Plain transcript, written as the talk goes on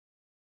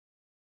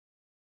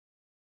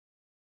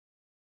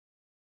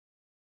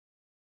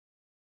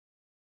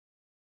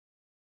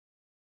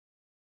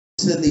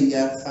To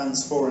the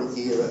fans forum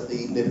here at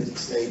the Liberty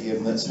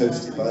Stadium that's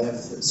hosted by the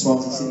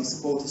Swansea City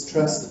Supporters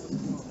Trust.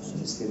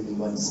 Just give me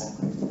 1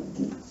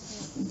 second.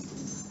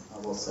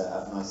 I will set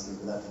up nicely,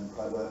 but that didn't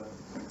quite work.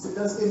 So it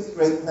does give me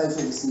great pleasure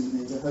this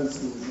evening to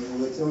host the evening.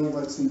 We're joined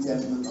by two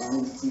gentlemen I'll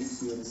introduce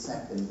to you in a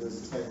second, who are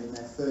attending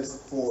their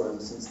first forum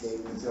since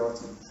gaining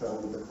majority control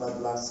of the club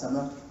last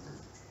summer.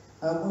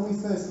 When we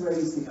first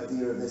raised the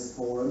idea of this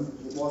forum,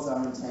 it was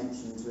our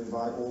intention to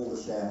invite all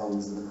the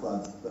shareholders of the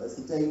club, but as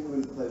the date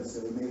grew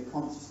closer, we made a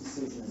conscious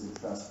decision as a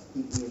trust to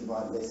keep the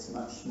invite list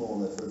much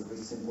smaller for a very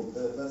simple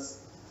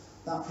purpose.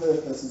 That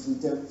purpose is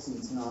we don't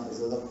see tonight as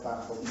a look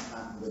back on what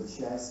happened with the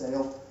share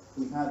sale.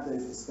 We've had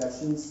those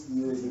discussions.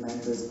 You as your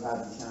members have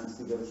had the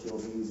chance to give us your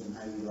views on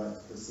how you'd like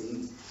to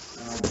proceed.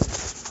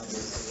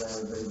 Others are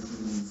aware of those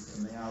views,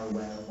 and they are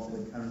aware of what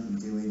we're currently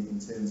doing in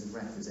terms of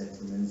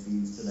representing those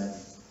views to them.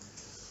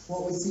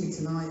 What we see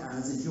tonight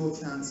as is your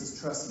chance as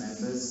trust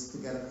members to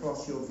get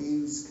across your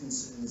views,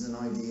 concerns and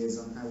ideas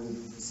on how we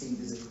can proceed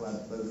as a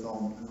club, both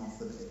on and off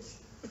the pitch.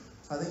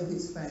 I think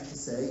it's fair to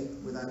say,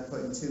 without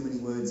putting too many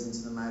words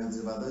into the mouths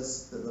of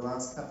others, that the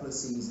last couple of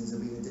seasons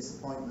have been a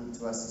disappointment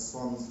to us as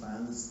Swans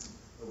fans,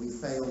 that we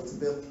failed to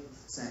build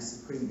the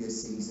success of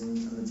previous season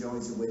and the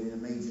joys of winning a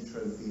major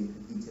trophy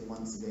and competing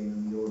once again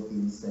on the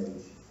European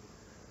stage.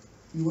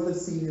 You will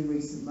have seen in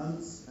recent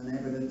months, and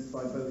evidenced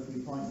by both the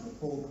appointment of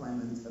Paul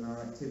Clement and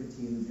our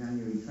activity in the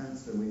January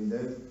transfer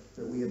window,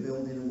 that we are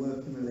building a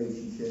working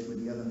relationship with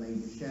the other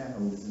major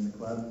shareholders in the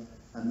club,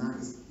 and that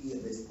is key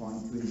at this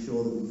point to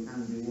ensure that we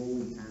can do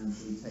all we can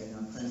to retain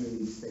our Premier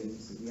League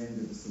status at the end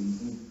of the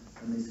season,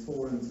 and this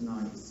forum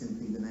tonight is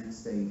simply the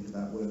next stage of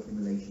that working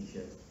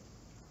relationship.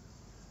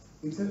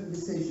 We took the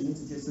decision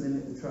to just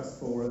limit the trust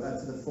forum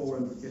to the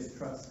forum to just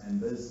trust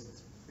members,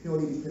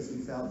 purely because we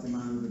felt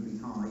demand would be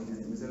high, and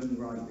it was only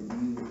right that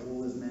you,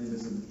 all as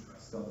members of the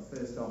trust, got the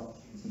first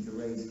opportunity to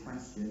raise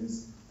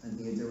questions and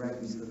hear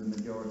directly from the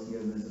majority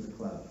owners of the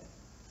club.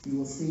 You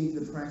will see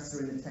the press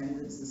are in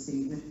attendance this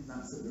evening.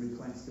 That's at the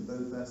request of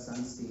both us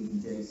and Steve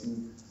and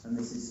Jason, and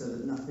this is so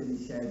that nothing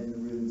is shared in the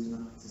room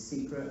tonight is a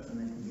secret, and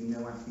there can be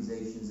no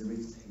accusations of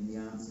retaining the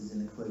answers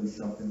in a closed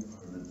shop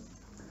environment.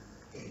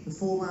 The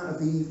format of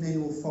the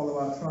evening will follow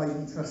our tried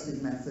and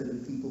trusted method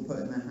of people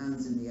putting their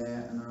hands in the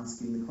air and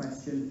asking the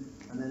question,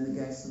 and then the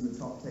guests on the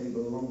top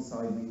table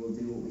alongside me will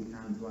do what we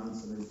can to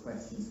answer those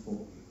questions for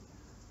you.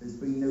 There's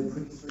been no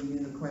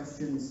pre-screening of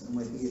questions, and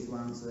we're here to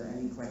answer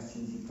any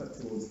questions you put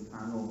towards the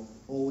panel.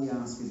 All we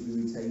ask is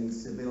we retain the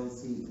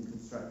civility and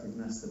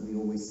constructiveness that we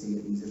always see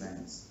at these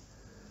events.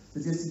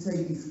 So just to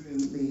take you through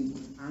the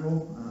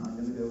panel, I'm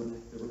going to go with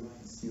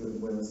Stuart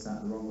and Will are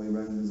sat the wrong way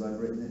around as I've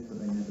written it, but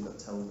they never got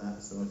told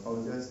that, so I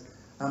apologise.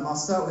 I'll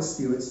start with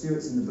Stuart.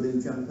 Stuart's in the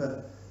blue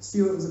jumper.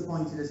 Stuart was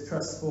appointed as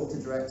Trust Supporter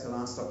Director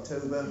last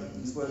October.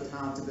 He's worked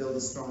hard to build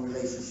a strong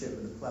relationship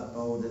with the club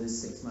board in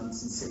his 6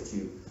 months in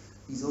situ.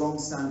 He's a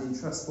long-standing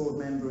Trust Board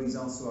member. He's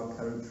also our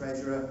current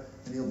Treasurer,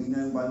 and he'll be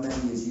known by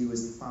many as you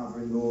as the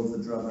father-in-law of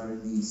the drummer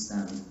in the East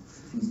Stand.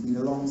 He's been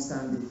a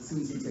long-standing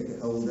season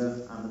ticket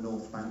holder and the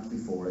North Bank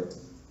before it.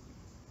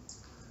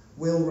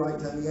 Will, right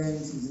down the end,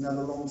 he's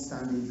another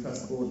long-standing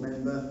Trust Board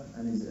member,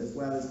 and is, as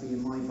well as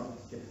being my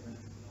vice chairman,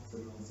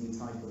 the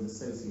title of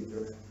Associate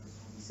Director of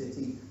Swansea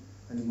City,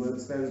 and he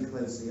works very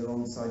closely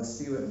alongside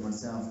Stuart and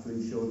myself to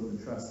ensure that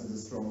the Trust has a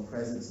strong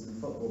presence in the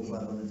football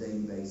club on a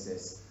daily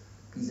basis.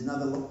 He's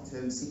another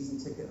long-term season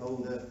ticket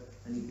holder,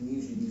 and he can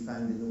usually be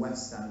found in the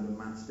West Stand on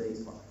match days,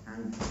 but I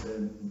can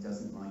confirm he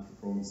doesn't like a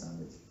prawn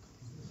sandwich.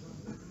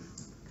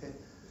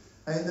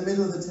 Okay. In the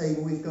middle of the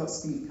table, we've got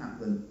Steve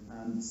Kaplan.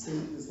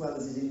 Steve, as well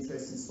as his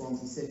interest in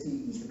Swansea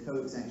City, he's the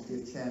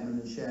co-executive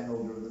chairman and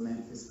shareholder of the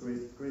Memphis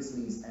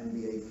Grizzlies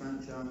NBA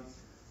franchise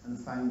and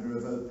founder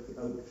of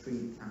Oak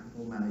Tree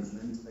Capital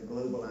Management, a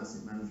global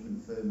asset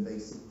management firm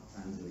based in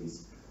Los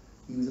Angeles.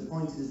 He was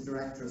appointed as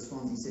director of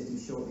Swansea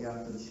City shortly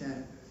after the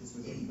share purchase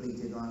was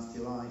completed last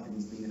July, and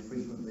he's been a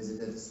frequent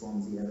visitor to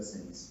Swansea ever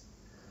since.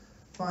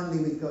 Finally,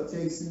 we've got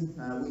Jason.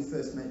 We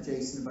first met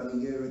Jason about a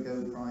year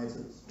ago prior to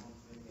the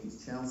Swansea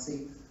against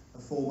Chelsea. A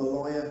former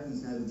lawyer,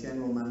 he's now the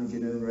general manager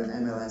and owner at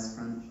MLS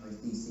franchise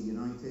DC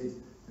United,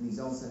 and he's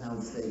also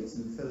held stakes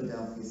in the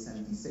Philadelphia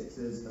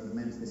 76ers and the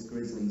Memphis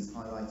Grizzlies,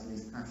 highlighting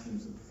his passion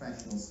for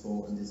professional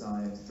sport and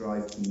desire to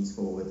drive teams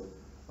forward.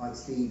 Like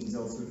Steve, he's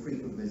also a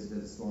frequent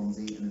visitor to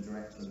Swansea and a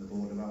director of the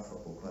board of our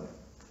football club.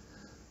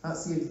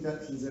 That's the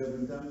introductions over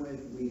and done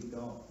with. We've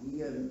got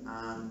Ian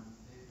and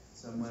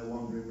somewhere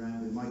wandering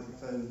around with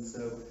microphones,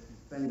 so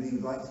if anybody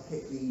would like to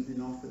kick the evening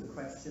off with the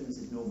questions,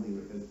 it's normally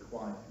it goes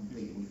quiet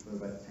completely for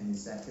about 10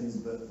 seconds,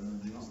 but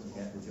you're not going to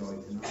get the joy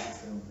tonight,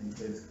 so I think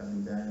Liv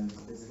coming down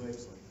this way,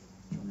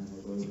 and then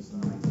we'll go over to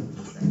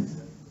the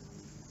centre.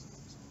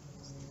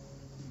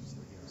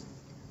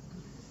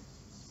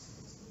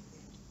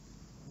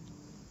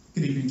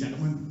 Good evening,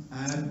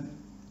 gentlemen.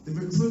 The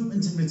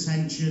recruitment and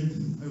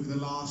retention over the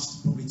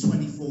last probably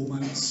 24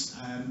 months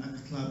at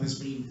the club has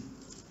been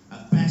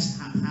at best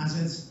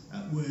haphazard,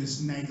 at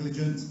worst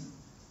negligent.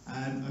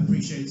 I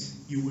appreciate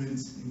you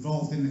weren't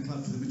involved in the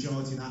club for the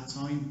majority of that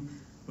time,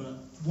 but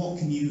what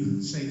can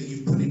you say that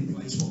you've put in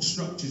place? What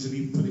structures have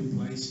you put in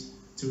place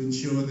to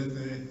ensure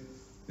that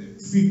the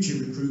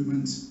future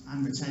recruitment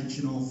and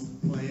retention of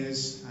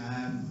players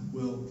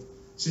will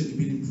certainly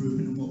be an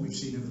improvement on what we've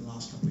seen over the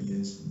last couple of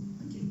years?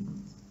 Thank you.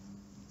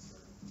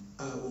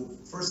 Well,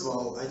 first of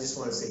all, I just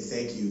want to say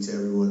thank you to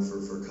everyone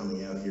for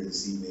coming out here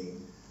this evening.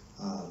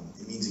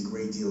 It means a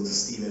great deal to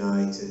Steve and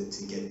I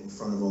to get in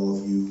front of all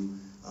of you,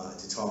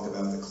 to talk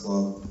about the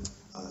club,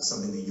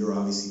 something that you're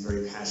obviously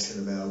very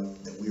passionate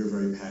about, that we're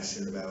very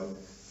passionate about,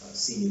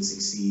 seeing it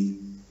succeed.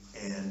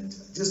 And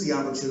just the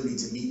opportunity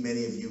to meet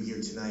many of you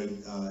here tonight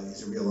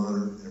is a real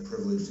honor and a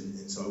privilege,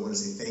 and so I want to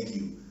say thank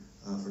you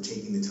for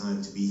taking the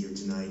time to be here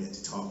tonight and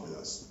to talk with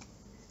us.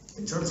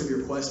 In terms of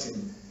your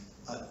question,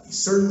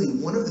 certainly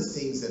one of the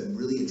things that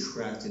really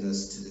attracted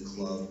us to the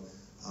club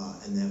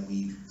and that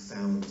we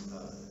found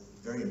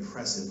very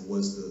impressive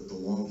was the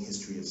long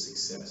history of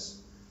success.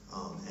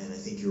 And I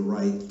think you're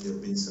right, there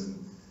have been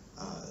some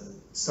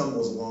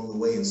stumbles along the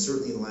way, and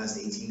certainly in the last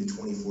 18 to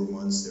 24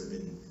 months there have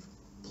been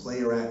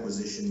player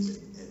acquisitions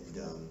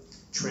and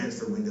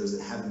transfer windows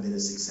that haven't been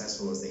as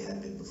successful as they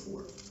had been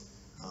before.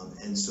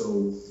 And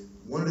so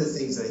one of the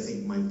things that I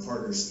think my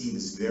partner Steve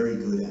is very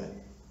good at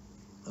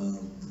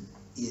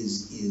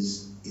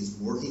is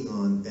working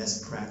on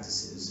best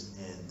practices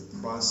and the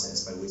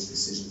process by which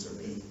decisions are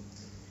made.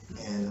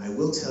 And I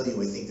will tell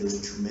you, I think there's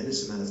a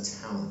tremendous amount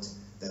of talent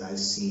that I've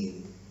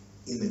seen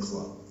in the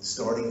club,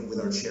 starting with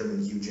our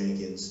chairman, Hugh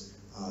Jenkins,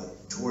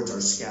 towards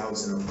our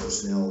scouts and our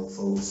personnel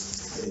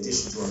folks, in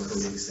addition to our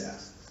coaching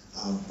staff.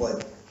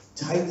 But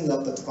tightening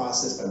up the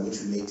process by which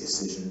we make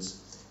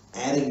decisions,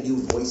 adding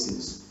new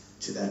voices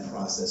to that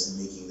process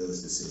and making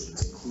those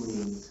decisions,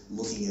 including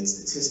looking at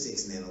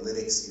statistics and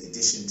analytics in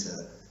addition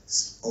to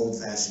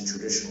old-fashioned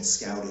traditional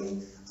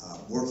scouting,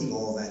 working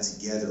all of that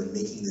together and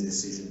making the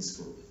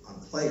decisions on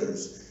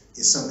players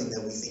is something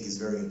that we think is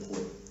very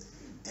important.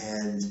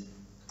 And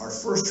our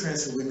first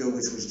transfer window,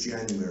 which was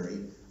January,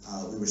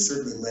 we were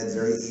certainly led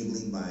very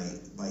ably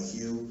by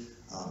Hugh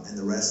and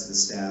the rest of the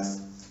staff,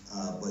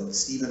 but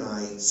Steve and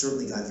I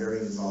certainly got very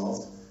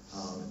involved,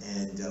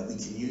 and we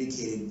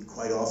communicated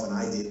quite often.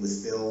 I did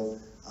with Phil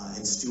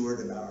and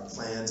Stuart about our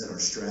plans and our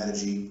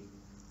strategy,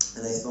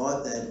 and I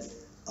thought that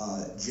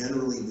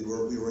generally we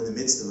were in the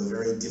midst of a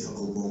very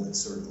difficult moment,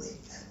 certainly,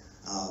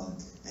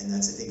 and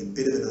that's, I think, a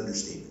bit of an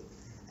understatement.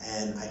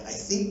 And I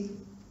think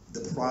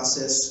the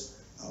process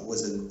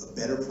was a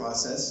better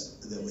process,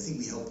 that I think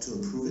we helped to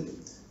improve it.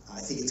 I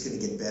think it's going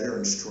to get better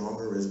and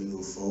stronger as we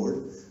move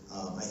forward.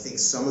 I think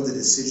some of the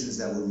decisions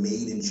that were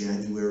made in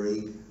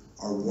January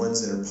are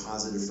ones that are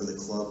positive for the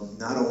club,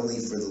 not only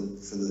for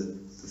the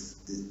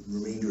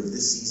remainder of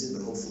this season,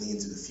 but hopefully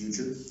into the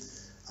future.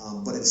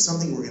 But it's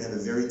something we're going to have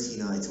a very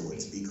keen eye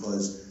towards,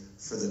 because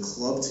for the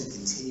club to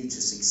continue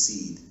to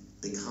succeed,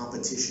 the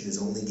competition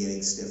is only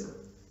getting stiffer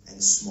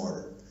and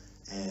smarter.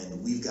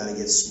 And we've got to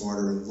get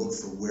smarter and look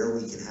for where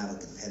we can have a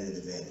competitive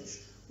advantage,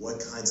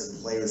 what kinds of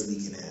players we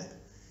can add.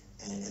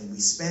 And we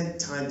spent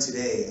time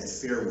today at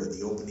Fairwood,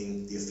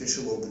 the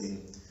official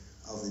opening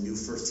of the new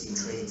first-team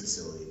training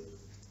facility.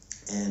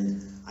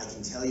 And I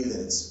can tell you that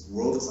it's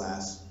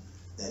world-class,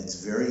 that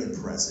it's very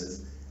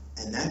impressive,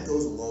 and that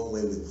goes a long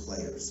way with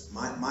players.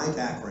 My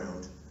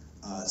background,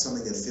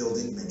 something that Phil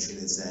didn't mention,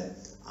 is that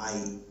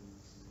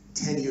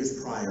 10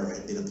 years prior, I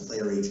had been a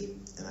player agent,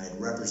 and I had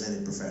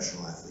represented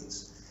professional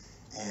athletes.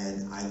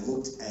 And I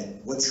looked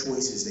at what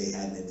choices they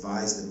had and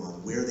advised them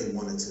on where they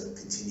wanted to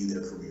continue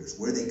their careers,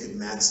 where they could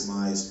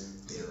maximize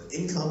their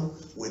income,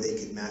 where they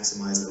could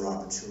maximize their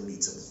opportunity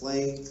to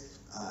play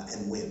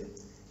and win.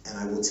 And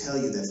I will tell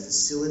you that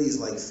facilities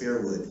like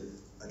Fairwood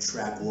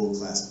attract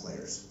world-class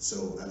players.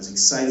 So I was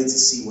excited to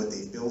see what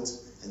they built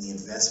and the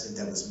investment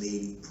that was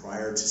made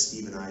prior to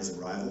Steve and I's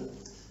arrival.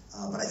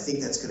 But I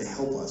think that's going to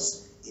help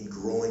us in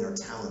growing our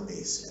talent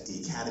base at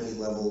the academy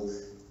level,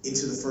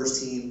 into the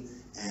first team,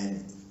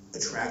 and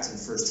attracting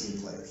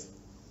first-team players.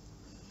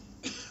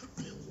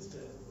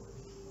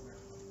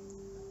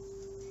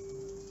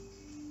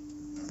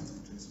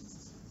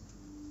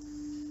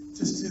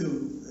 Just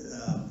to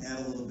add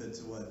a little bit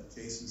to what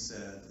Jason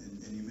said,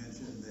 and you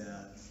mentioned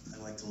that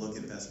I like to look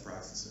at best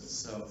practices.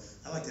 So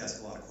I like to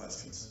ask a lot of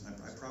questions.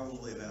 I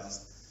probably have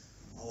asked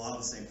a lot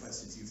of the same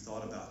questions you've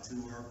thought about to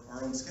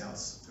our own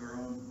scouts, to our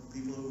own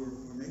people who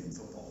are making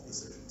football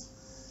decisions.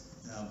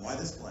 Why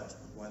this player?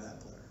 Why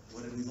that player?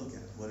 What did we look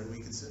at? What did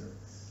we consider?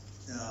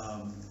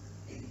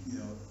 You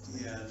know,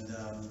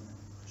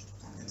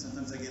 and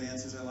sometimes I get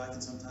answers I like,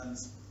 and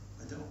sometimes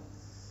I don't.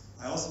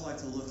 I also like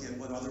to look at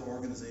what other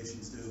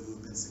organizations do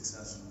who've been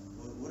successful.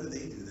 What do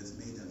they do that's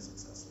made them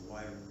successful?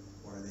 Why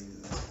are they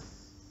doing it?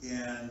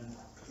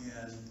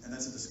 And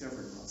that's a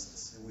discovery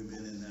process, and we've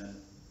been in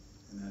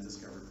that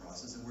discovery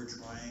process, and we're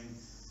trying,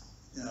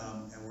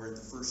 and we're at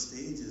the first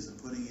stages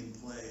of putting in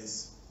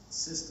place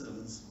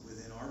systems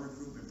within our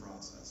recruitment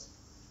process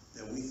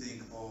that we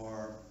think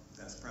are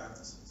best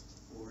practices.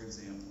 For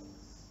example,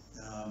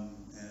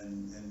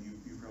 and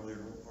you probably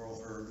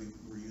all heard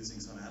we're using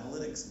some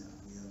analytics now.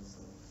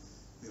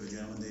 We have a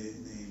gentleman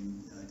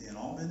named Dan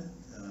Altman,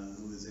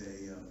 who is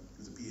a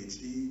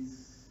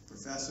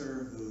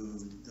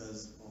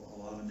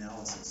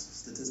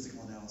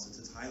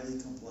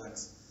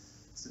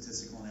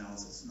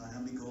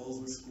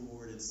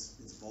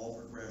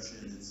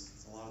progression,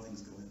 it's a lot of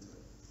things go into it.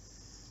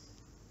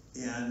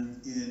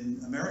 And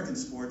in American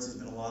sports, there's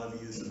been a lot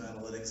of use of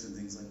analytics and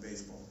things like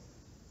baseball.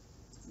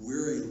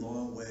 We're a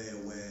long way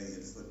away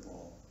in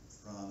football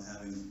from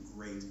having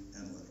great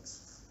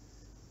analytics.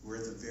 We're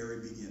at the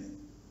very beginning,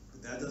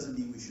 but that doesn't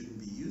mean we shouldn't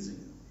be using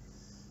them.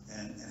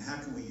 And how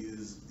can we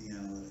use the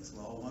analytics?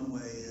 Well, one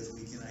way is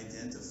we can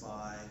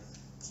identify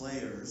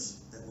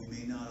players that we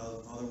may not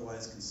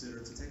otherwise consider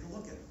to take a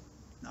look at.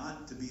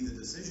 Not to be the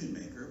decision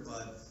maker,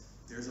 but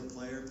there's a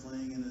player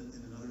playing in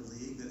another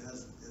league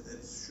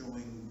that's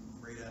showing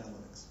great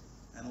analytics.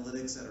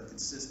 Analytics that are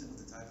consistent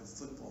with the type of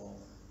football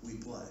we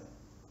play.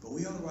 But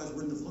we otherwise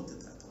wouldn't have looked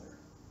at that player.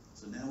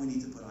 So now we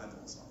need to put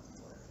eyeballs on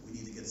that player. We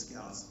need to get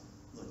scouts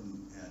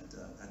looking at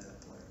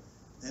that player.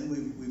 Then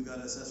we've got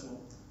to assess, well,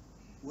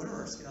 what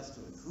are our scouts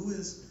doing?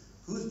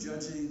 Who's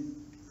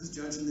judging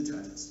the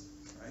judges,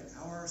 right?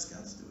 How are our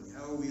scouts doing?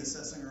 How are we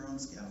assessing our own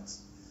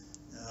scouts?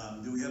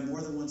 Do we have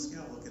more than one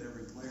scout look at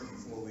every player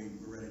before we're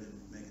ready to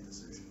make a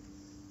decision?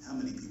 How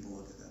many people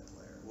look at that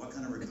player? What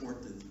kind of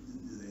report do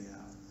they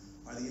have?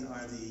 Are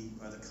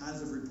the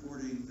kinds of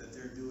reporting that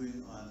they're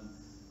doing on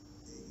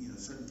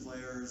certain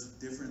players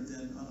different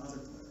than on other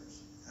players?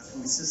 How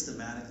can we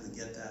systematically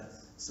get that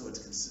so it's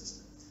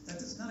consistent?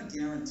 That's not a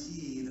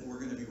guarantee that we're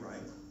going to be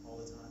right all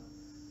the time.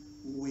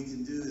 What we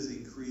can do is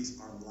increase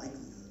our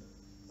likelihood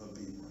of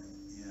being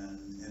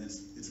right, and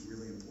it's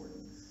really important.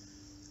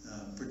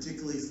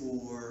 Particularly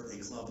for a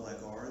club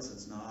like ours,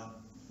 it's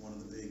not one of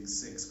the big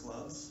 6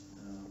 clubs.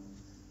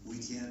 We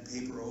can't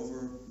paper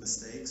over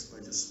mistakes by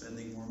just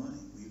spending more money.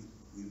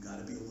 We've got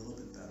to be a little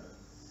bit better,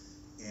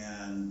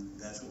 and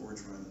that's what we're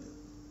trying to do.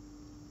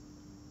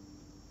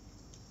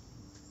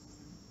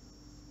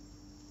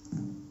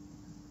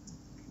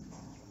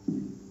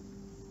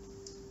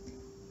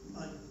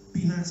 I've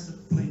been asked to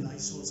play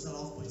nice, so I'll start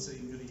off by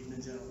saying good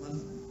evening,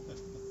 gentlemen.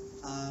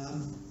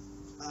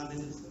 And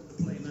in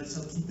the play nice,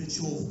 I'll keep it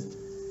short.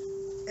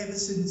 Ever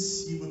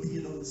since you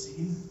appeared on the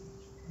scene,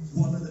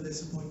 one of the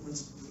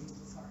disappointments has been the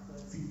fact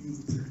that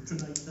you've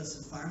patronised us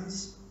as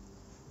fans.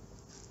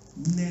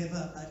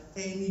 Never at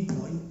any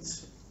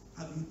point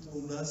have you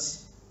told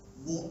us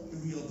what the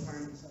real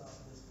plans are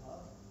for this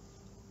club,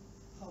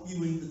 how you're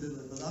going to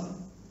deliver them,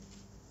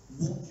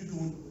 what you're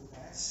going to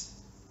invest,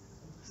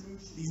 and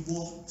crucially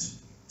what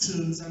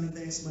terms and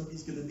investment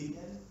is going to be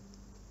in.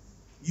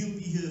 You'll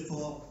be here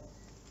for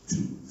 2,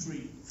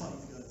 3, 5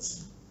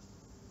 years.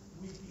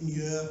 We've been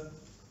here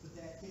for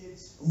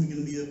decades, and we're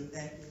going to be here for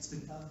decades to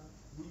come.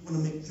 We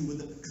want to make sure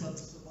that the club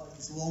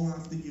survives long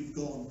after you've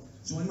gone.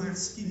 So I'm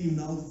asking you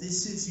now,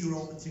 this is your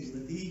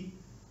opportunity.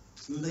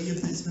 Lay a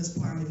business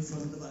plan in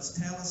front of us.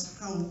 Tell us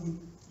how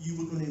you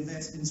were going to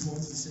invest in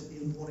Swansea City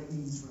and what it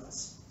means for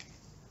us.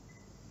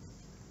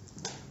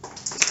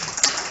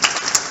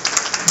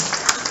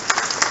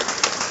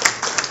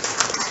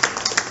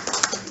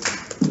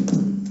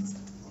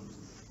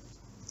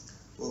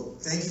 Well,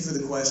 thank you for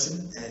the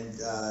question and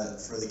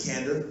for the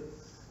candor.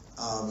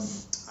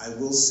 I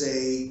will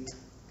say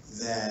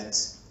that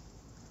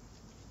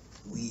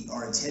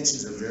our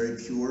intentions are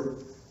very pure,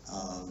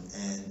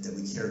 and that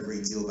we care a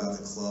great deal about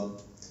the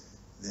club,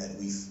 that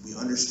we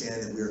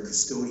understand that we are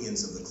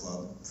custodians of the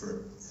club.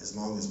 For as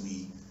long as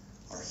we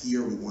are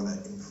here, we want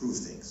to improve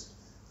things.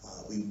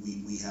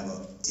 We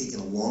have taken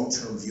a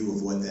long-term view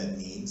of what that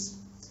means.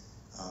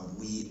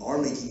 We are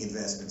making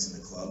investments in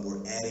the club.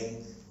 We're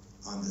adding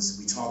on this.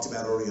 We talked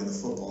about already on the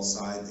football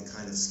side, the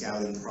kind of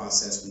scouting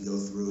process we go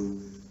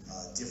through,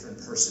 different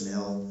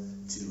personnel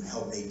to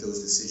help make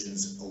those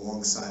decisions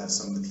alongside of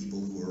some of the people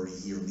who are already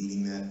here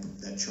leading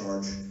that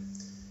charge.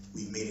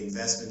 We've made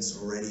investments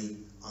already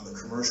on the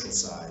commercial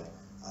side,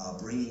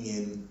 bringing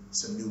in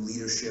some new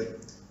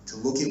leadership to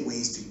look at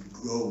ways to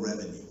grow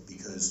revenue,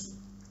 because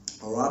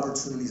our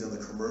opportunities on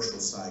the commercial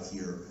side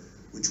here,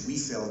 which we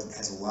felt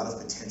has a lot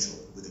of potential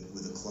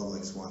with a club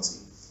like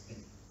Swansea,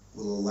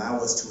 will allow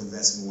us to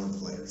invest more in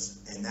players,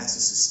 and that's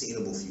a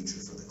sustainable future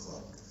for the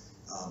club.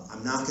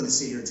 I'm not going to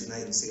sit here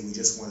tonight and say we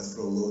just want to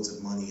throw loads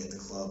of money at the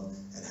club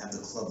and have the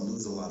club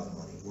lose a lot of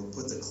money or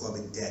put the club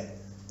in debt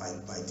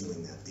by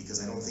doing that,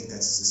 because I don't think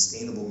that's a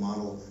sustainable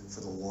model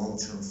for the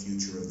long-term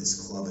future of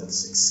this club and the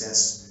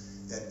success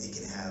that it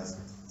can have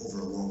over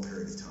a long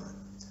period of time.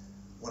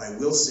 What I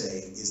will say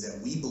is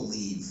that we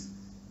believe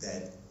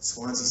that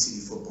Swansea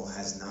City football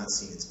has not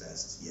seen its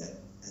best yet,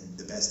 and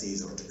the best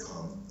days are to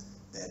come,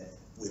 that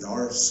with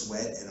our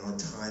sweat and our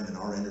time and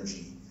our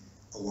energy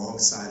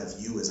alongside of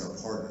you as our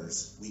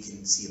partners, we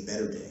can see a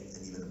better day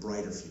and even a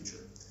brighter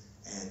future.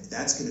 And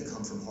that's going to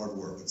come from hard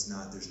work.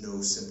 There's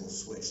no simple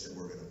switch that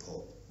we're going to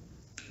pull.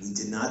 We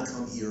did not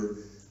come here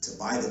to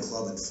buy the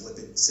club and flip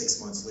it 6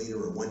 months later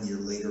or 1 year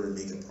later and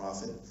make a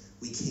profit.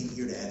 We came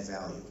here to add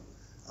value.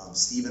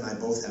 Steve and I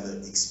both have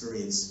an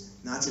experience,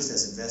 not just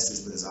as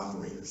investors, but as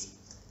operators,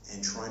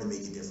 and trying to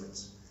make a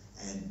difference.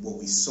 And what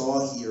we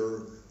saw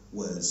here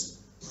was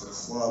a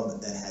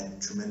club that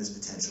had tremendous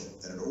potential,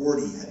 that had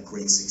already had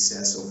great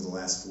success over the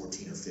last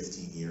 14 or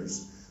 15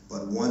 years,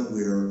 but one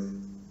where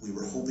we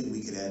were hoping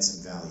we could add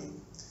some value.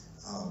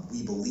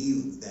 We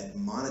believe that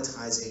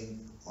monetizing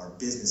our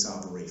business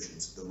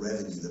operations, the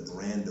revenue, the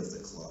brand of the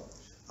club,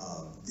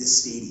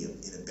 this stadium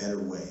in a better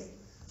way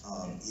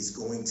is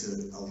going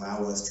to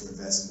allow us to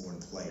invest more in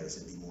players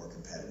and be more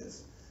competitive.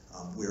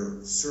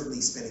 We're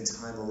certainly spending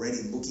time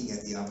already looking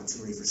at the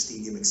opportunity for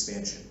stadium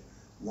expansion.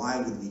 Why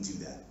would we do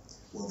that?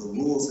 Well, the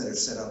rules that are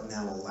set up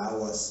now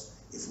allow us,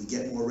 if we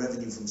get more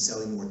revenue from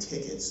selling more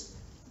tickets,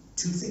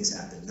 two things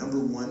happen. Number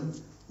one,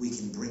 we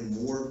can bring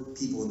more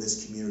people in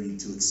this community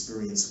to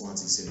experience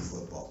Swansea City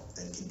football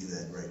than can do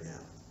that right now.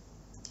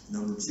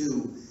 Number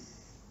two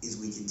is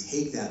we can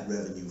take that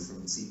revenue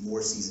from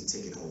more season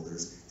ticket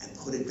holders and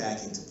put it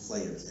back into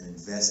players and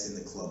invest in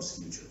the club's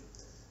future.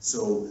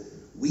 So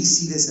we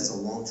see this as a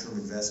long-term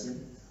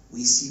investment.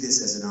 We see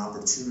this as an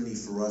opportunity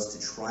for us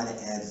to try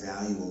to add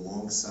value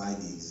alongside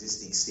the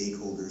existing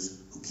stakeholders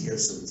who care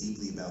so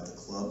deeply about the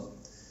club.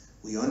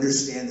 We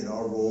understand that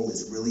our role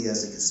is really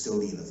as a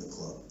custodian of the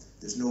club.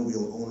 There's no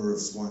real owner of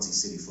Swansea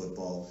City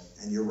football,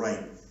 and you're right,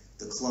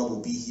 the club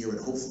will be here and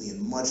hopefully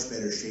in much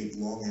better shape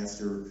long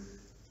after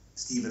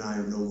Steve and I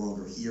are no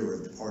longer here or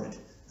have departed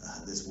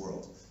this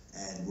world.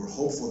 And we're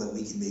hopeful that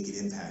we can make an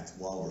impact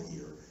while we're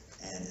here,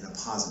 and in a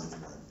positive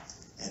one.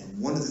 And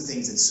one of the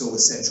things that's so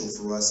essential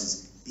for us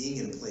is being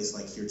in a place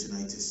like here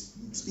tonight to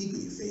speak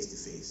with you face to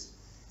face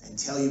and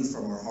tell you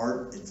from our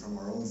heart and from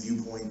our own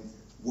viewpoint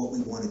what we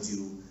want to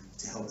do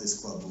to help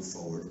this club move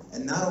forward.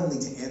 And not only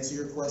to answer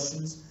your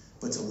questions,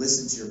 but to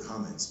listen to your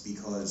comments,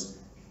 because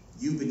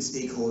you've been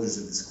stakeholders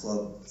of this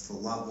club for a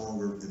lot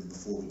longer than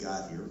before we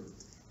got here.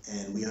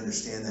 And we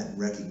understand that and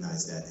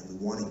recognize that, and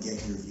we want to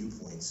get your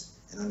viewpoints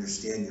and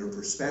understand your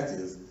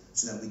perspective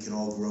so that we can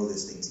all grow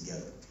this thing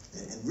together.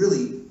 And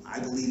really, I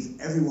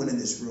believe everyone in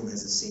this room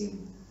has the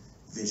same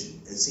vision,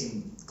 the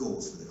same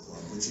goals for the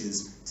club, which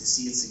is to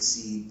see it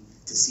succeed,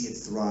 to see it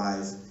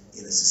thrive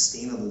in a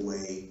sustainable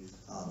way,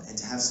 and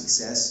to have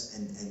success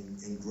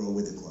and grow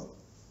with the club.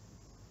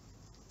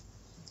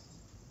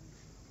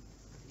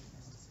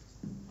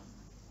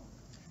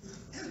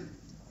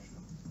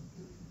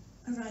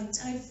 Right,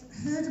 I've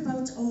heard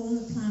about all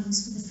the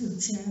plans for the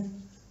future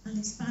and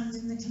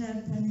expanding the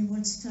club, and he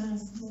wants to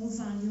have more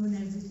value and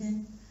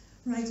everything.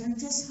 Right, I'm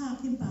just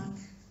harking back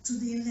to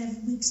the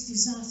 11 weeks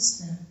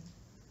disaster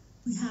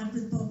we had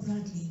with Bob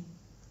Bradley.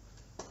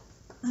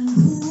 And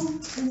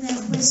who, in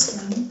their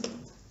wisdom,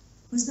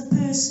 was the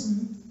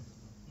person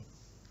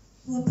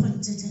who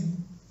appointed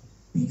him?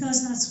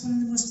 Because that's one of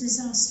the most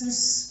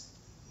disastrous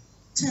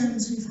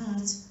terms we've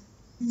had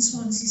in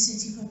Swansea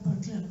City Football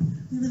Club.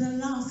 We were the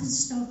laughing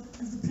stock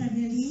of the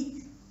Premier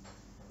League.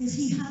 If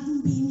he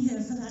hadn't been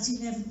here for that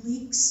 11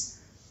 weeks,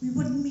 we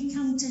wouldn't be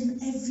counting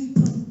every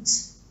point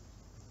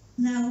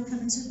now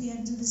coming to the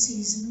end of the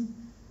season,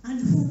 and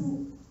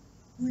who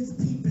were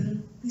the people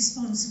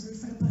responsible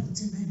for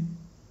appointing him.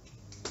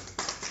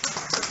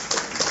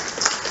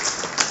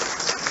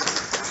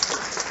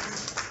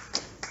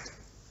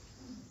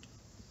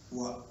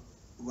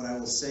 What I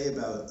will say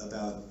about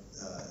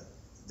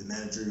the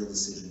managerial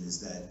decision is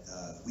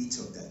that we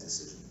took that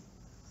decision.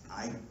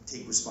 I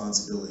take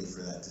responsibility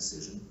for that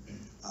decision.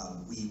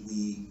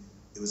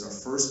 It was our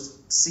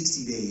first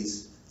 60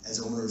 days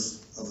as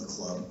owners of the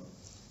club,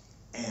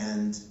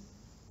 and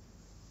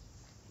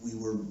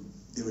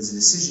there was a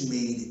decision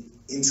made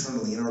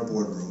internally in our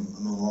boardroom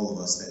among all of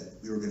us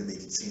that we were going to make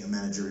a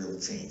managerial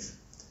change.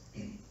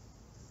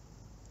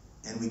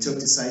 And we took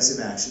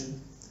decisive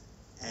action.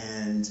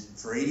 And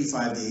for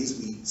 85 days,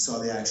 we saw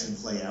the action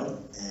play out,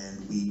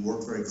 and we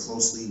worked very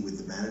closely with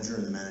the manager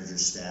and the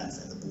manager's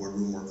staff, and the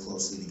boardroom worked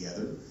closely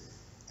together.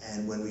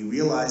 And when we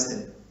realized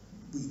that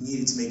we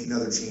needed to make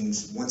another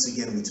change, once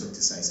again, we took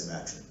decisive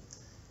action.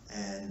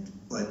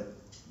 But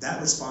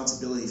that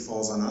responsibility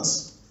falls on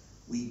us.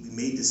 We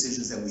made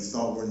decisions that we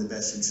thought were in the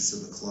best interest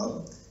of the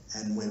club,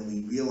 and when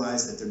we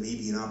realized that there may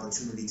be an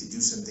opportunity to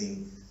do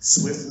something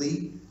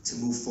swiftly to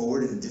move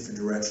forward in a different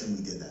direction,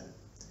 we did that.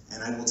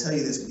 And I will tell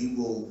you this, we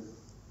will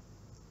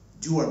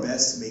do our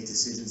best to make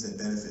decisions that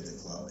benefit the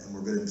club, and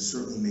we're going to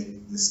certainly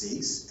make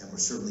mistakes, and we're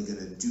certainly going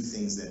to do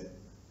things that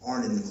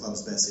aren't in the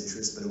club's best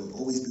interest, but it will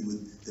always be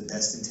with the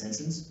best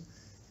intentions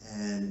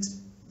and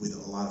with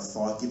a lot of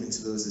thought given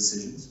to those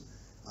decisions.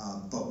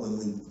 But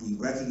when we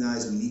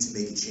recognize we need to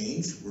make a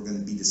change, we're going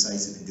to be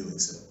decisive in doing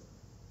so.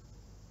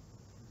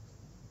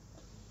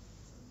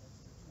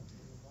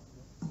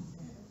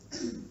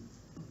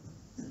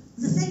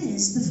 The thing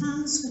is, the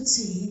fans could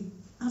see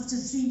after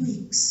 3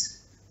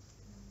 weeks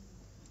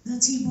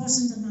that he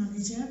wasn't the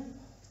manager.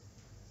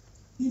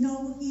 You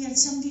know, he had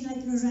somebody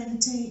like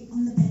Lorente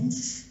on the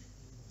bench,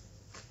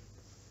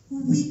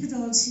 who we could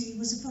all see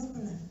was a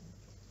footballer.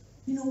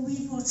 You know,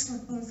 we've watched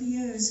football for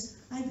years.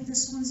 I've been a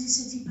Swansea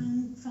City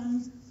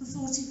fan for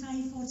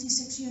 45,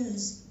 46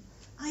 years.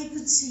 I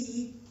could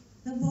see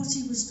that what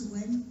he was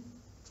doing,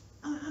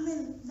 I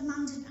mean, the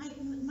man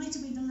might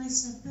have been a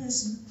nice enough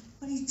person,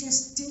 but he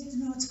just did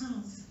not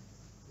have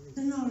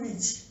the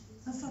knowledge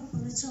of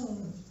football at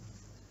all.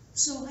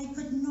 So I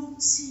could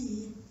not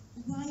see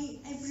why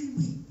every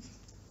week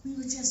we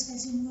were just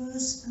getting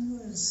worse and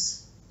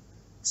worse.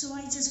 So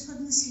I just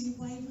couldn't see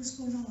why it was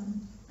going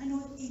on. I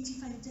know he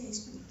 85 days,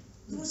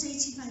 but those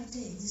 85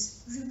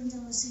 days ruined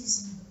our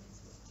season.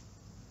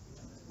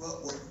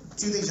 Well,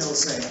 two things I will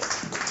say.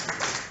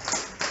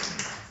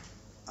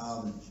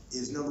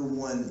 Is number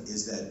one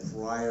is that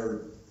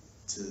prior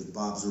to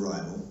Bob's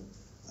arrival,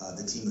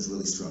 the team was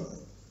really struggling.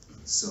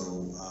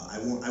 So I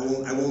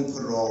wouldn't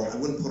put it all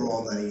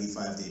in that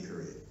 85-day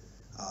period.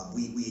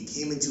 We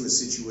came into a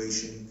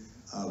situation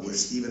where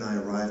Steve and I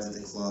arrived at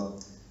the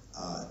club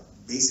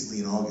basically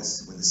in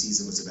August when the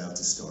season was about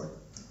to start.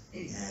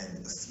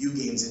 And a few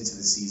games into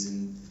the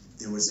season,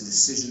 there was a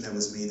decision that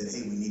was made that,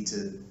 hey, we need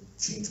to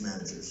change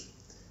managers.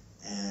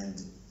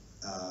 And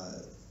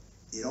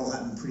it all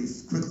happened pretty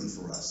quickly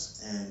for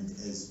us. And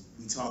as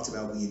we talked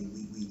about, we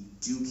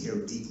do care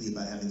deeply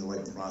about having the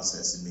right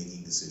process in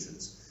making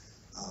decisions.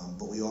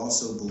 But we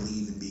also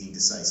believe in being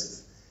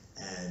decisive.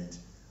 And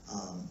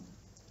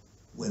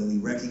when we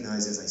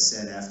recognize, as I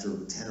said, after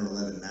 10 or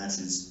 11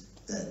 matches,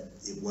 that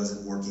it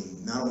wasn't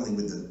working, not only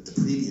with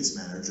the previous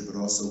manager, but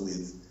also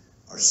with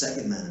our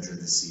second manager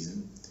this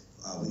season,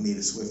 we made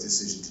a swift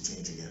decision to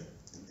change again.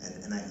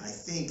 And I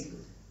think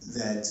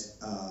that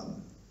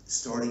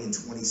starting in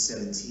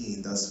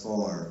 2017 thus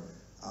far,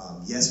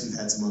 yes, we've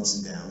had some ups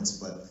and downs,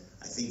 but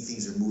I think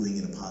things are moving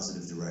in a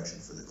positive direction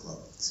for the club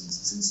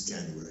since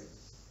January.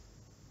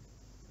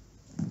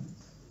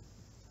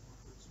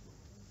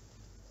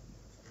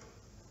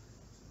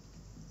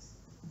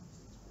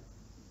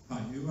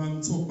 Hi, you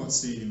talk about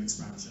stadium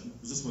expansion. I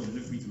was just wondering,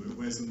 if we do it,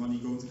 where's the money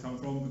going to come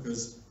from?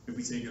 Because if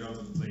we take it out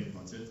of the playing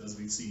budget, as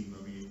we've seen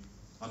where we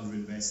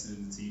underinvested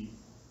in the team,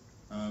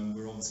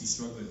 we're obviously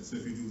struggling. So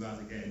if we do that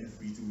again, if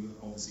we do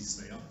obviously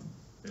stay up,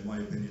 then my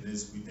opinion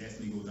is we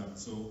definitely go down.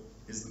 So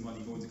is the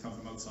money going to come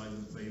from outside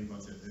of the playing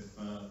budget if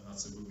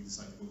that's a route we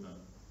decide to go down?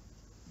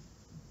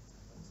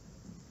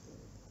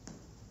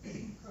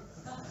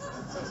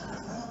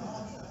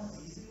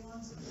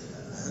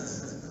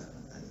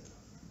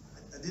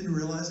 I didn't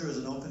realize there was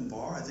an open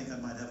bar. I think I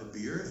might have a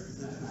beer.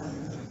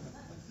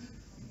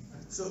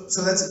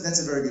 So that's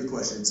a very good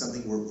question. It's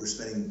something we're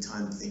spending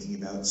time thinking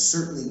about.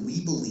 Certainly, we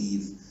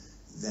believe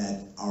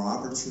that our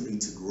opportunity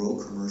to grow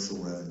commercial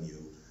revenue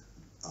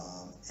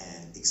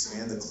and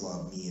expand the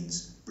club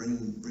means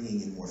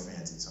bringing in more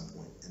fans at some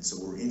point. And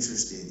so we're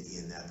interested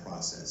in that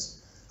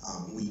process.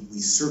 We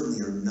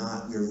certainly are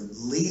not. We're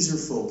laser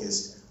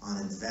focused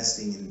on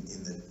investing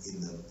in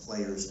the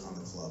players on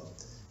the club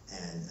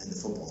and the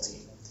football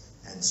team.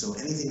 And so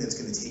anything that's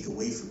going to take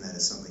away from that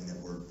is something that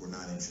we're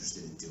not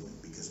interested in doing,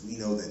 because we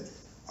know that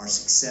our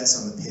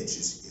success on the pitch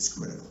is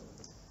critical.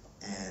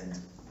 And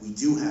we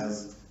do have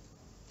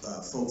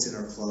folks in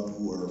our club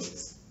who are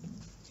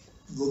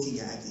looking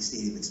at the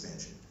stadium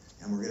expansion.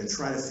 And we're going to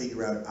try to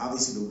figure out,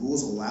 obviously the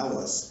rules allow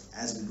us,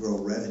 as we grow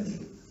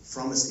revenue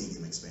from a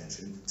stadium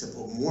expansion, to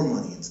put more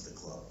money into the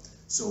club.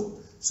 So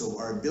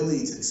our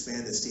ability to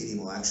expand the stadium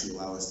will actually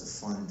allow us to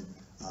fund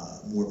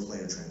more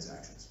player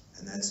transactions.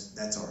 And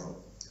that's our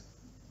hope.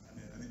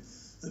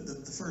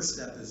 The first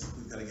step is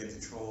we've got to get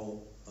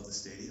control of the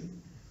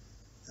stadium.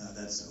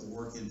 That's a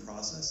work in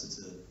process. It's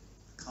a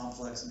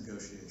complex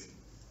negotiation,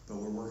 but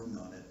we're working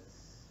on it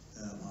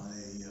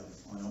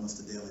on almost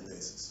a daily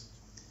basis.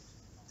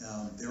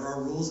 There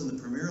are rules in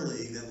the Premier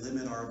League that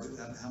limit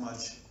how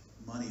much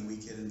money we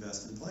can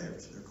invest in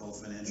players. They're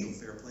called financial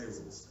fair play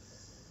rules.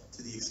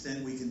 To the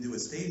extent we can do a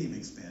stadium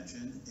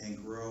expansion and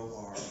grow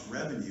our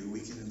revenue, we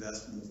can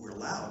invest. We're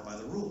allowed by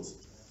the rules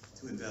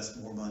to invest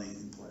more money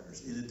in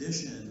players. In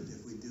addition,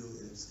 if we do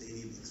a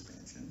stadium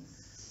expansion,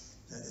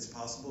 that is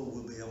possible,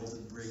 we'll be able to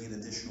bring in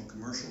additional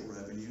commercial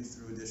revenue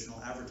through additional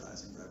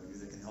advertising revenue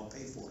that can help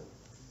pay for it.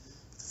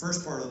 The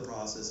first part of the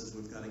process is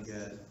we've got to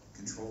get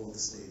control of the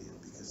stadium,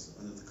 because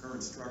under the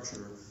current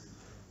structure,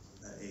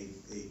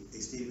 a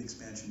stadium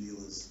expansion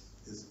deal is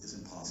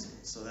impossible.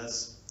 So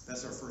that's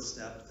our first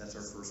step, that's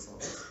our first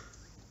focus.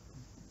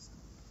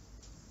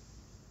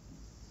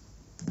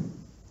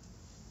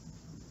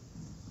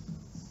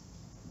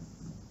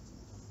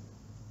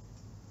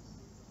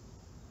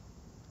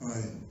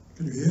 Hi,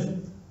 can you hear?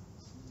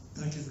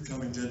 Thank you for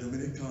coming,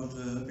 gentlemen. It can't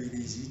be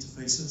easy to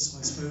face us,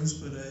 I suppose,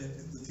 but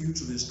the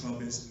future of this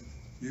club is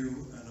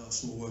you and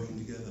us all working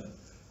together.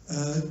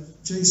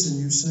 Jason,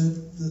 you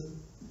said that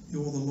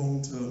you're the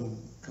long-term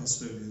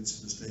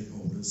custodians of the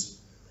stakeholders,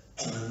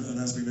 and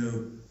as we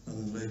know,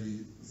 and the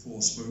lady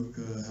before spoke,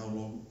 how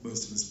long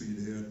most of us been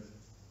here,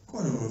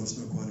 quite a lot of us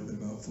know quite a bit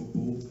about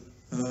football.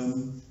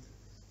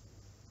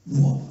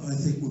 What I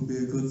think would be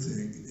a good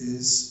thing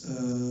is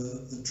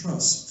the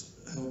trust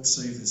helped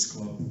save this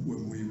club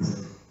when we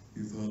were,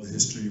 you've heard the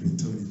history with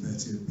Tony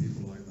Petty and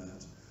people like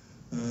that.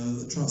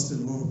 The trust did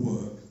a lot of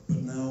work, but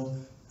now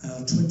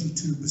our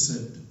 22%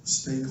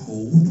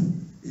 stakehold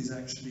is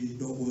actually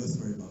not worth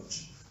very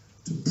much.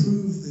 To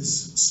prove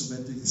this,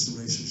 cementing this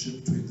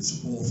relationship between the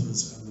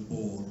supporters and the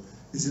board,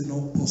 is it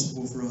not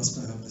possible for us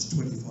to have this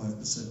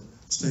 25%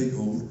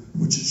 stakehold,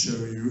 which is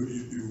showing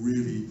you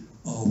really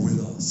are with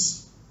us?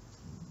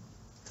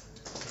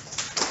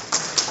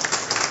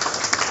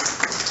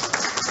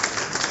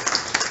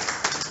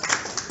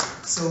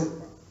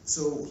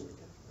 So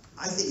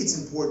I think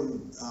it's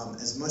important,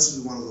 as much as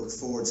we want to look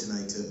forward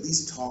tonight, to at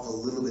least talk a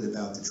little bit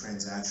about the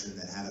transaction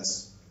that had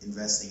us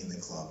investing in the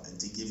club, and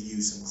to give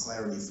you some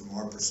clarity from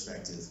our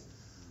perspective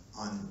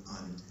on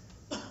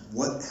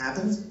what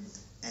happened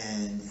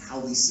and how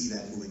we see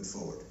that moving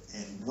forward.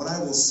 And what I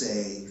will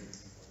say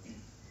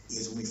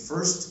is, when we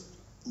first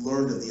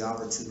learned of the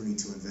opportunity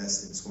to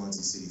invest in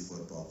Swansea City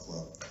Football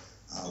Club,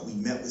 we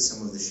met with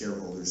some of the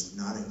shareholders,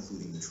 not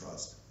including the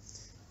trust.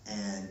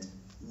 And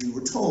we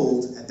were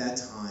told at that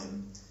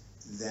time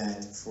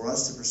that for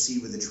us to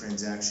proceed with the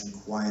transaction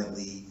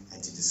quietly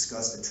and to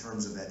discuss the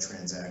terms of that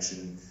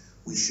transaction,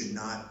 we should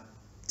not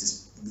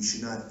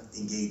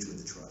engage with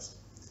the trust.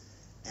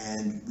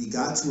 And we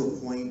got to a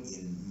point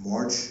in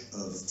March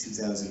of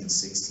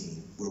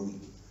 2016 where we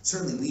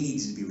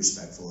needed to be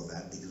respectful of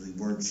that, because we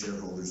weren't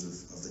shareholders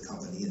of the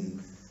company, and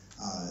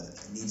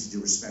needed to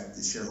respect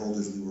the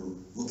shareholders we were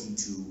looking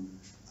to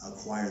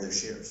acquire their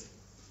shares,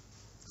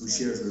 whose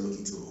shares we were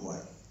looking to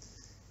acquire.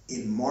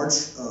 In March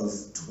of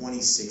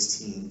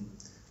 2016,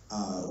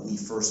 we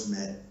first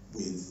met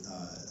with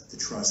the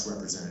trust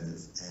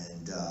representative,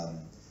 and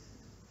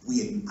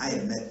I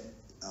had met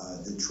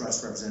the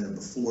trust representative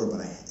before, but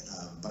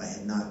I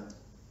had not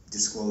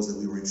disclosed that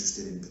we were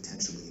interested in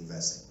potentially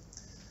investing.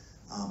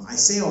 I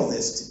say all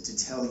this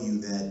to tell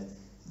you that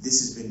this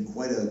has been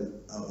quite a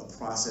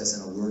process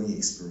and a learning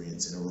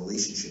experience and a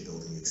relationship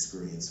building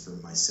experience for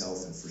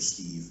myself and for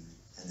Steve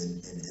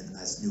and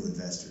as new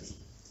investors.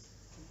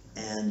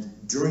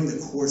 And during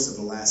the course of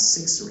the last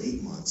 6 or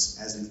 8 months,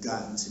 as we've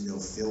gotten to know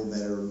Phil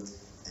better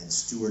and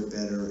Stuart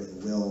better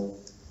and Will,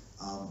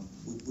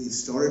 we've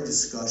started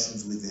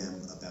discussions with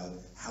them about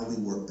how we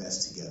work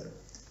best together.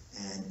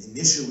 And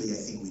initially, I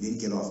think we didn't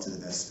get off to the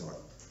best start.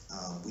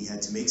 We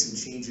had to make some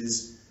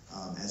changes,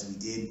 as we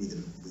did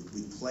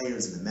with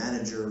players and the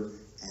manager,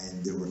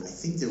 and I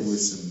think there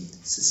was some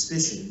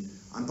suspicion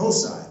on both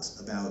sides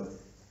about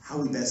how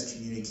we best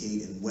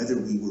communicate and whether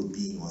we were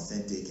being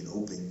authentic and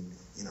open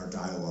in our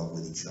dialogue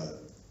with each other.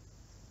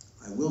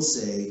 I will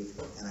say,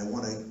 and I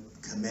want to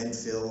commend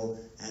Phil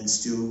and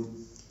Stu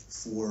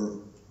for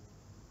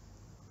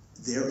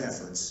their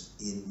efforts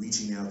in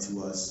reaching out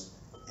to us,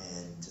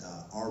 and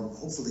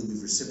hopefully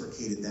we've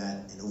reciprocated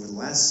that, and over the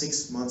last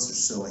 6 months or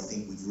so, I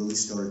think we've really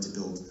started to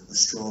build a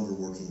stronger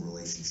working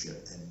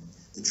relationship, and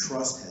the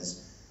trust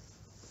has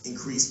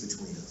increased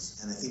between us,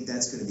 and I think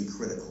that's going to be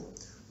critical.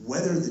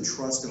 Whether the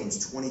trust owns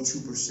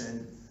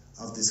 22%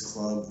 of this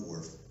club,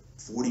 or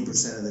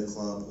 40% of the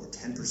club, or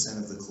 10%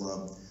 of the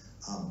club,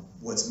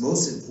 what's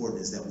most important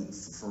is that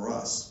for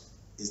us,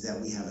 is that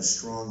we have a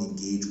strong,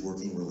 engaged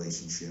working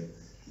relationship,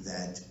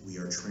 that we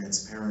are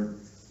transparent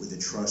with the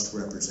trust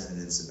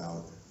representatives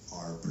about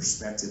our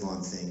perspective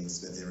on things,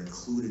 that they're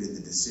included in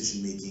the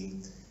decision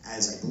making,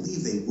 as I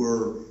believe they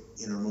were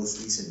in our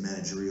most recent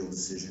managerial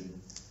decision,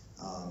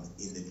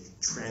 in the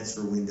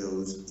transfer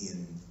windows,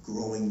 in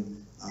growing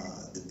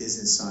the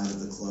business side of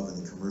the club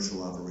and the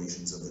commercial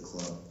operations of the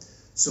club.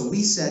 So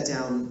we sat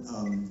down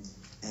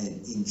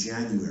in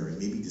January,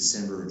 maybe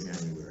December or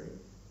January,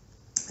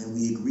 and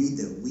we agreed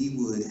that we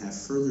would have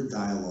further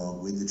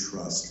dialogue with the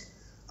trust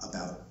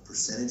about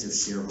percentage of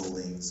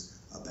shareholdings,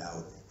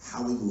 about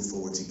how we move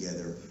forward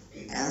together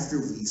after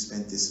we've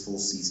spent this full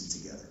season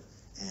together,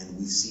 and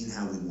we've seen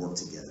how we work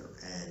together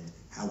and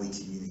how we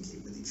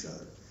communicate with each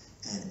other.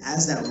 And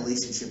as that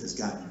relationship has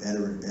gotten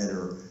better and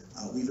better,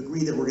 we've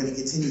agreed that we're going to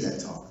continue that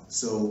talk.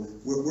 So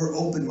we're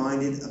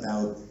open-minded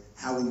about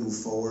how we move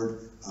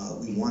forward.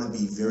 We want to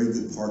be very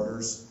good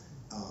partners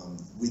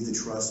with the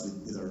trust,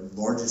 with our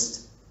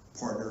largest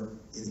partner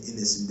in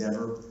this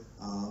endeavor,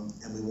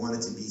 and we want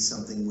it to be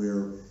something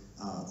where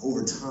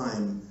over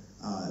time,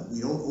 we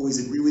don't always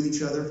agree with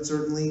each other,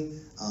 certainly.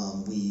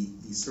 We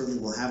certainly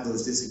will have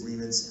those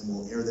disagreements, and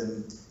we'll air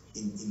them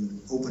in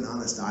open,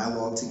 honest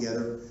dialogue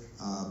together,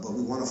 but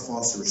we want to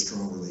foster a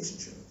strong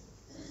relationship.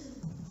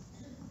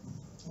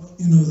 Well,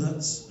 you know,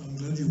 I'm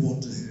glad you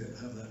want to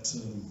have that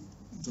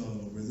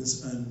dialogue with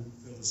us, and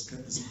Phil has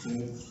kept us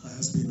informed. There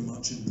has been a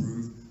much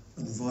improved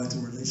and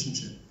vital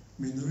relationship.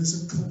 I mean, there is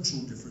a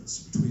cultural difference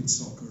between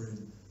soccer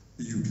in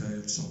the UK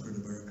and soccer in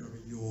America. I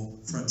mean, your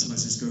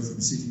franchises go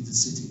from city to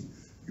city.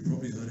 You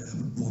probably heard it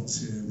happen once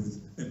here with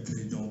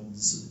MK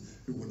Dons,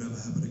 and it will never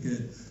happen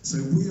again.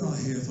 So we are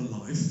here for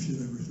life, you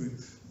know.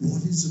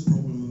 What is the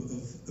problem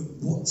of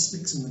what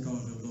sticks in the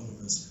guard of a lot of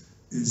us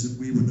is that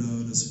we were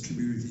known as a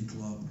community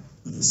club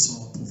and a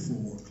sample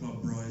for a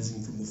club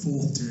rising from the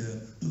 4th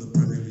tier to the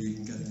Premier League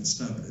and getting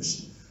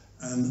established.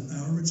 And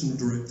our original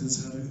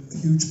directors had a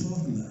huge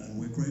part in that, and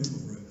we're grateful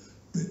for it.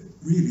 But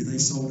really, they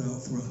sold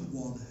out for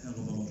one hell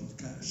of a lot of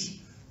cash.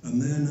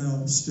 And they're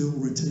now still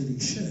retaining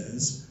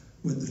shares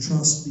when the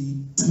trust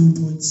need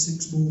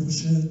 2.6%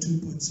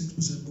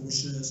 more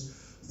shares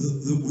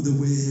that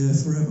we're here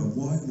forever.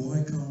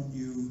 Why can't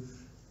you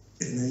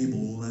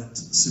enable that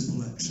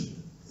simple action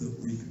that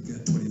we could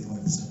get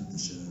 25% of the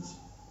shares?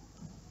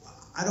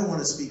 I don't want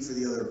to speak for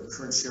the other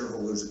current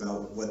shareholders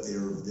about what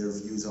their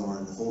views are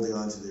on holding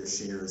on to their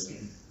shares.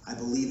 I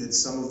believe that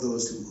some of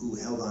those who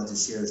held on to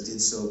shares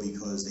did so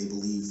because they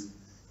believe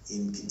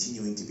in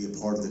continuing to be a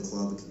part of the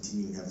club and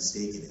continuing to have a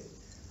stake in it.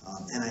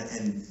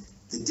 And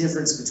the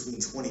difference between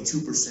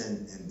 22%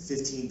 and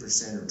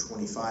 15% or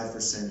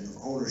 25%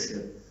 of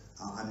ownership,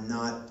 I'm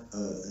not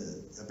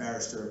a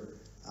barrister.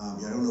 I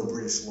don't know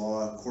British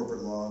law,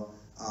 corporate law,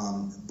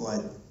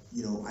 but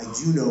I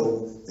do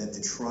know that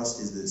the trust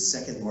is the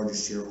second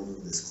largest shareholder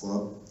of this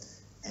club,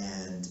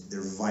 and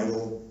they're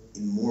vital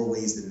in more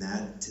ways than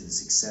that to the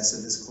success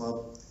of this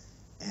club,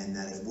 and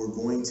that if we're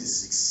going to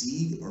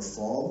succeed or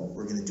fall,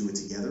 we're going to do it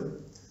together,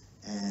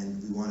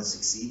 and we want to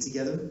succeed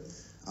together,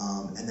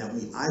 and that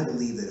I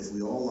believe that if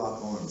we all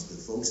lock arms, the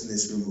folks in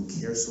this room who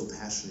care so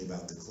passionately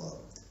about the club,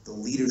 the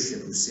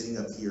leadership who's sitting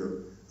up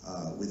here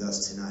with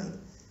us tonight,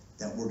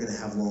 that we're going to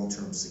have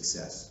long-term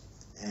success.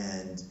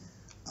 And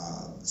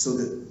so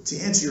to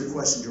answer your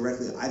question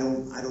directly, I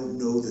don't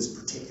know the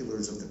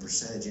particulars of the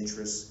percentage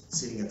interest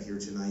sitting up here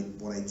tonight.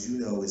 What I do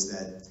know is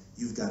that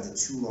you've got the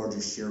two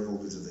largest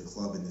shareholders of the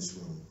club in this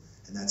room,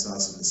 and that's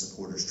us and the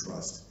Supporters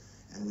Trust.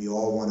 And we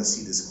all want to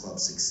see this club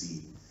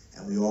succeed,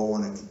 and we all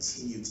want to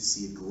continue to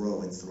see it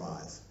grow and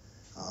thrive.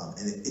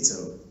 And it's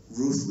a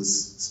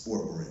ruthless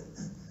sport we're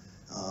in.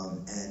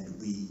 And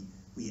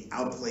we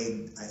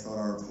outplayed, I thought,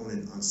 our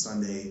opponent on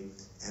Sunday,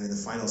 and in the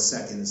final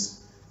seconds,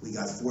 we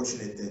got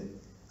fortunate that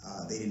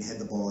they didn't head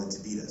the ball in to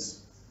beat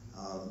us.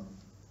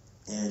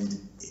 And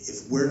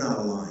if we're not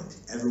aligned,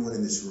 everyone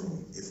in this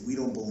room, if we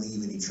don't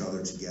believe in each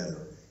other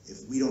together,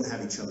 if we don't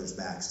have each other's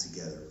backs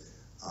together,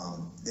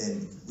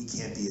 then we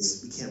can't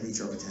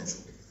reach our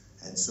potential.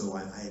 And so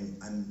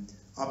I'm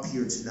up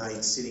here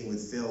tonight sitting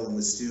with Phil and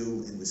with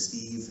Stu and with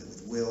Steve and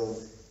with Will,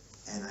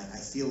 and I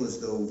feel as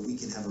though we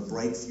can have a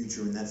bright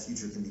future, and that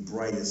future can be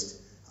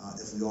brightest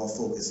if we all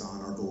focus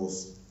on our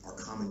goals, our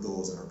common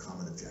goals, and our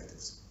common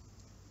objectives.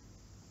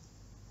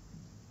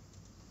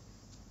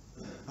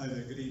 Hi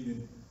there, good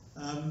evening.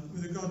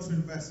 With regard to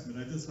investment,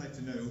 I'd just like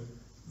to know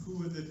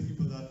who are the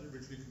people that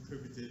originally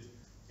contributed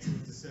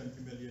towards the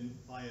 70 million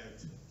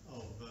buyout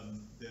of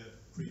the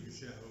previous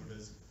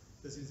shareholders.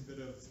 There seems a bit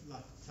of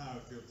lack of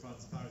clarity or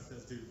transparency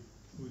as to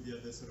who the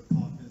other sort of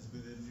partners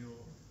within your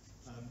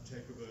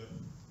takeover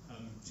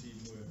team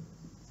were.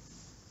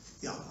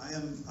 Yeah,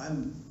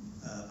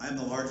 I'm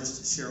the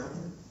largest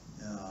shareholder,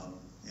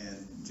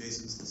 and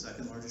Jason's the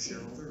second largest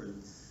shareholder,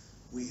 and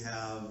we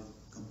have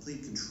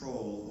complete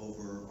control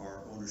over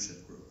our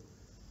ownership group.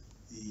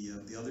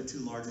 The other two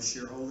largest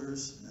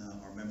shareholders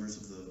are members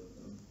of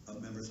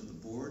the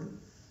board,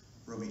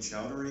 Romy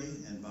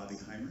Chowdhury and Bobby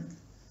Heinrich.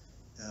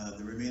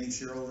 The remaining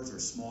shareholders are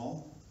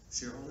small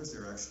shareholders.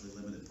 They're actually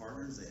limited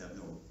partners. They have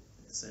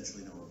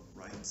essentially no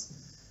rights.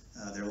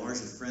 They're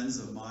largely friends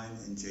of mine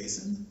and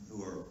Jason,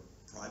 who are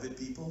private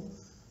people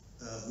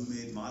who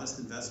made modest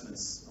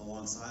investments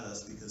alongside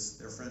us because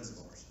they're friends of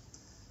ours.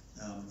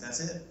 That's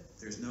it.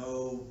 There's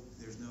no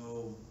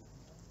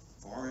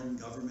foreign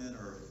government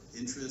or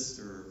interest,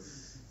 or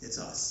it's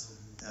us.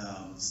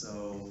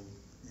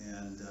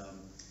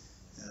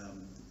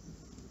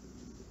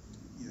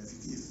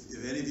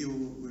 If any of you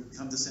would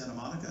come to Santa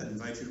Monica, I'd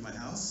invite you to my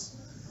house.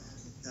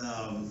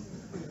 I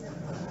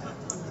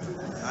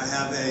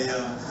have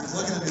he's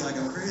looking at me like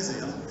I'm crazy.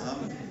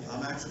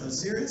 I'm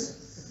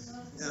serious.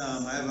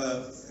 I have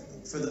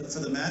for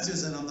the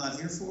matches that I'm not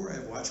here for, I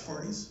have watch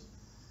parties.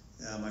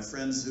 My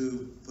friends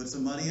who put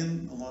some money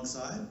in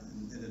alongside,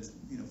 and it's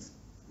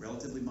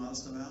relatively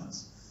modest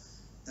amounts,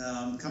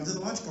 come to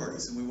the watch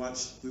parties, and we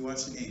watch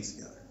the games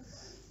together.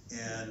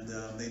 And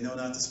they know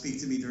not to speak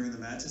to me during the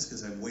matches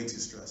because I'm way too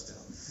stressed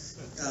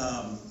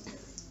out.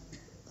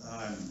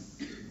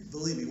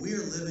 Believe me, we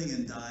are living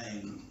and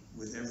dying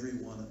with every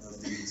one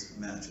of these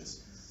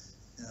matches.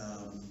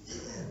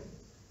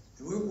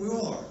 We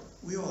all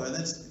are, and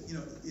that's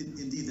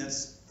indeed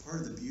that's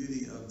part of the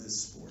beauty of this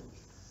sport.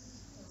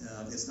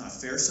 It's not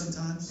fair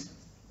sometimes.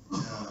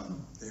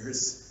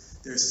 There's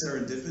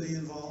serendipity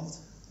involved.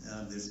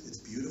 It's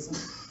beautiful,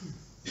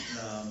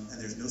 and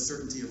there's no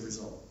certainty of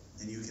result.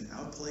 And you can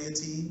outplay a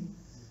team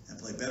and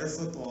play better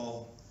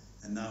football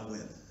and not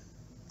win.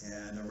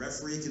 And a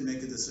referee can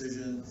make a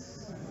decision,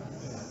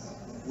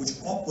 which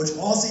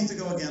all seem to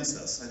go against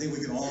us. I think we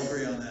can all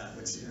agree on that.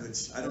 Which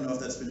I don't know if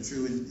that's been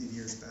true in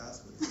years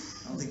past, but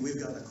I don't think we've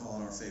gotten a call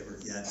in our favor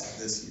yet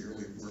this year.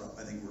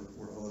 I think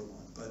we're owed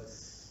one. But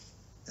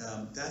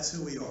that's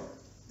who we are.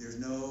 There's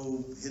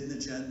no hidden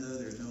agenda.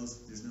 There's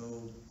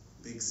no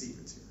big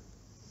secrets here.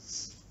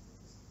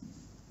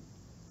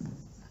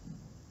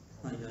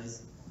 Hi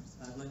guys.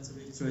 I'd like to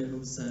reiterate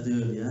what was said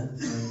earlier.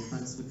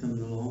 Thanks for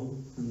coming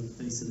along and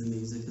facing the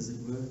music, as it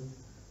were.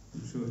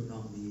 I'm sure it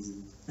can't be easy.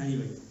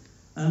 Anyway,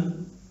 I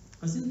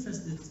was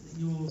interested in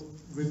your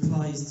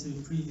replies to a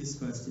previous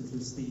question from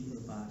Steve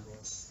at the back,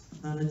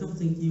 and I don't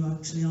think you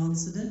actually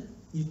answered it.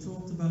 You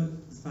talked about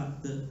the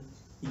fact that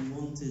you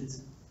wanted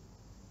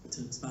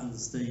to expand the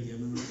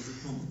stadium, and it was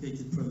a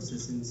complicated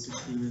process in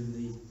securing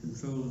the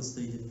control of the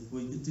stadium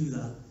before you could do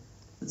that.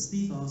 But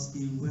Steve asked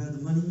you where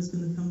the money was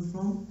going to come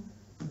from.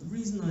 The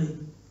reason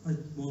I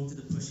wanted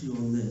to push you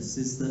on this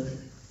is that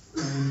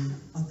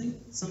I think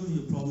some of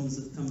your problems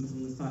have come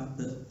from the fact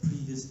that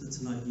previous to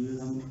tonight you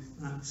haven't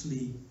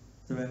actually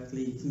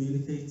directly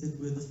communicated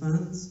with the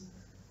fans,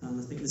 and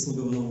I think this will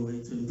go a long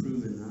way to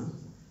improving that.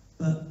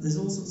 But there's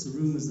all sorts of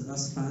rumours that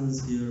us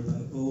fans hear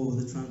about, oh,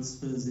 the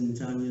transfers in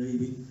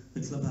January,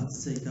 the club had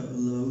to take out a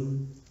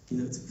loan,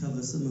 to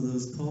cover some of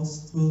those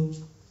costs. Well,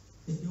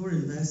 if you're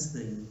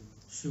investing,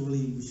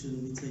 surely we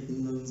shouldn't be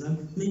taking loans out.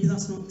 Maybe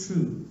that's not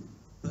true,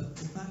 but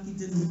the fact he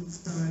didn't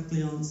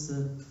directly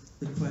answer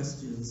the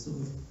question sort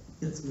of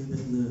gets me a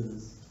bit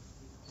nervous.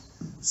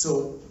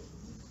 So,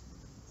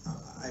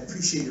 I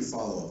appreciate your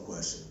follow-up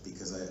question,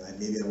 because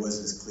maybe I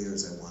wasn't as clear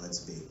as I wanted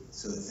to be.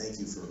 So thank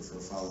you for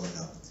following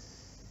up.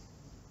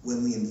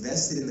 When we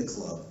invested in the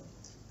club,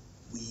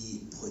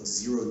 we put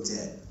zero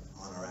debt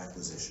on our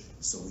acquisition.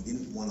 So we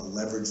didn't want to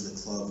leverage the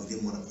club, we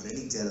didn't want to put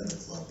any debt on the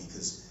club,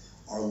 because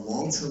our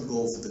long-term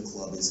goal for the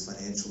club is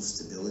financial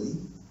stability,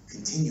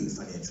 continued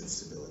financial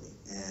stability.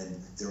 And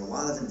there are a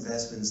lot of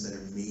investments that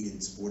are made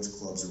in sports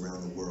clubs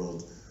around the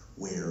world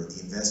where the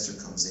investor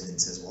comes in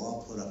and says, well,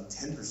 I'll put up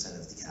 10%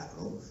 of the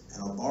capital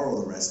and I'll borrow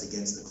the rest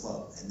against the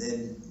club. And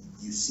then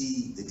you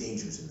see the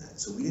dangers in that.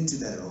 So we didn't do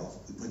that at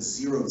all. We put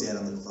zero debt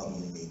on the club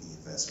when we made the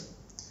investment.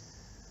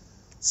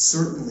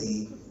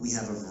 Certainly, we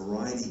have a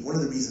variety. One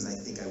of the reasons I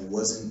think I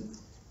wasn't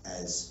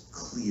as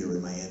clear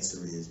in my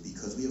answer is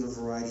because we have a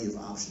variety of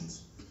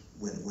options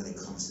when it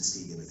comes to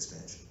stadium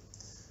expansion.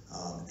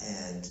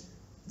 And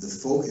the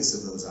focus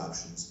of those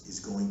options is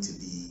going to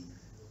be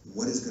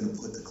what is going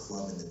to put the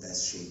club in the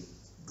best shape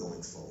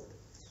going forward.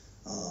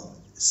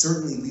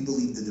 Certainly, we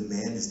believe the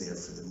demand is there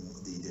for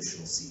the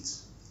additional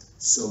seats,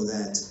 so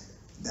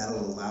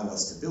that'll allow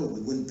us to build.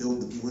 We wouldn't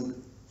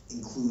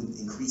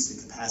increase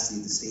the capacity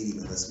of the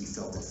stadium unless we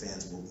felt that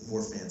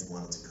more fans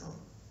wanted to come.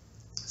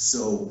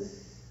 So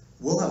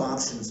we'll have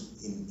options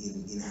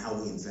in how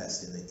we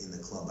invest in the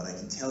club, but I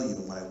can tell you,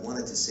 and what I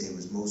wanted to say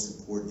was most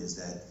important, is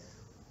that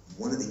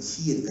one of the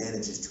key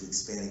advantages to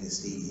expanding the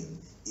stadium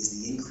is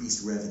the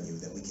increased revenue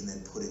that we can then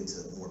put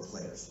into more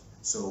players.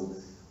 So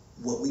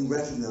what we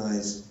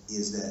recognize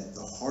is that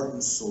the heart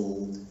and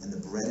soul and the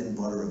bread and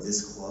butter of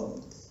this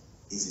club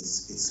is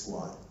its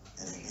squad,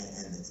 and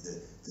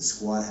the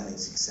squad having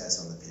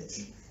success on the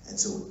pitch. And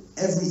so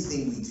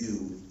everything we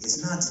do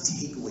is not to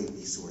take away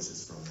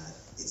resources from that,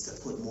 it's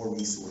to put more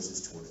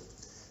resources toward it.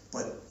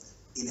 But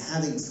in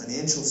having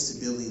financial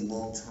stability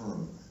long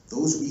term,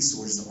 those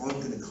resources aren't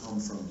going to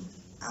come from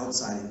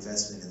outside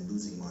investment and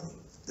losing money.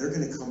 They're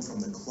going to come from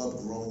the club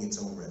growing its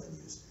own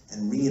revenues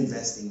and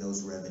reinvesting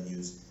those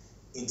revenues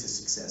into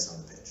success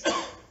on the pitch.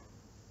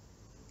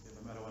 If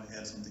I might want to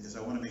add something, because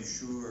I want to make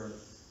sure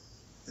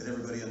that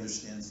everybody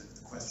understands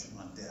the question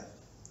on debt.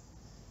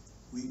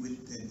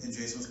 And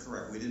Jason was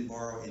correct, we didn't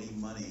borrow any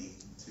money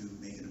to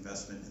make an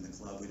investment in the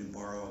club. We didn't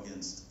borrow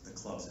against the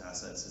club's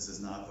assets. This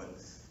is not what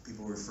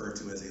people refer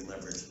to as a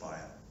leveraged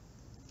buyout.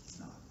 It's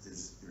not.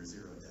 There's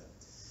zero debt.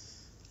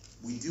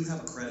 We do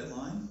have a credit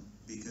line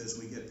because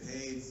we get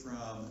paid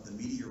from the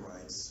media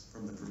rights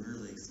from the Premier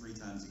League 3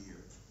 times a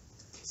year.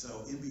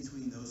 So in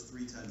between those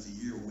 3 times a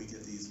year, when we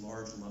get these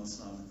large lump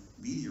sum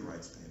media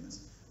rights payments,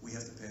 we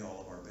have to pay all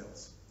of our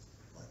bills,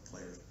 like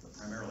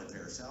primarily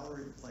player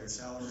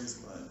salaries,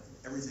 but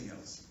everything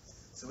else.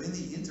 So in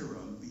the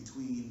interim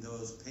between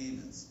those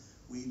payments,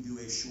 we do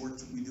a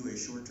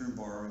short-term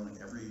borrowing,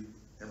 like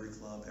every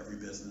club, every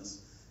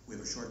business. We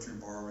have a short-term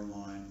borrowing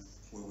line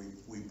where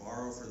we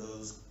borrow for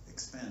those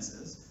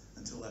expenses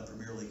until that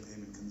Premier League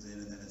payment comes in,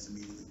 and then it's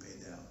immediately paid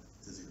down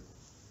to zero.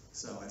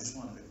 So I just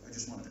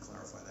wanted to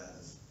clarify that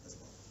as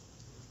well.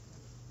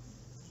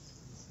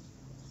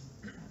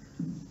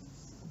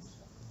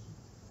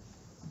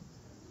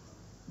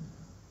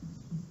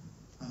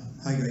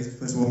 Hi guys,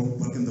 first of all,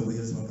 welcome to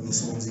Wales, welcome to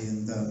Swansea,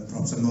 and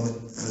perhaps I know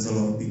that there's a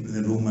lot of people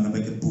in the room and I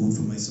might get booed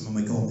for some of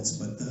my comments,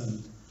 but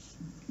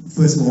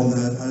first of all,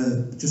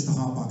 just to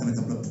harp back on a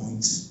couple of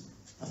points.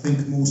 I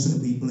think most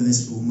of the people in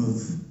this room have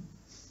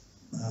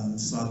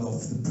slagged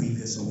off the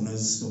previous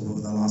owners over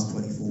the last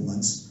 24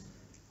 months.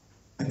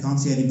 I can't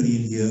see anybody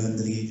in here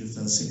under the age of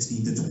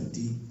 16 to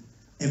 20.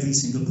 Every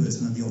single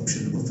person had the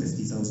option to put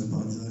 £50,000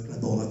 in the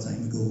club all that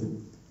time ago.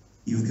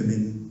 You've come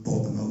in,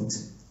 bought them out.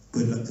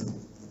 Good luck to them.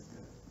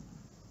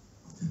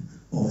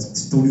 Oh,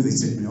 don't do this,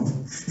 take me off.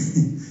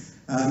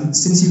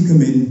 Since you've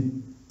come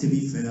in, to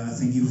be fair, I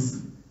think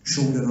you've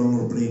shouldered a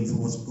lot of blame for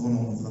what's gone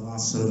on over the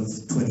last sort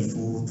of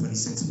 24,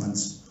 26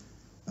 months.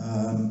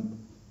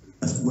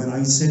 Where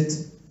I sit,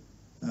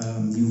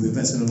 you've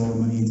invested a lot of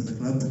money into the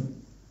club.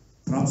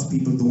 Perhaps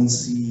people don't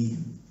see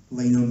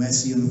Lionel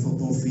Messi on the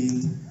football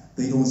field,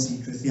 they don't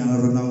see Cristiano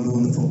Ronaldo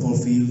on the football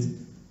field,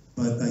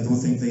 but I don't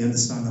think they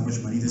understand how much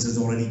money this has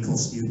already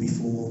cost you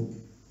before,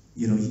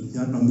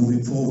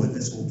 moving forward.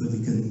 Let's hope that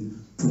we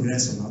can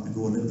progress on that and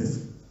go a little bit.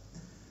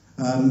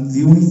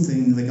 The only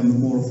thing, I'm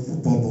more of a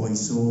football boy,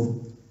 so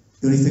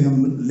the only thing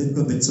I'm a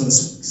little bit sort of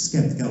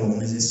skeptical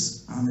on is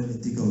this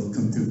analytical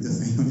computer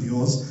thing of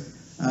yours.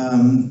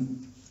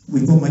 We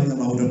put Michael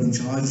Laudrup in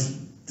charge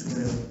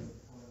 12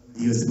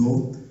 years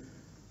ago.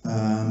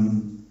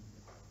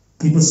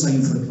 People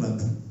signed for the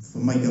club, for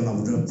Michael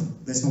Laudrup.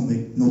 Let's not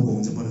make no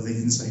bones about it, they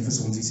didn't sign for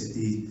Swansea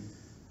City.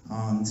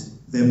 And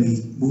then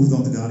we moved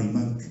on to Gary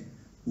Monk,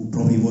 who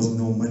probably wasn't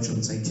known much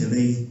outside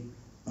Chile,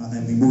 and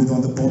then we moved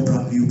on to Bob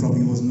Bradley, who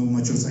probably wasn't known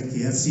much outside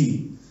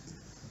KFC.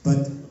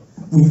 But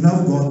we've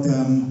now got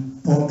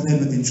Paul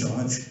Clement in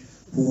charge,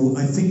 who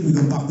I think we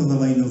go back to the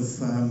line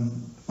of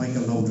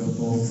Michael Laudrup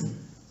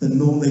of the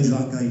knowledge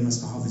that guy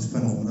must have is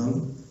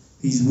phenomenal.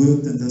 He's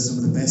worked under some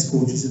of the best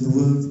coaches in the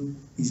world.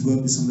 He's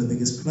worked with some of the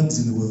biggest clubs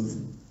in the world.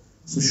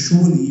 So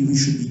surely we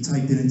should be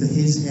typing into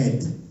his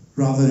head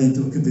rather than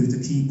into a computer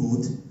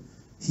keyboard.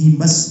 He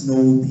must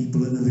know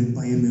people that are in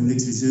Bayern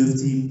Munich's reserve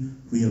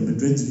team, Real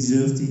Madrid's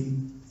reserve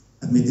team.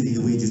 Admittedly,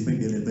 the wages might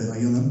be a little bit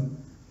high on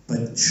them,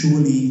 but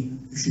surely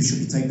she should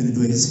be typing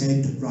into his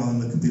head rather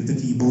than a computer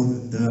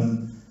keyboard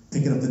and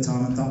picking up the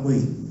talent that way.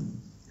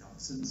 Yeah,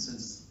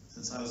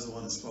 since I was the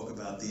one that spoke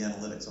about the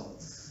analytics,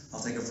 I'll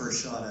take a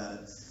first shot at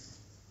it.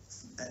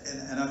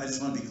 And I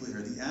just want to be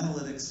clear, the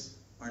analytics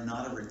are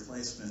not a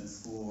replacement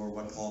for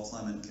what Paul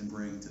Clement can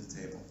bring to the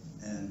table.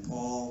 And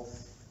Paul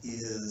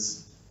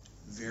is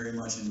very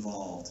much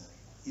involved,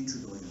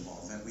 integrally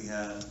involved. In fact, we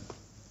had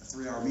a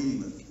 3-hour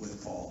meeting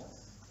with Paul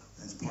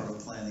as part of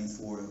planning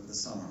for the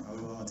summer. I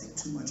don't want to take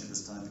too much of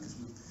his time because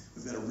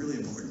we've got a really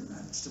important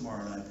match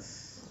tomorrow night.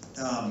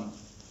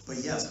 But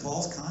yes,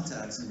 Paul's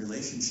contacts and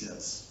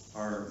relationships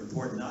are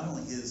important, not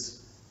only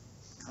his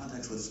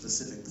contacts with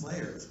specific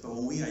players, but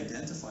when we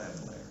identify a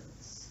player,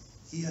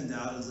 he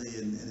undoubtedly,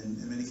 and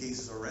in many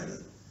cases already,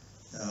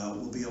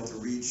 will be able to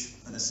reach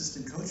an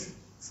assistant coach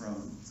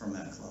from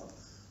that club,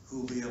 who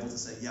will be able to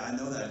say, yeah, I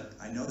know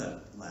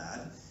that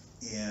lad,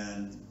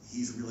 and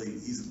he's great,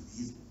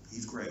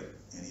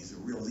 and he's a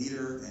real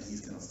leader, and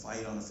he's going to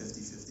fight on a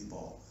 50-50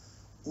 ball.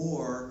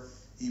 Or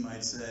he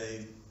might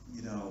say,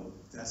 you know,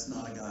 that's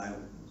not a guy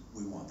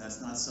we want. That's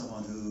not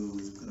someone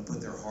who's going to put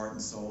their heart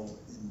and soul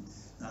in,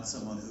 not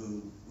someone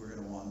who we're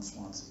going to want in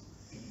Swansea.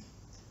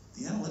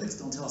 The analytics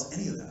don't tell us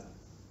any of that.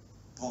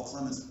 Paul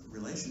Clement's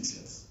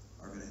relationships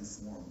are going to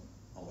inform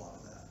a lot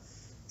of that.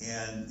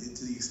 And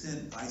to the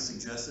extent I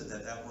suggested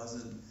that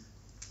wasn't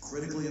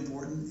critically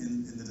important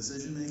in the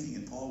decision making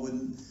and Paul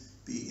wouldn't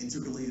be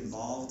integrally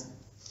involved,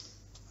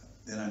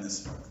 then I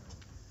misspoke.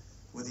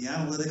 What the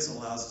analytics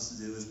allows us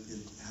to do is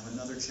have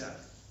another check,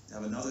 to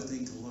have another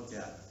thing to look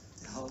at,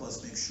 to help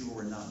us make sure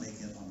we're not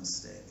making a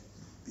mistake,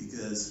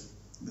 because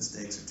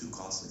mistakes are too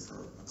costly for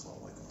a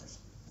club like ours.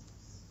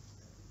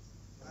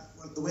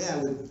 Well, the way I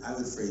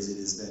would phrase it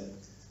is that,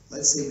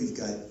 let's say we've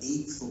got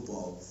 8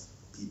 football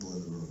people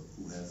in the room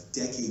who have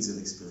decades of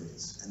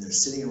experience, and they're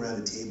sitting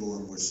around a table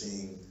and we're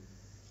saying,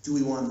 do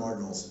we want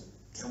Martin Olsen?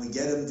 Can we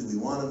get him? Do we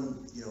want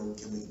him? You know,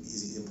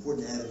 is it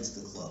important to add him to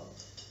the club?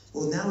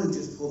 Well, now we've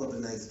just pulled up a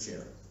 9th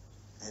chair,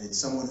 and it's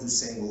someone who's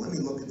saying, well, let me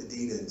look at the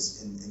data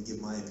and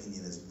give my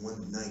opinion as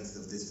 1/9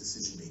 of this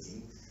decision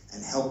making,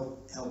 and help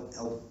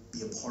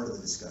be a part of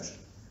the discussion.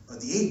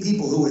 But the 8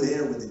 people who were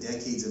there with the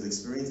decades of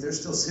experience, they're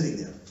still sitting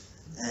there,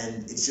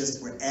 and it's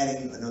just we're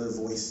adding another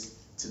voice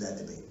to that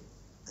debate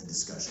and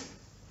discussion.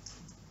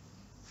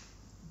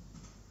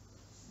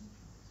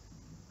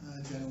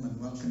 Gentlemen,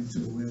 welcome to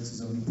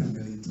Wales's only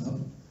Premier League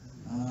club.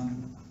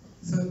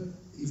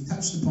 You've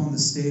touched upon the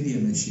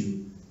stadium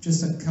issue.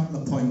 Just a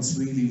couple of points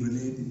really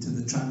relating to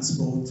the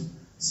transport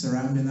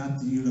surrounding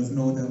that. You'll have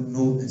no doubt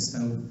noticed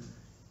how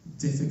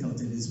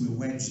difficult it is. We're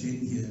wedged in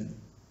here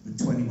with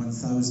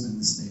 21,000 in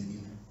the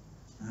stadium,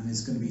 and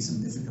there's going to be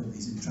some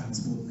difficulties in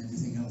transport and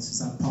everything else. Is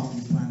that part of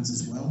your plans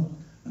as well?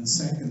 And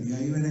secondly,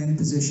 are you in any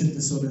position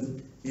to sort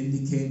of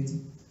indicate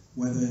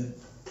whether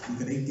we've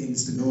got 8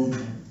 games to go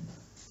now?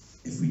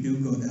 If we do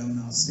go down,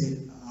 our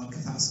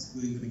capacity,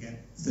 we're going to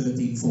get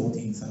 13,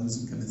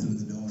 14,000 coming through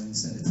the door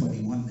instead of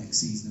 21 next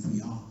season if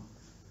we are.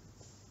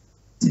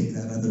 Take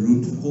that other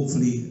route.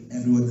 Hopefully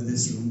everyone in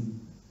this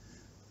room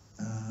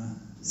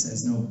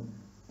says no.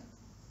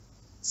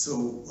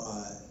 So,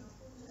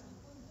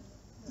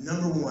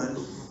 number one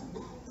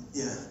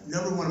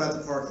about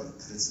the parking,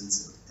 for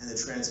instance, and the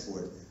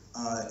transport.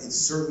 It's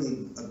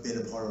certainly been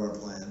a part of our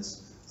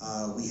plans.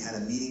 We had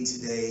a meeting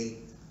today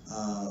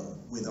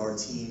with our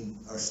team,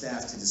 our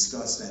staff, to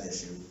discuss that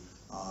issue.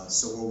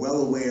 So we're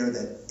well aware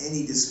that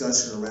any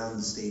discussion around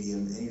the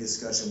stadium, any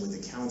discussion with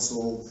the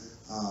council,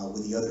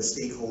 with the other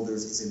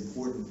stakeholders, it's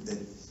important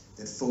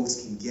that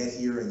folks can get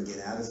here and get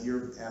out of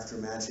here after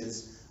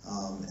matches,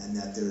 and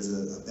that there's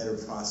a better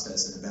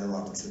process and a better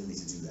opportunity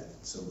to do that.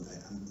 So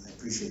I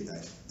appreciate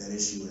that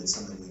issue, and it's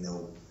something we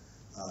know,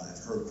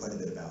 I've heard quite a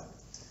bit about.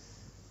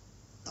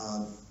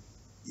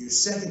 Your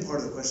second part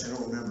of the question, I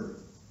don't remember.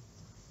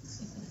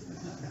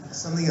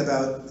 Something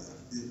about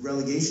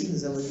relegation,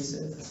 is that what you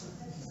said?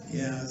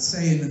 Yeah,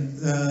 saying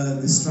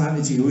the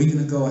strategy, are we going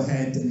to go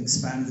ahead and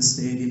expand the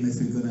stadium if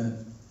we're going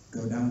to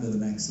go down to the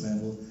next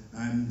level?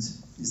 And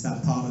is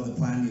that part of the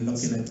plan? You're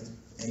looking at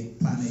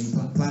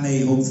plan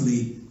A,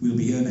 hopefully we'll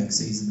be here next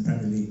season in the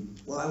Premier League.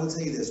 Well, I will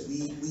tell you this,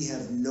 we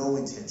have no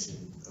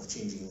intention of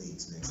changing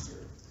leagues next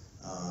year.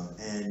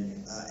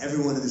 And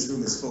everyone in this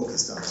room is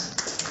focused on that.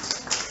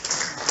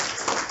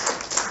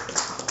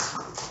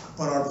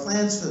 But our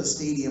plans for the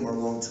stadium are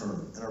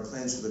long-term, and our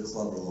plans for the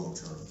club are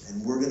long-term,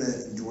 and we're going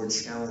to endure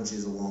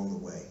challenges along the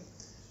way.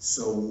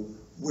 So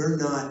we're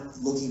not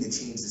looking to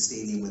change the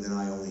stadium with an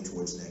eye only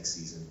towards next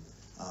season.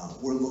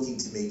 We're looking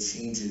to make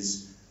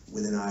changes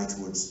with an eye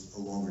towards a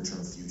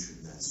longer-term future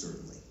than that,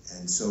 certainly.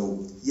 And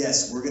so,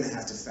 yes, we're going to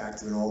have to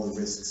factor in all the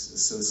risks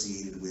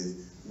associated with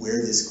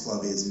where this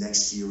club is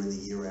next year and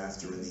the year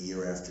after and the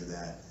year after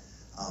that.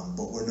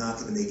 But we're not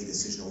going to make a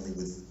decision only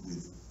with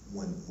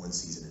one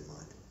season in mind.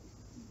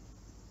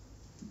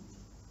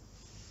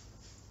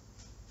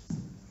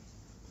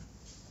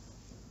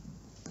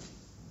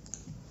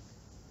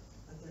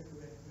 I'd like to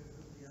recommend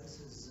everybody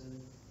else's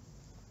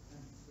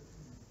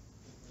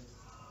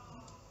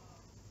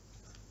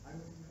I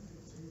would remember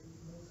to say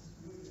Moses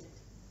Julia.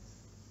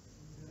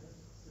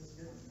 Let's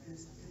get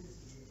this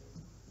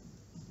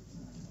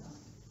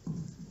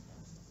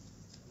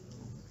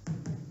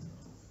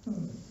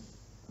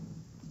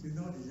you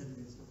nodded at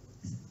me, so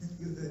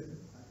you heard it.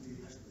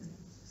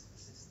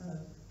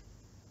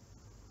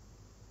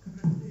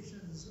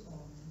 Congratulations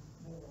on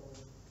Paul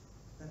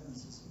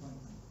Clemens'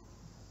 appointment,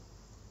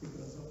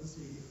 because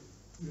obviously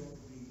we all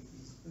agree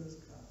he's first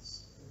class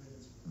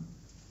already.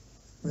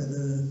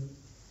 Whether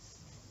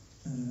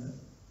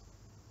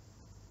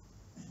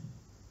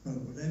well,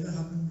 whatever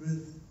happened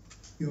with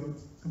your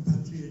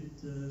compatriot,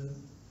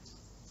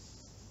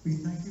 we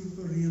thank you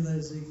for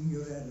realizing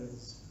your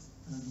errors,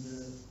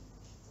 and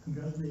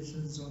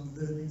congratulations on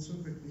learning so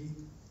quickly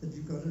that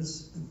you got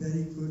us a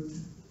very good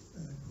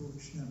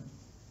coach now.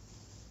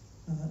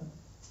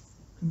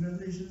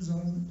 Congratulations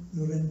on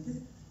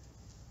Lorente.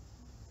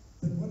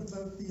 But what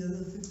about the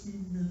other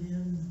 15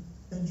 million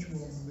bench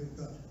warmer we've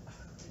got?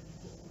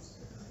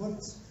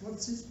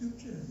 What's his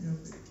future? You know,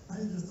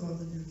 I just thought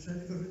that you'd try to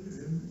get rid of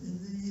him in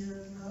the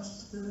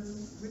last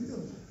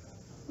window.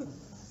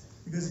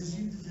 Because you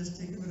seem to just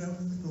take him around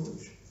in the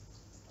coach,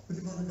 put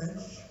him on the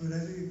bench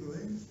wherever you're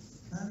going,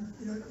 and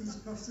you know, he's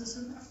cost us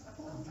a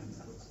fortune.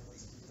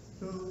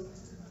 So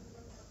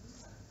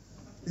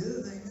the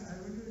other thing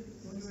I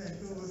want to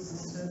echo what you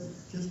said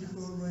just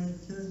before my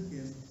turn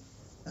came.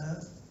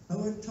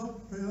 Our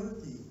top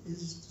priority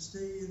is to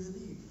stay in the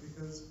league,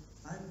 because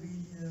I've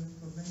been here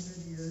for many,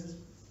 many years,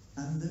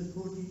 and the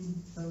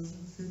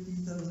 14,000,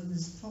 15,000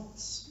 is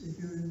tops if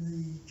you're in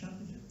the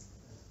championship.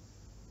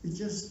 It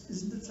just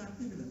isn't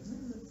attractive enough.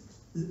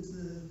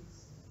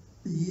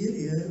 The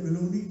area will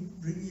only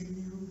bring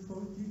in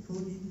 14,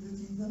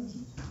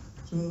 15,000.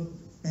 So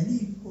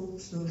any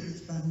hopes of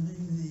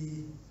expanding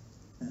the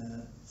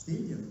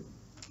stadium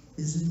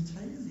is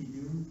entirely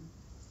new,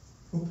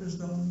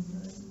 focused on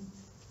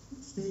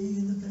staying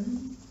in the Premier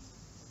League.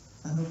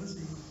 And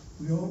obviously,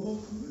 we all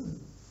hope we will.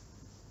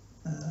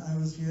 I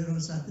was here on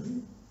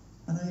Saturday,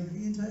 and I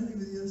agree entirely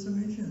with your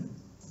summation.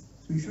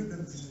 We should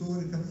have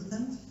scored a couple of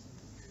times.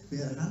 We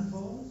had a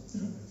handball,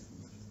 you know.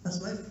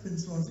 That's life in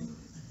Swansea.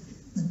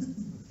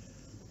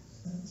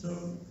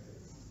 So,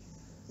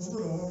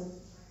 overall,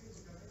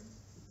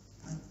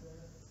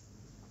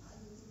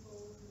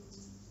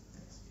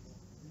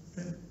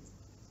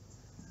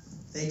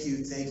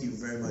 Thank you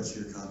very much for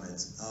your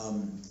comments.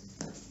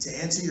 To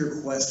answer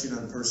your question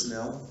on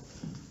personnel,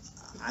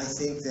 I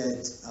think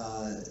that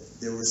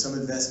there were some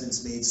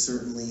investments made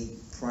certainly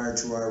prior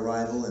to our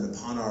arrival and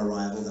upon our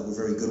arrival that were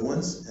very good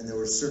ones, and there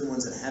were certain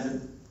ones that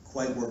haven't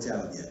quite worked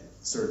out yet,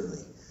 certainly.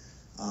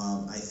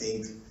 I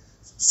think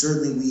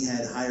certainly we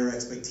had higher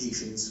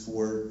expectations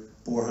for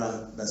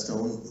Borja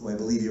Bastón, who I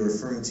believe you're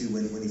referring to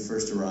when he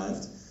first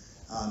arrived.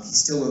 He's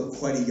still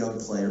quite a young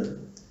player,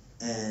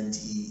 and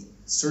he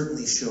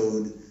certainly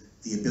showed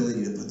the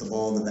ability to put the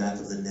ball in the back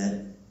of the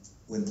net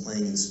when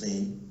playing in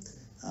Spain.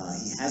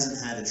 He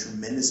hasn't had a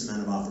tremendous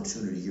amount of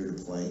opportunity here to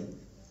play.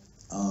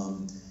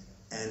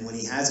 And when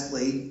he has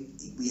played,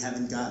 we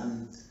haven't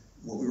gotten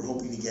what we were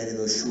hoping to get in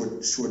those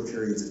short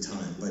periods of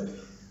time. But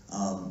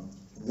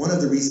one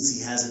of the reasons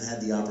he hasn't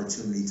had the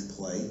opportunity to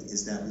play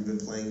is that we've been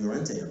playing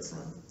Lorente up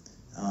front.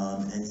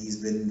 And he's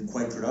been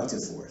quite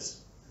productive for us.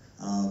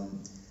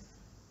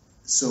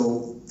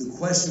 So the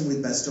question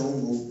with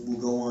Bastón will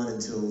go on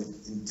until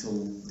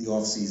the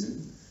off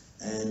season,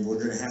 and we're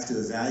going to have to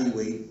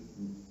evaluate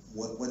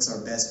what's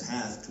our best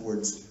path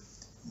towards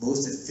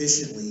most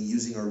efficiently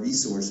using our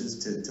resources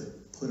to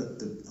put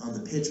on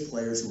the pitch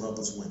players who help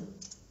us win.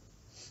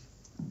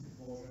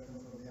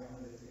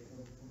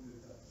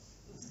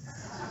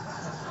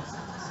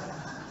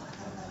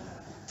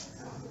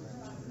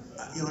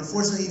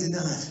 Unfortunately, he did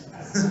not.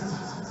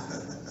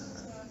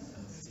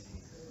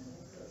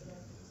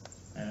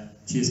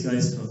 Cheers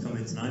guys for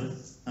coming tonight.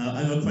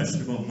 I have a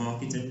question about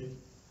marketing.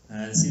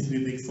 There seems to be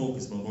a big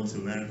focus about going to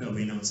America.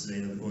 We announced today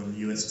that we're going on the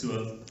US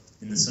tour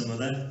in the summer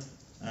there.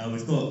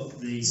 We've got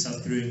the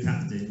South Korean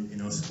captain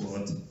in our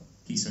squad,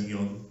 Ki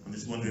Sung-yeon. I'm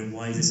just wondering,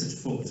 why is there such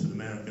a focus with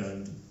America,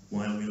 and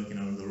why aren't we looking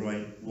out of the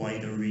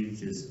wider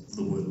reaches of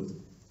the world?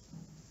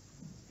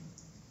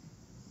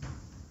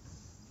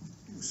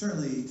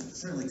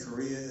 Certainly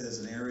Korea is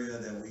an area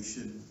that we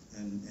should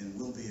and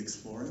will be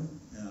exploring,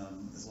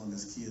 as long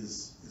as Ki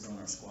is on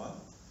our squad.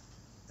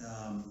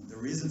 The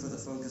reason for the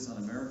focus on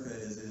America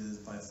is it is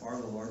by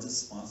far the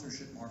largest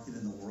sponsorship market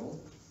in the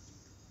world,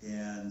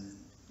 and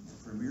the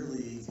Premier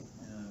League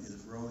is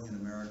growing in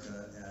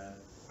America at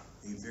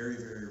a very,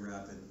 very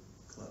rapid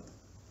clip.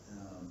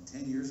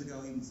 10 years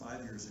ago, even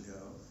 5 years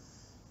ago,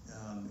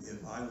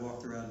 if I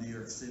walked around New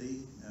York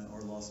City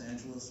or Los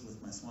Angeles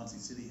with my Swansea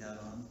City hat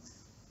on,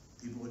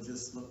 people would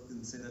just look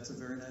and say, that's a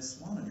very nice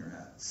swan on your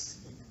hat.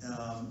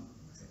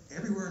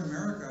 Everywhere in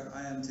America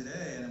I am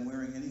today, and I'm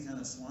wearing any kind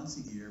of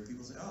Swansea gear,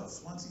 people say, oh,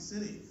 Swansea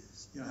City,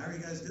 how are you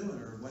guys doing?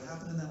 Or what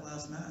happened in that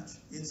last match?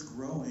 It's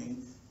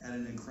growing at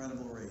an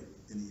incredible rate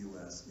in the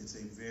US. It's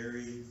a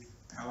very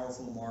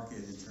powerful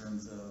market in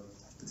terms of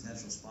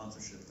potential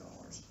sponsorship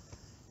dollars.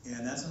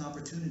 And that's an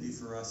opportunity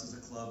for us as a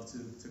club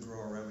to grow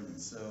our revenue.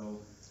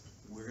 So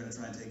we're going to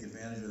try and take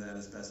advantage of that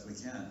as best we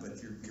can.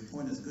 But your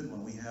point is a good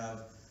one. We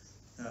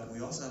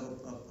also have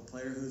a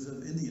player who's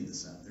of Indian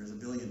descent. There's 1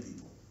 billion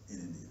people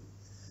in India.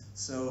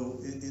 So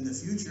in the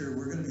future,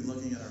 we're going to be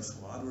looking at our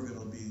squad. We're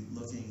going to be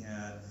looking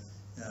at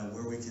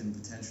where we can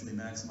potentially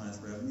maximize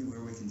revenue,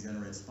 where we can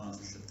generate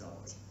sponsorship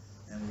dollars.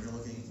 And we're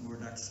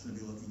not just going to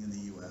be looking in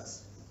the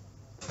US.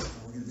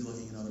 We're going to be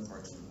looking in other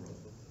parts of the world.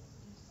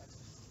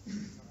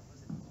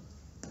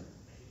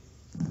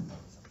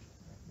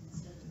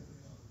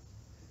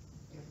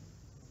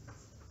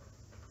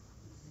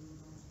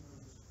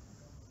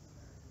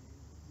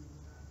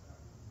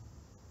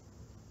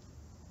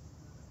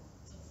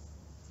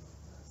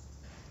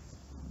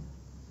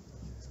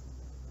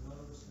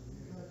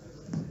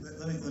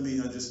 Let me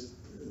just,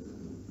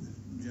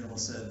 General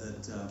said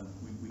that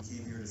we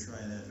came here to try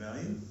and add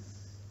value,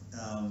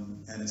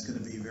 and it's going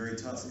to be very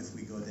tough if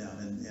we go down,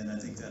 and I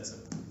think that's a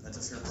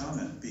fair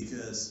comment,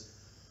 because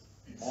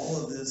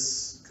all of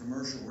this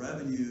commercial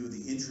revenue,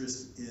 the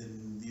interest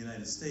in the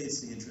United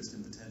States, the interest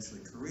in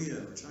potentially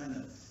Korea or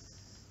China,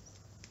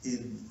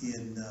 in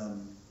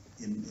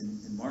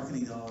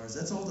marketing dollars,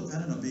 that's all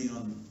dependent on being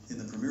in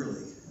the Premier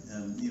League.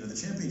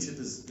 The Championship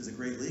is a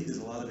great league. There's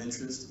a lot of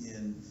interest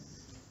in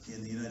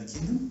the United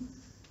Kingdom,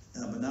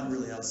 but not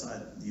really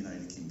outside the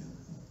United Kingdom.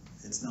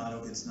 It doesn't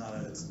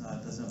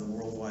have the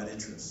worldwide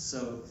interest.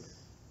 So,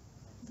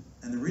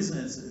 and the reason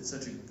it's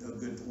such a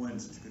good point,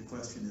 such a good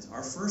question, is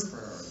our first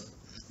priority,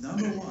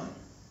 number one,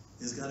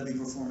 is got to be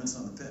performance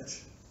on the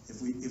pitch.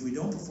 If we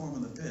don't perform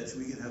on the pitch,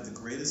 we could have the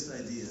greatest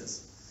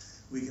ideas,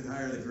 we could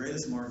hire the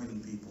greatest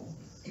marketing people,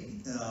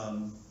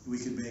 we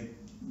could make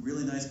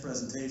really nice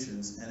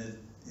presentations, and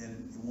it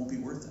won't be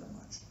worth that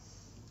much.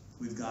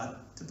 We've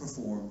got to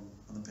perform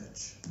on the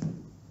pitch.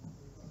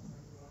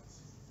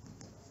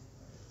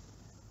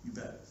 You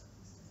bet.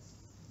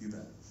 You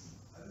bet.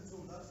 I've been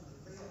told that from the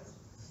players.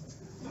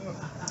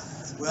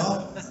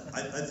 Well,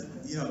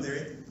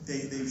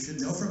 they should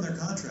know from their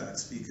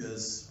contracts,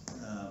 because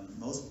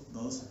most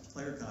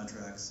player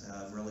contracts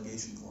have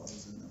relegation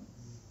clauses in them.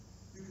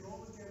 You can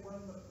always get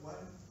one,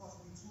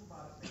 possibly two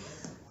bad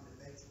players on the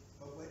bench,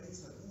 but when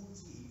it's a whole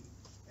team,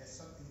 there's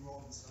something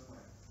wrong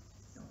somewhere.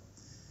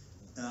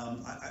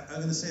 I'm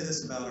going to say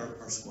this about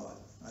our squad.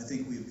 I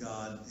think we've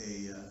got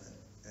a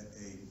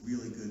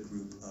really good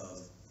group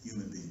of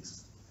human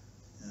beings.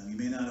 You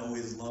may not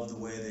always love the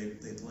way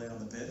they play on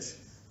the pitch.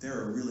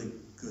 They're a really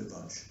good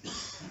bunch.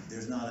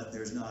 There's not a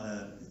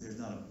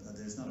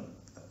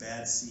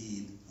bad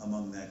seed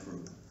among that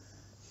group.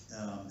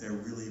 They're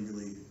really,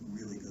 really,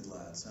 really good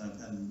lads.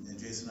 And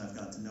Jason and I've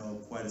got to know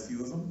quite a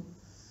few of them,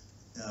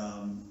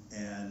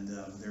 and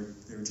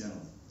they're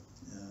gentlemen.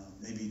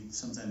 Maybe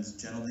sometimes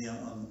gently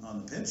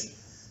on the pitch,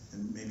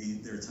 and maybe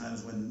there are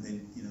times when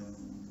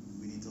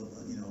we need to, a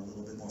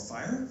little bit more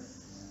fire.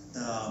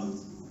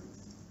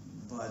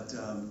 But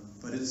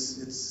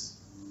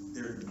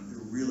they're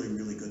really,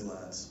 really good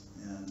lads,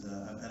 and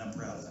I'm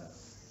proud of that.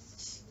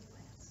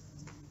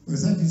 Well,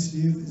 thank you,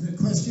 Steve. Is there a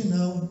question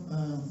now,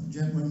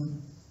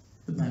 gentlemen,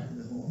 the back of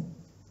the hall?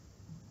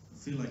 I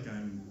feel like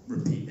I'm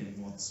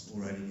repeating what's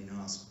already been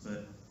asked,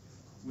 but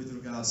with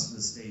regards to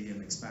the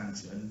stadium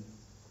expansion,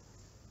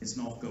 it's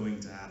not going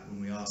to happen.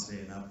 We are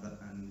staying up,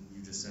 and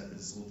you just said that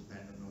it's all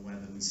dependent on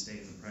whether we stay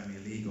in the Premier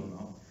League or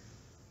not.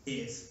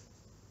 If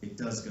it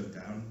does go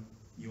down,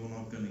 you're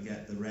not going to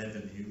get the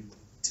revenue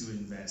to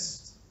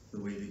invest the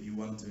way that you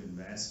want to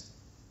invest,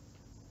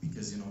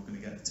 because you're not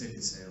going to get the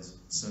ticket sales.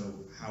 So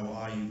how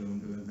are you going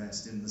to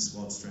invest in the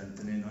squad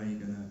strengthening? Are you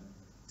going to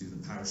do the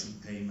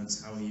parachute payments?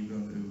 How are you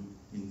going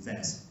to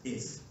invest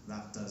if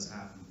that does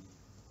happen?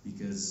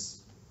 Because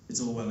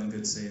it's all well and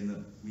good saying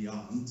that we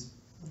aren't,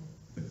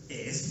 but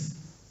if,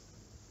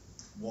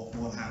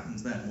 what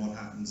happens then? What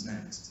happens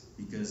next?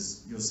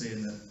 Because you're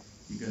saying that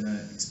you're going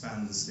to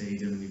expand the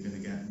stadium and you're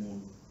going to get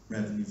more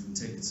revenue from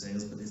ticket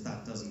sales, but if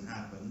that doesn't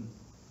happen,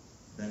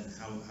 then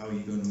how are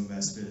you going to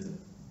invest further?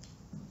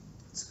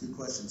 It's a good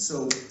question.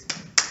 So,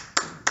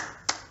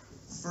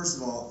 first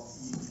of all,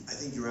 I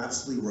think you're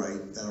absolutely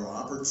right that our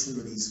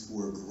opportunities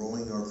for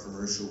growing our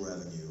commercial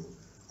revenue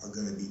are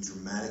going to be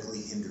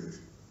dramatically hindered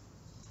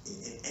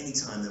in any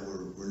time that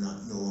we're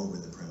no longer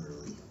in the Premier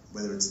League,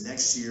 whether it's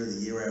next year, the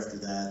year after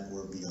that,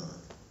 or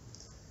beyond.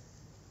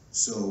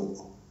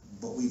 So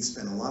what we've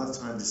spent a lot of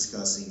time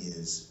discussing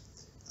is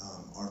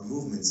our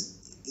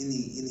movements in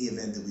the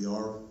event that we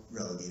are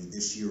relegated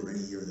this year or any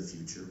year in the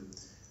future.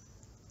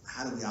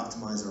 How do we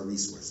optimize our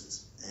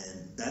resources?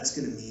 And that's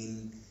going to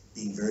mean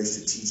being very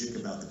strategic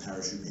about the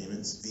parachute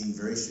payments, being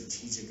very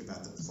strategic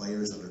about the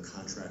players under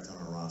contract on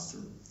our roster,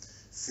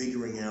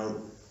 figuring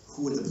out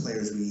who are the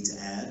players we need to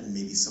add and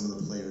maybe some of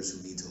the players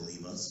who need to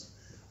leave us.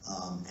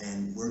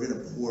 And we're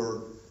going to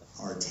pour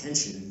our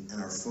attention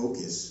and our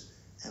focus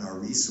and our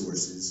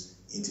resources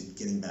into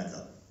getting back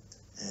up.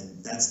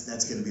 And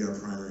that's going to be our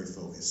primary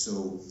focus.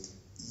 So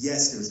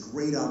yes, there's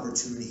great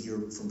opportunity here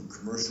from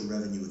commercial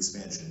revenue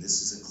expansion.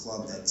 This is a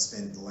club that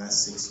spent the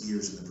last 6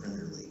 years in the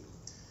Premier League.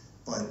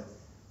 But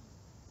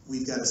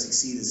we've got to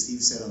succeed, as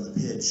Steve said, on the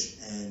pitch.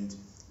 And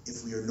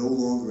if we are no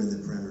longer in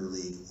the Premier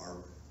League, our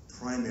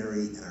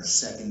primary and our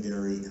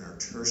secondary and our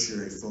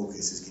tertiary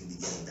focus is going to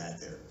be getting back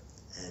there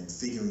and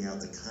figuring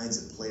out the kinds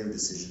of player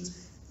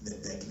decisions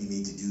that can be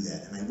made to do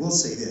that. And I will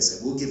say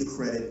this, I will give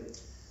credit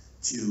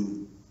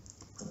to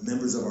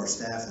members of our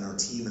staff and our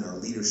team and our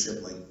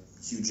leadership like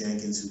Hugh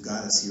Jenkins, who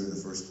got us here in the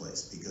first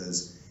place,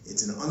 because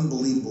it's an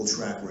unbelievable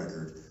track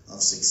record of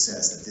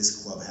success that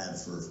this club had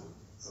for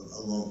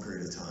a long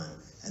period of time.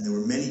 And there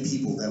were many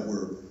people that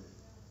were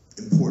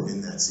important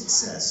in that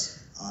success,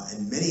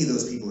 and many of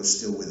those people are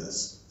still with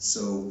us.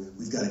 So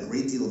we've got a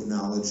great deal of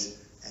knowledge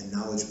and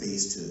knowledge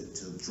base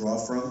to draw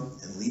from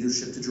and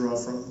leadership to draw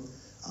from,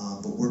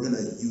 but we're going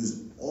to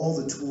use all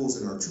the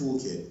tools in our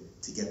toolkit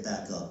to get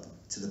back up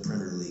to the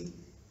Premier League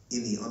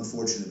in the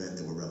unfortunate event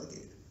that we're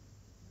relegated.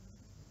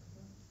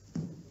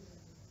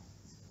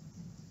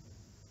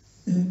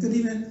 Good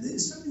evening.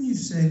 There's something you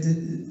said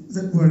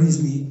that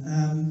worries me.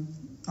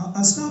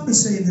 I'll start by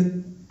saying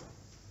that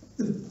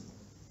the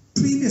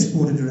previous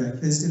board of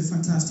directors did a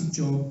fantastic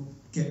job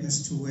getting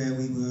us to where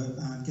we were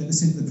and getting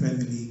us into the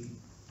Premier League.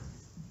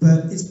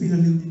 But it's been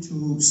alluded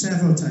to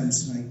several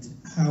times tonight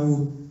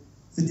how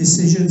the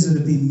decisions that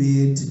have been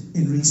made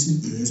in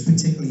recent years,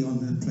 particularly on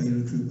the player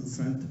recruitment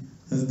front,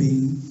 have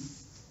been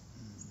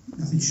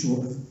nothing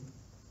short of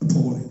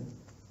appalling.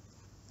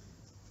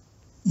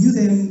 You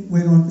then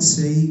went on to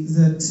say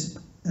that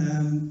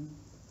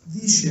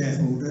these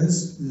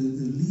shareholders, the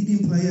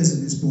leading players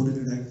in this board of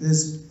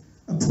directors,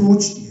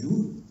 approached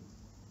you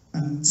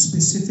and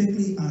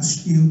specifically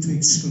asked you to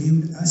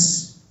exclude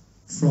us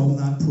from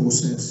that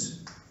process.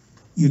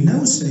 You're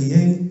now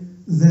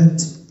saying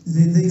that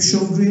they've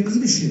shown great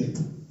leadership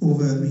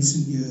over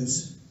recent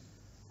years.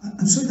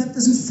 I'm sorry, that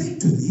doesn't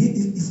fit with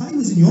me. If I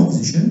was in your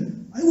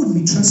position, I wouldn't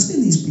be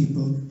trusting these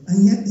people,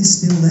 and yet they're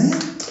still there.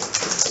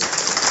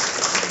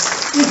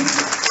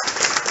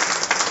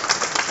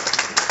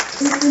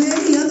 In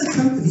any other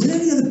company, in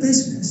any other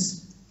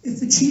business, if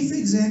the chief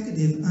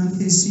executive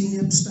and his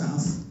senior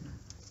staff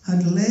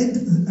had led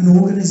an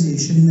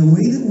organisation in the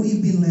way that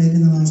we've been led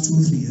in the last 2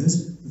 or 3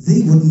 years,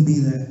 they wouldn't be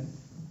there.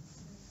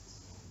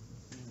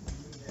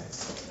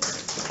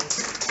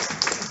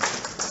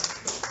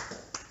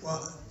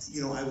 Well,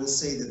 you know, I will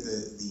say that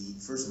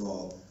first of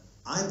all,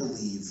 I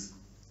believe,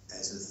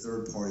 as a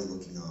third party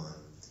looking on,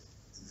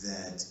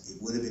 that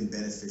it would have been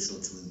beneficial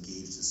to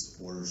engage the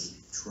supporters'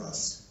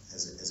 trust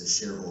as a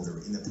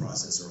shareholder in the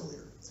process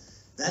earlier.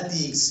 That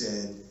being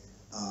said,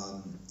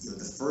 you know,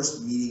 the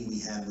first meeting we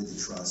had with the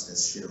trust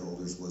as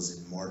shareholders was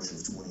in March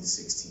of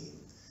 2016,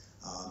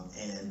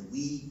 and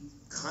we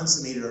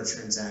consummated our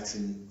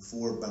transaction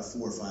for about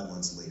 4 or 5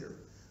 months later.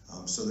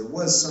 So there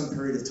was some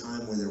period of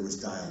time where there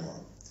was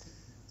dialogue.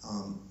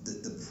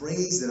 The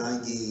praise that I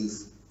gave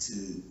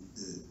to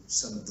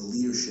the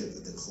leadership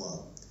of the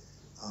club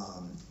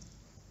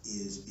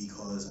is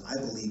because I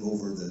believe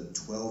over the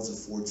 12 to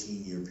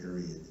 14 year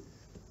period,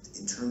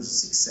 in terms of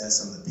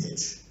success on the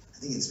pitch, I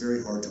think it's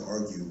very hard to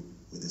argue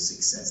with the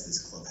success this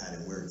club had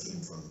and where it came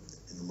from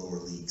in the lower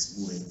leagues,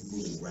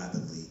 moving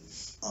rapidly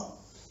up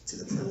to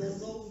the Premier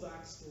League. We all know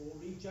that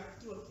story. Jack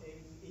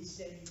King is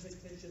saying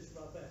pitch is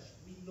rubbish.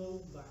 We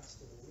know that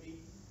story.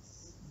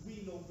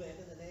 We know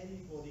better than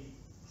anybody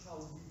how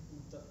we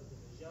moved up the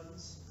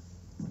divisions.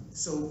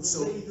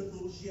 The way that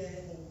those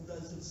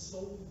shareholders have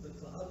sold the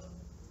club,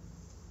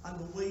 and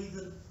the way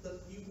that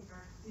you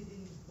acted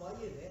in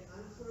buying it,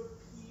 and for a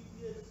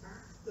period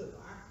after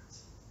that,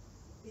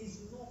 is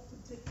not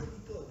particularly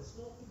good. It's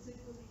not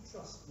particularly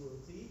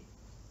trustworthy,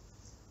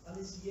 and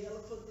it's the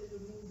elephant in the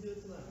room here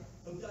tonight.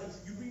 But guys,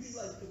 you really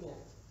like them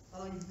all,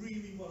 and I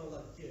really want to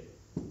like you.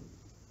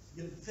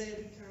 You're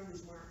very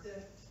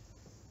charismatic,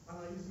 and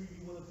I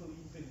really want to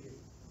believe in you.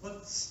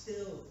 But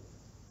still,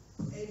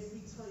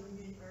 every time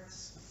we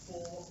ask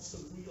for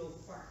some real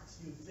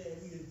facts, you're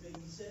very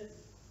evasive.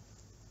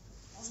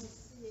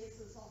 Honesty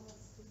is as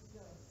honest as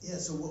good. Yeah,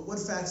 so what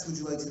facts would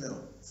you like to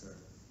know, sir?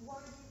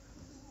 Why you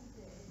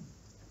colluded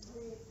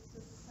with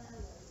the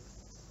sellers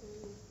to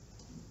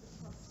the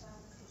trust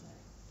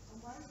today, and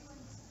why you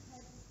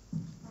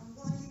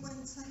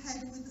went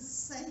ahead with a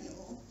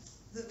sale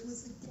that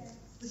was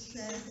against the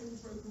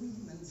shareholder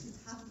agreement. It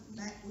hadn't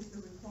met with the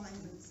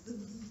requirements, the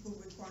legal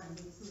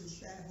requirements of the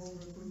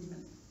shareholder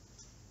agreement.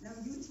 Now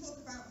you talk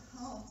about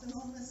heart and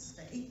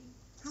honesty.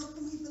 How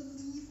can we believe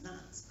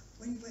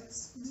when you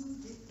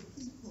excluded the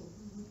people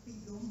who would be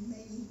your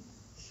main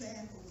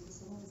shareholders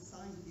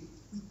alongside you.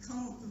 We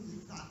can't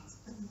believe that,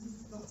 and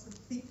you've got a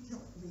big job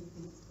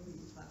making to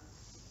believe that.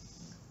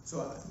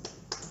 So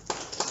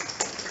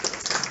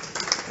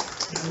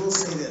I will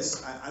say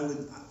this, I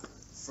would,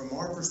 from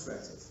our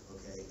perspective,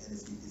 okay, and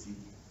if you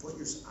put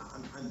your,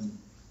 I'm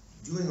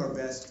doing our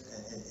best,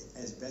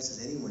 as best as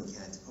anyone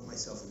can, to put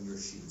myself in your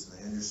shoes, and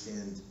I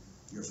understand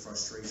your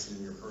frustration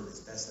and your hurt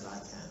as best that I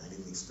can. I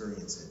didn't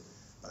experience it,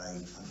 but I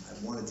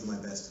want to do my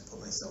best to put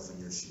myself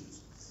in your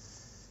shoes.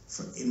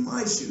 In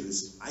my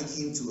shoes, I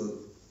came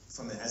to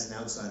as an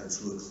outsider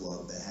to a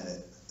club that had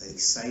an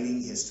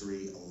exciting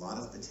history, a lot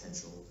of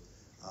potential.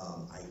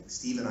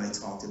 Steve and I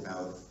talked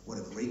about what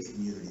a great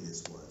community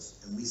this was,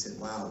 and we said,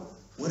 wow,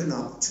 what an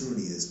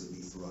opportunity this would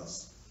be for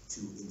us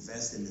to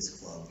invest in this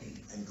club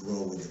and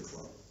grow with the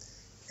club.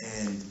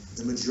 And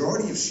the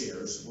majority of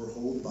shares were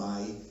held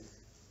by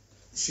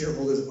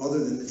shareholders other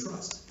than the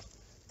trust.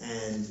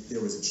 And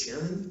there was a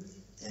chairman,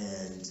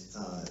 and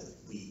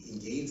we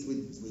engaged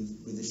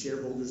with the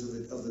shareholders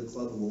of the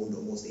club, who owned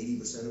almost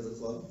 80% of the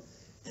club,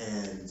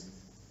 and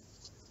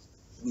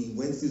we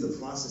went through the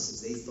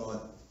processes they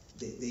thought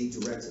they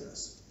directed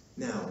us.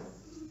 Now,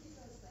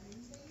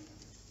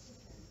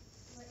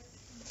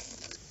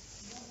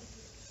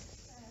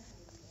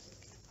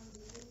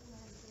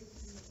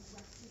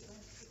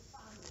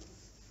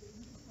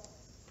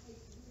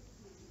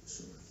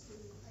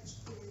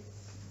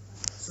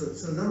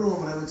 So number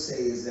one, what I would say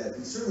is that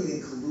we certainly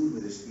didn't collude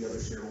with the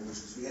other shareholders,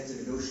 because we had to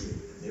negotiate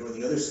with them. They were on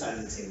the other side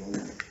of the table,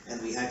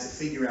 and we had to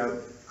figure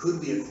out, could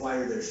we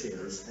acquire their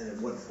shares, and at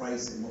what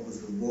price, and what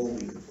was the role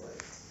we could play.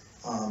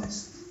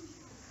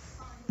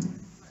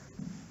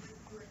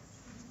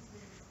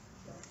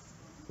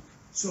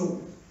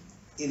 So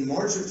in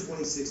March of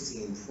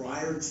 2016,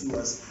 prior to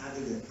us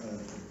having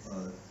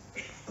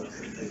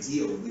a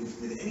deal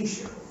with any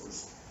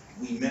shareholders,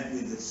 we met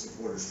with the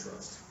Supporters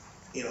Trust.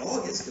 In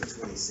August of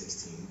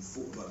 2016,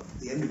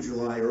 the end of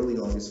July, early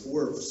August,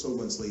 4 or so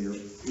months later,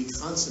 we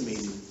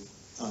consummated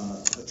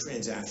a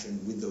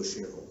transaction with those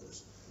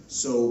shareholders.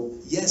 So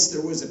yes,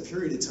 there was a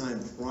period of time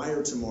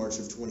prior to March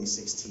of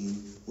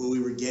 2016 where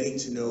we were getting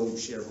to know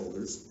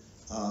shareholders,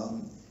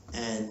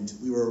 and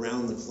we were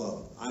around the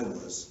club. I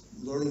was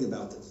learning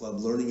about the club,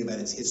 learning about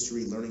its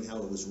history, learning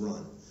how it was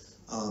run.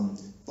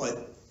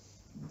 But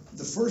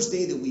the first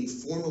day that we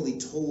formally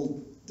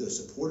told the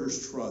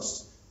Supporters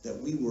Trust that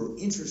we were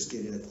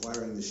interested in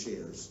acquiring the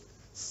shares,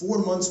 4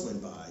 months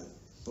went by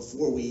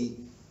before we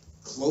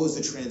closed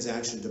the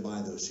transaction to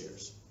buy those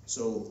shares.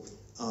 So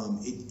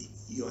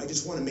I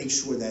just want to make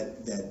sure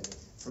that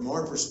from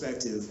our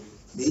perspective,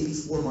 maybe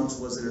 4 months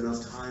wasn't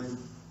enough time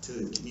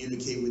to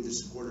communicate with the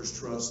Supporters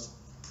Trust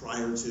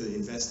prior to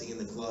investing in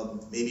the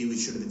club. Maybe we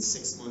should have been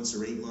 6 months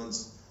or 8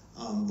 months,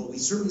 but we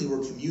certainly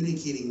were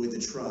communicating with the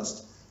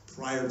trust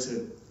prior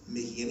to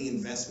making any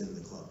investment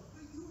in the club.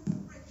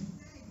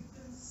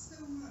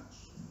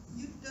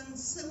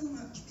 So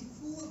much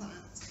before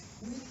that,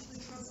 which the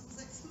trust was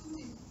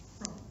excluded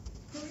from.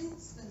 For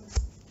instance,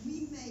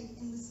 we may,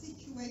 in the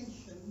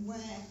situation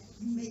where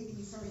you may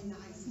be very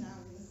nice now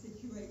in the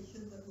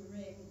situation that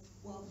we're in,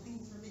 while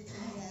things are a bit in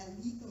the air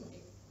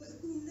legally, but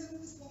who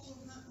knows what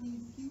will happen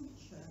in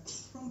future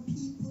from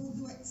people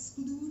who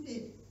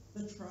excluded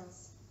the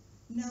trust.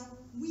 Now,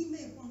 we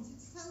may have wanted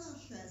to sell our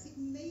shares. It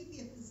may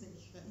be a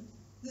position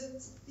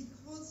that,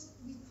 because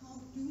we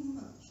can't do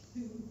much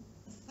to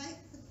affect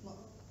the club,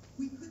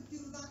 we could do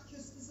that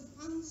just as a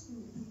fans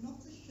group and not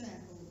as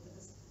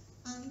shareholders.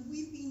 And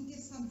we've been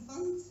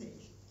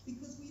disadvantaged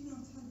because we've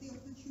not had the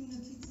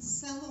opportunity to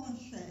sell our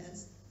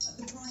shares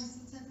at the price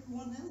that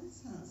everyone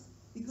else has.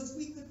 Because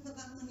we could put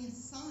that money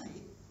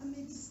aside and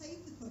maybe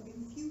save the club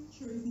in the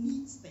future if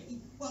needs be.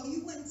 Well,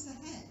 you went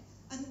ahead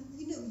and,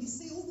 you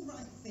say all the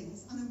right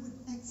things, and I would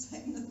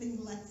expect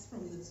nothing less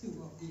from the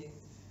two of you.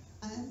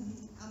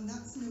 And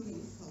that's no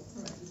insult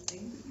or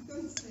anything, but you're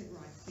going to say the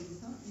right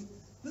things, aren't you?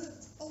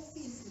 But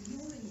obviously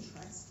your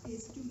interest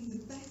is doing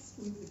the best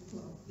with the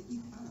club that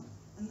you can,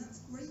 and that's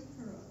great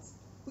for us.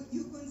 But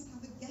you're going to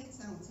have a get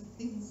out if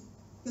things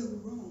go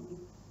wrong,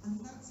 and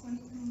that's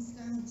when it comes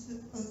down to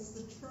us,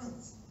 the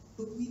trust.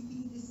 But we've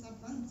been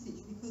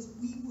disadvantaged because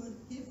we weren't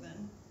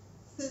given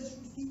first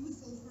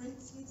refusal, for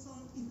instance,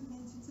 on if we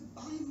wanted to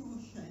buy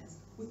more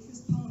shares, which was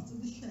part of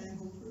the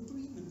shareholder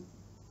agreement.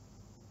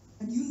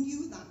 And you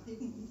knew that,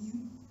 didn't you?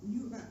 You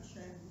knew about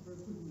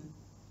shareholder agreement.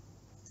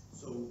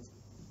 So,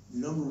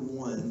 number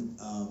one,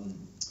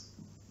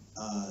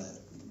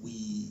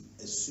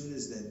 as soon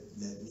as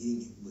that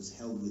meeting was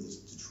held with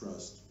the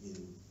trust in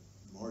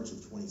March of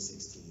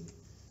 2016,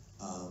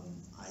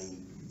 I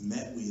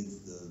met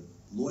with the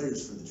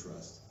lawyers for the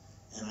trust,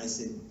 and I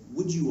said,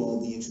 would you all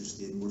be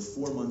interested? We're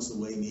 4 months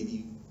away,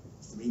 maybe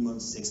 3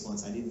 months, 6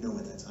 months, I didn't know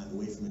at that time,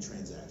 away from the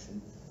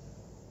transaction.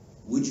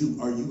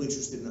 Are you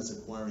interested in us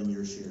acquiring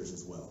your shares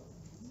as well?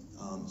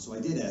 So I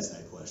did ask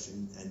that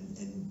question,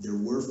 and there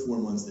were 4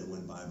 months that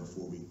went by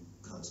before we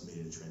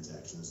consummated a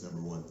transaction. That's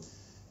number one.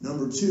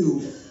 Number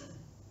two,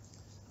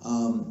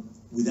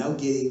 without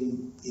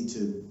getting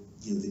into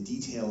the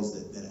details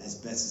that, as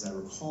best as I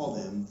recall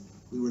them,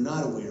 we were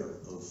not aware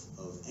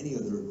of any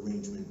other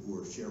arrangement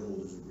or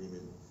shareholders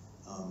agreement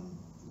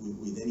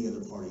with any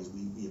other parties.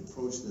 We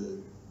approached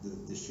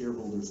the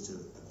shareholders to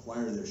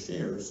acquire their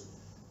shares,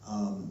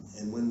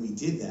 and when we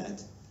did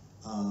that,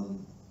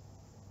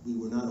 we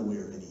were not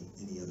aware of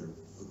any other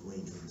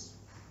arrangements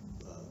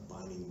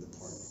binding the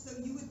parties. So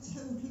you were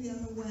totally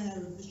unaware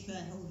of the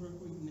shareholder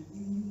agreement?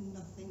 You knew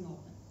nothing of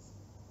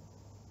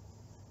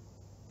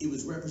it? It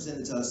was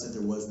represented to us that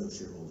there was no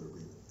shareholder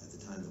agreement at the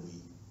time that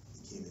we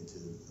came in to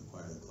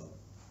acquire the club.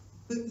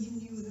 But you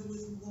knew there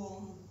was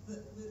one,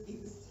 that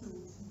it was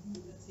told to you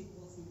that it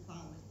wasn't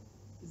valid.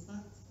 Is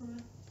that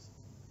correct?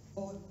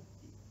 Or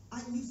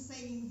are you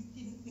saying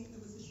you didn't think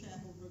there was a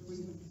shareholder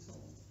agreement at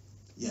all?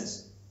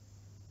 Yes.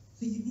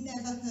 So you'd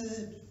never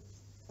heard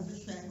of a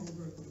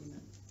shareholder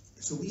agreement?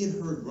 So we had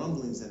heard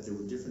rumblings that there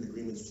were different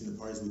agreements between the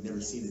parties. We'd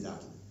never seen the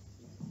document.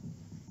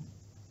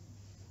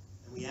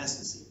 And we asked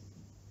to see it.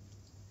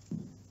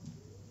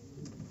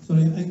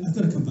 Sorry, I've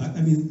got to come back.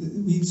 I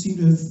mean, we seem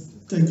to have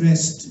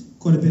digressed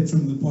quite a bit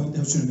from the point I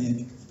was trying to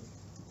make.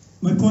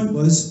 My point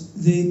was,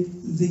 the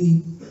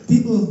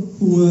people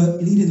who were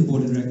leading the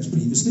board of directors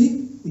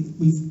previously,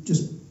 we've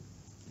just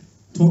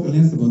talked at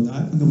length about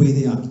that and the way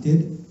they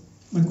acted.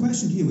 My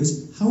question to you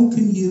is, how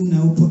can you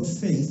now put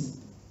faith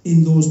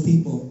in those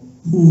people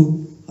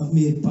who have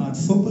made bad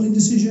footballing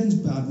decisions,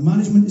 bad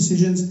management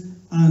decisions,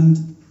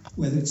 and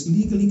whether it's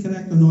legally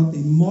correct or not, they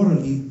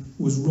morally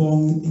was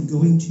wrong in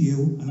going to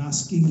you and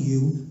asking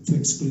you to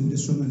exclude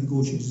us from the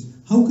negotiations?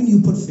 How can you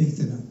put faith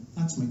in them?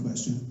 That's my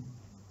question.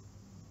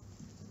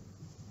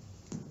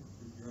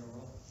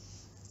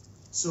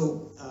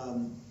 So,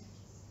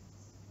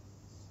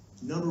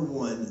 number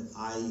one,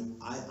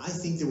 I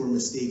think there were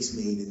mistakes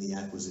made in the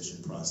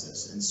acquisition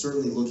process, and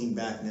certainly looking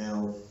back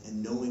now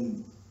and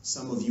knowing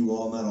some of you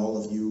all, not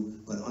all of you,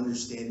 but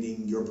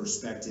understanding your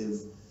perspective,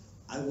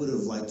 I would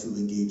have liked to have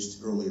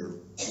engaged earlier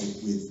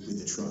with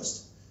the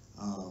trust.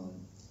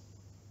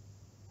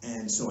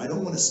 And so I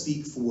don't want to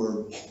speak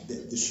for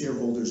the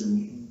shareholders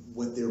and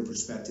what their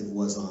perspective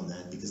was on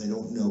that, because I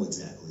don't know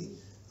exactly.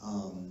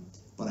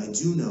 But I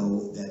do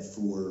know that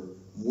for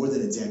more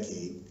than a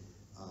decade,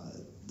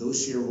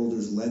 those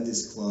shareholders led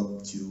this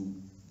club to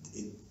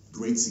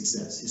great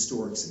success,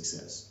 historic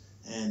success.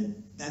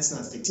 And that's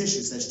not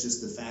fictitious, that's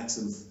just the facts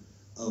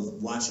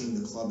of watching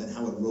the club and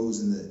how it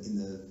rose in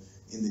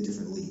the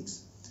different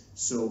leagues.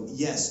 So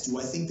yes, do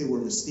I think there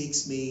were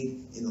mistakes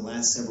made in the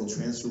last several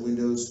transfer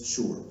windows?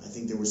 Sure. I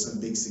think there were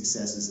some big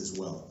successes as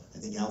well. I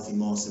think Alfie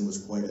Mawson was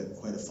quite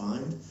a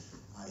find.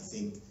 I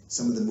think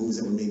some of the moves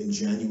that were made in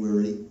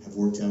January have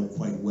worked out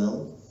quite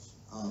well.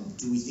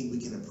 Do we think we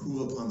can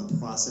improve upon the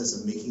process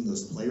of making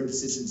those player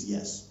decisions?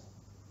 Yes.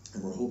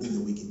 And we're hoping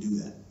that we can do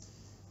that.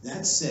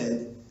 That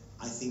said,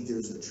 I think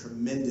there's a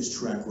tremendous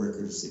track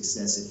record of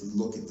success if we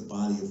look at the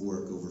body of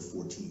work over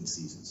 14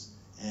 seasons.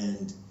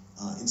 And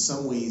in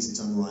some ways, it's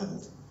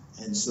unrivaled.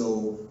 And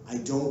so I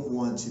don't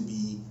want to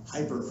be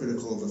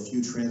hypercritical of a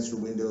few transfer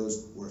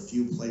windows or a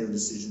few player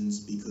decisions,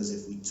 because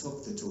if we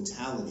took the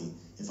totality,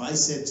 if I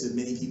said to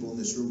many people in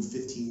this room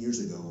 15 years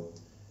ago,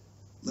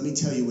 let me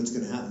tell you what's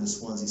going to happen to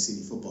Swansea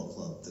City Football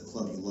Club, the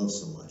club you love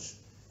so much,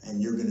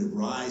 and you're going to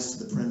rise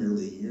to the Premier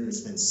League, you're going to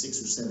spend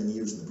 6 or 7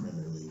 years in the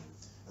Premier League,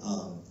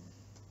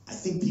 I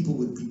think people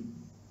would be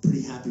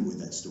pretty happy with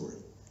that story.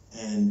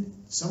 And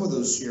some of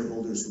those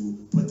shareholders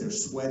who put their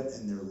sweat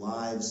and their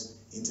lives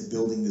into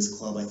building this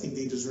club, I think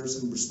they deserve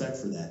some respect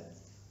for that,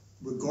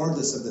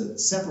 regardless of the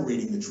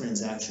separating the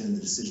transaction and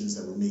the decisions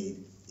that were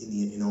made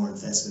in our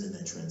investment in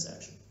that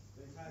transaction.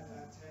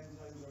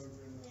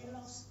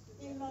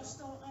 I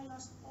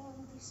lost all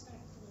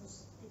respect for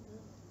those people.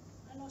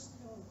 I lost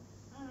it all.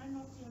 And I'm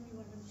not the only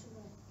one, I'm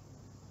sure.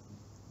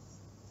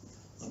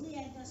 In the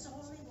end, that's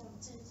all they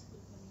wanted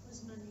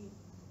was money.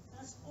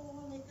 That's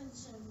all their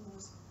concern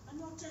was. And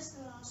not just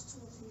the last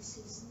 2 or 3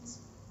 seasons,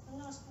 the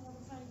last 4 or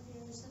 5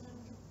 years, the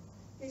number of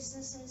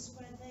businesses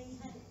where they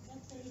held,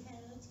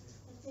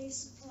 that they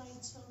supplied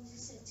Swansea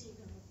City.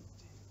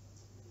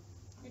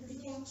 It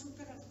became too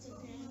corrupted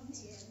in the end.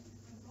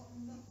 And got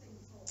nothing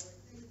for it.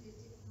 They did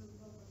it for the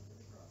love of the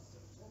trust.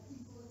 Or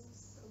people have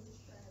sold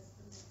shares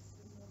for next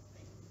to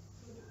nothing.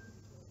 Good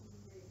people who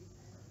really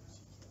care about it.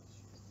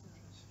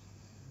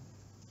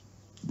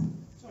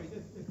 Sorry,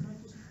 can I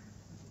just...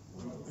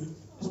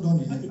 Hold on,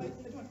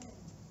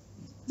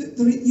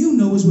 You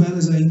know as well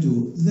as I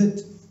do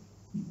that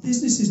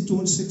businesses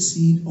don't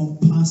succeed on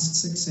past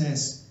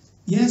success.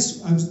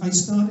 Yes, I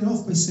started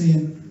off by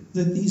saying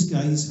that these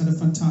guys had a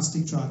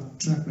fantastic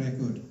track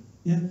record.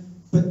 Yeah,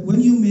 but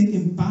when you're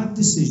making bad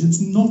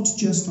decisions, not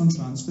just on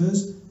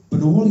transfers,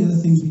 but all the other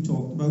things we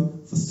talked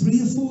about, for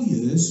 3 or 4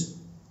 years,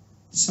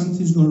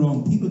 something's gone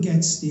wrong. People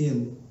get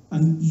stale,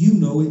 and you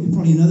know it.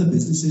 Probably in other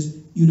businesses,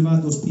 you'd have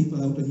had those people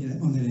out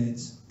on their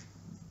heads.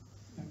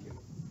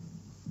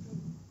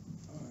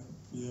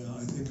 Yeah,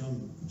 I think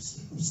I'm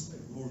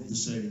more of the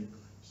same.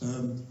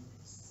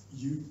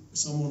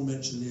 Someone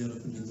mentioned the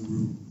elephant in the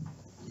room.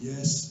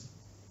 Yes,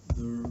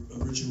 the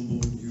original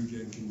board and Hugh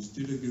Jenkins did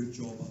did a good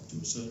job up to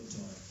a certain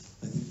time.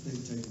 I think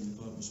they've taken the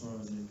club as far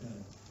as they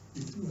can.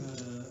 If you had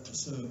a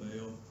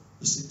survey of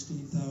the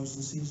 16,000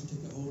 season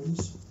ticket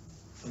holders,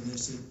 and they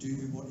said, do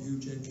you want Hugh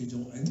Jenkins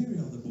or any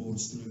other board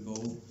still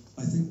involved?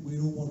 I think we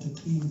all want a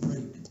clean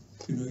break.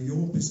 You know,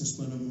 you're a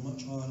businessman of a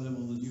much higher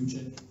level than Hugh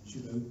Jenkins.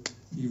 You know,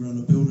 he ran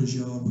a builder's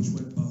yard which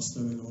went bust,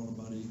 owing a lot of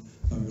money,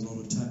 owing a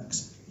lot of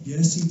tax.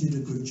 Yes, he did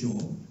a good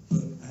job,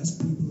 but as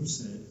people have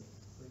said,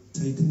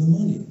 taken the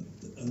money.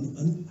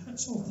 And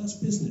hats off, that's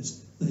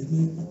business. They've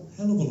made a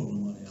hell of a lot of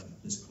money out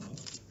of this club.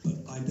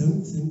 But I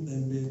don't think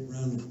them being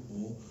rounded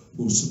for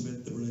will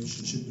cement the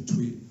relationship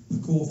between the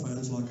core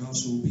fans like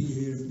us who will be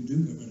here if we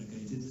do get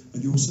relegated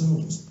and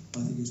yourselves. I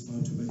think it's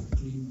time to make a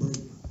clean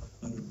break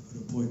and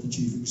appoint a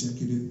chief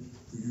executive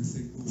who you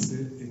think will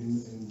fit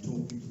in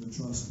talking to the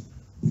trust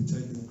with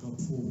taking the club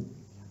forward.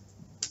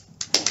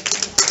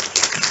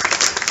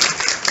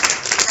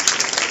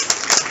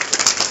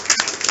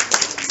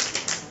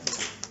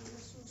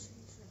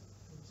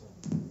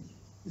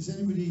 Does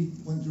anybody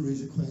want to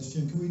raise a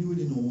question? Can we do it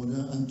in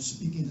order and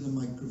speak into the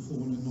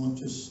microphone and not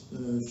just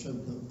shout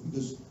out?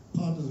 Because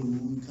part of the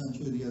room can't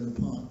hear the other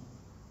part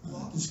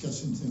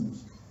discussing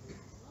things.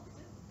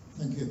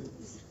 Thank you.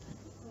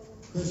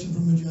 Question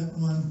from the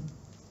gentleman.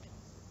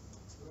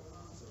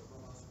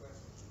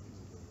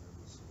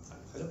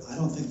 I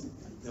don't think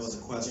that was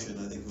a question.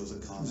 I think it was a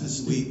comment.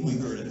 We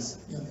heard it.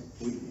 Yeah.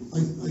 I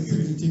think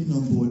we've taken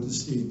on board the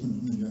statement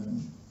from the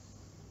gentleman.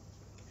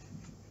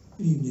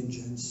 Good evening,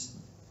 gents.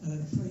 Prior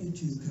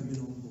to coming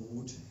on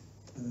board,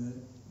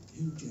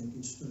 Hugh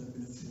Jenkins stood up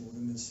in a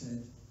forum and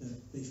said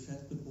that they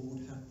felt the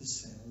board had to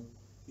sell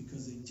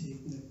because they'd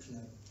taken the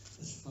club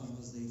as far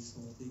as they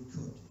thought they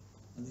could,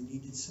 and they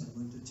needed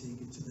someone to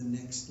take it to the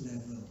next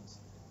level.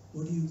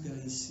 What do you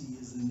guys see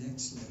as the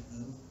next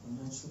level, and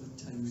what sort of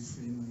time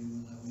frame are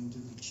you allowing to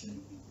reach it?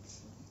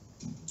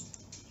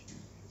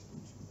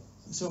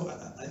 So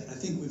I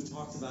think we've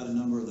talked about a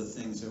number of the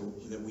things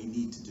that we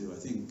need to do. I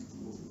think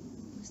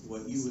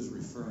what you was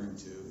referring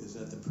to is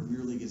that the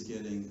Premier League is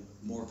getting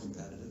more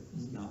competitive,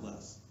 not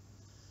less.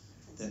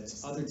 That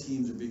other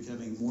teams are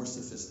becoming more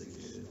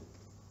sophisticated,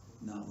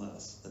 not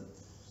less.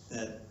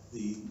 That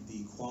the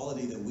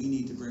quality that we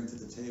need to bring to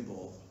the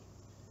table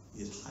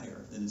is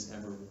higher than it's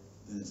ever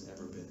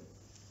been.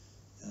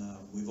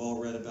 We've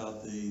all read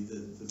about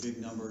the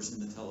big numbers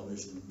in the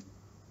television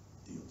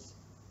deals,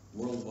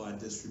 worldwide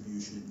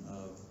distribution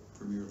of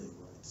Premier League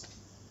rights.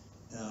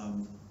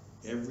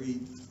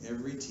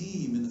 Every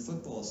team in the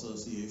Football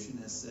Association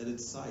has set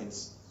its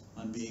sights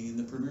on being in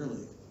the Premier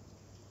League.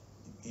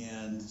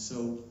 And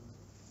so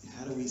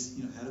how do we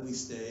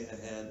stay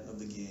ahead of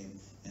the game,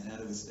 and how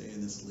do we stay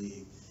in this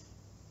league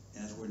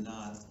as we're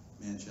not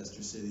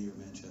Manchester City or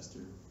Manchester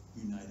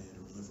United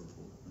or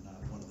Liverpool? We're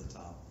not one of the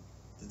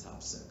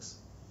top six.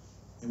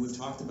 And we've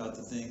talked about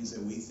the things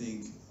that we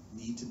think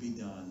need to be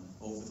done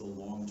over the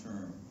long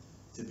term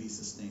to be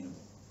sustainable.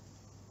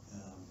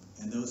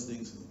 And those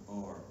things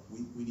are,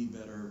 we need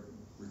better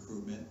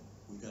recruitment.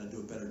 We've got to do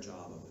a better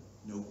job of it,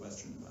 no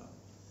question about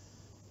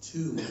it.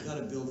 Two, we've got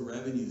to build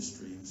revenue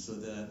streams so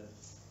that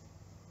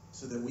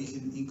we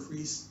can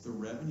increase the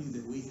revenue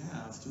that we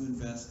have to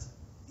invest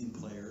in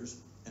players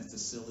and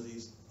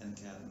facilities and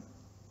academy.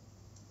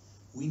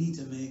 We need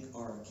to make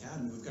our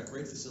academy, we've got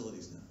great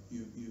facilities now.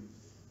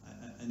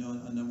 I know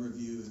a number of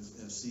you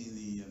have seen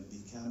the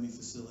academy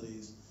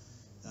facilities.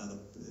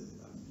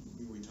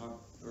 We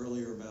talked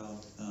earlier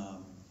about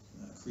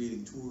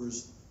creating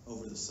tours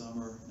over the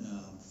summer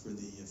for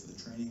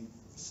the training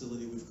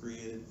facility we've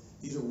created.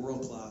 These are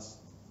world-class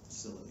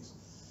facilities.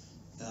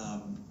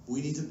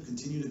 We need to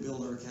continue to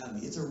build our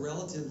academy. It's a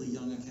relatively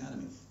young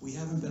academy. We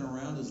haven't been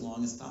around as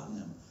long as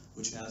Tottenham,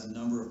 which has a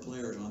number of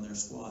players on their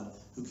squad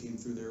who came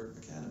through their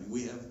academy.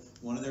 We have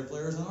one of their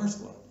players on our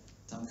squad,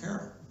 Tom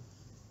Carroll.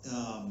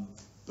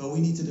 But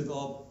we need to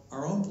develop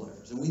our own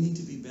players, and we need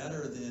to be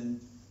better than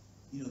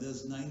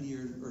those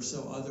 90 or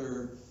so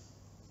other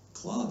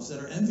clubs that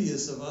are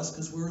envious of us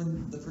because we're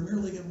in the Premier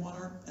League and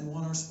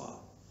won our spot.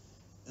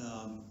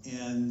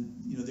 And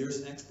there's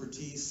an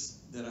expertise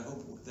that I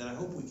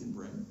hope we can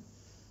bring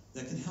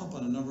that can help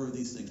on a number of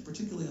these things,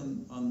 particularly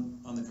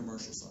on the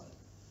commercial side.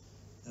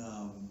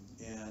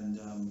 And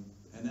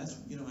that's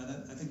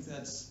I think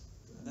that's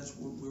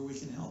where we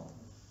can help.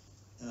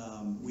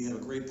 We have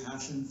a great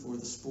passion for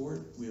the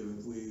sport. We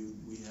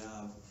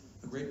have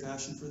a great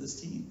passion for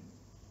this team,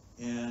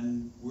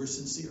 and we're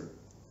sincere.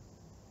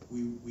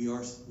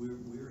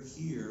 We're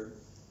here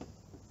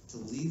to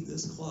leave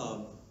this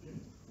club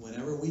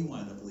whenever we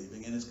wind up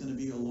leaving, and it's going to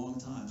be a long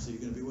time. So you're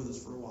going to be with us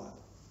for a while,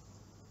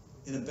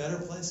 in a better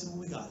place than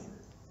when we got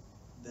here.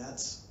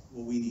 That's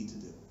what we need to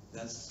do.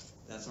 That's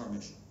our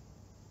mission.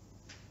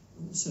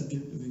 On the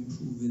subject of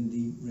improving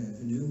the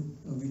revenue,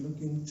 are we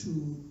looking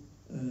to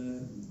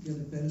get a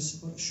better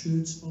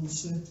shirt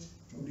sponsor,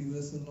 probably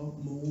worth a lot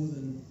more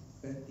than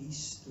Bet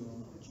East or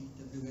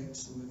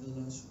GWX or whoever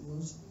the last one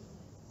was?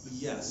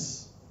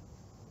 Yes.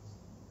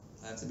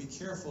 I have to be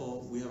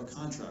careful. We have a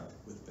contract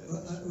with Bet East.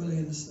 Well, I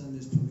understand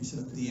there's probably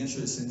some. The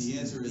answer is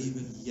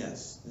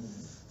yes.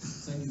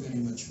 Thank you very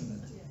much for that.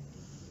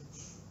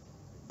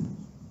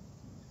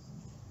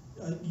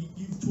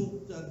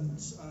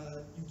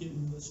 you've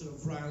given the sort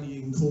of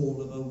rallying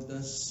call about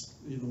us,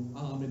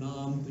 arm in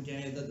arm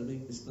together to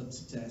make this club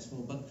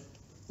successful. But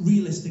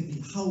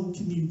realistically, how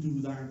can you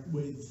do that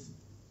with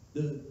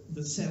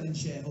the selling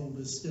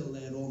shareholders still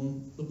there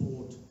on the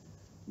board?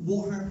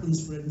 What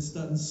happens, for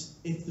instance,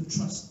 if the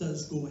trust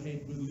does go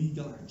ahead with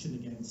legal action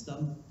against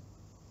them?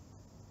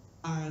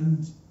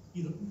 And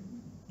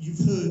you've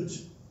heard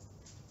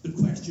the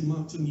question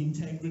marks on the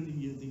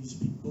integrity of these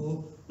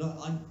people.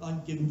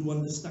 I'm given to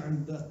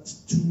understand that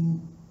 2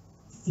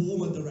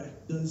 former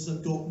directors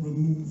that got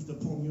removed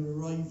upon your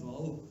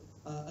arrival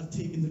have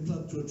taken the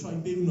club to a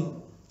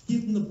tribunal.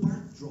 Given the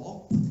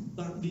backdrop,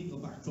 that legal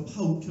backdrop,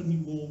 how can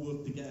you all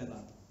work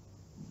together?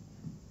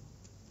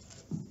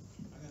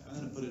 I'm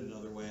going to put it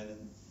another way,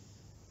 and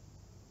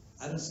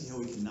I don't see how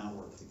we can not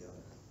work together.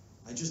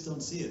 I just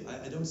don't see it.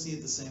 I don't see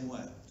it the same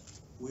way.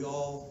 We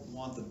all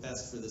want the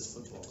best for this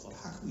football club.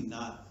 How can we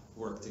not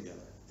work together?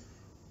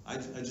 I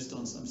just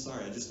don't, I'm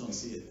sorry, I just don't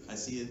see it. I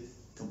see it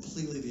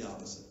completely the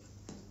opposite.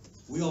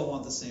 We all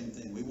want the same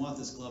thing. We want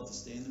this club to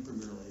stay in the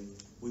Premier League.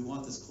 We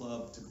want this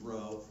club to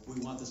grow. We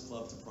want this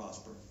club to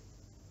prosper.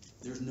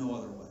 There's no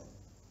other way.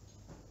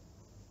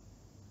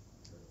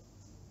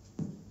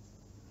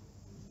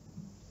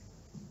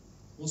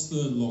 What's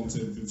the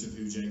long-term future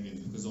for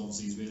Jenkins? Because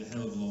obviously he's made a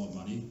hell of a lot of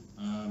money.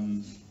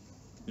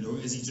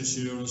 Is he just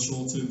here on a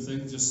short-term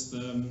thing, just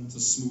to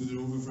smooth it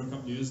over for a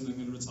couple of years and then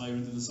going to retire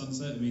into the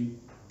sunset? I mean,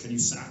 can you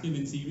sack him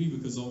in theory?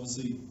 Because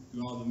obviously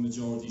you are the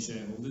majority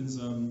shareholdings.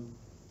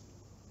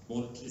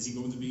 What is he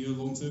going to be here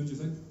long-term, do you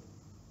think?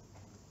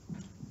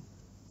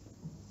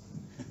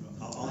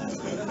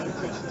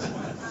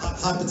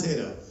 Hot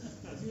potato.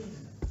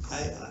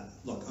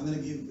 Look, I'm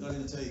going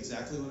to tell you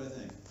exactly what I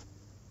think.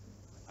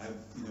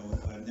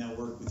 I've now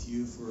worked with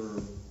you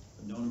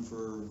I've known him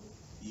for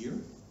a year.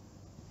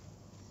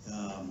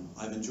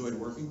 I've enjoyed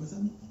working with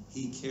him.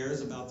 He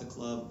cares about the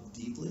club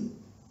deeply.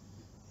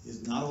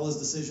 Not all his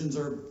decisions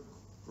are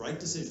right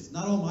decisions.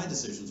 Not all my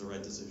decisions are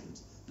right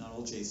decisions. Not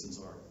all Jason's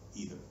are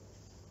either.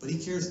 But he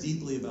cares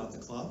deeply about the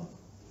club.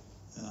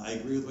 I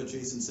agree with what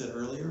Jason said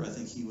earlier. I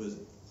think he was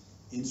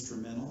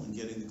instrumental in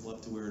getting the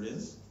club to where it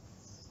is.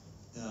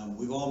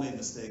 We've all made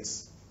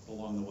mistakes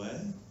along the way,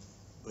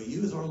 but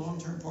you is our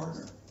long-term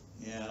partner,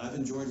 and I've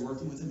enjoyed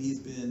working with him. He's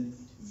been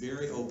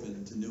very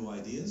open to new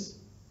ideas,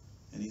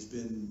 and he's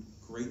been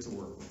great to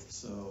work with.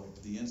 So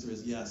the answer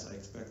is yes, I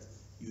expect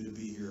you to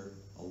be here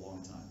a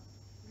long time.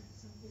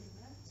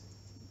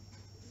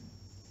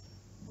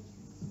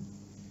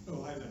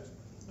 Oh, hi there.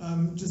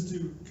 Just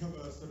to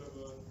cover sort of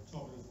a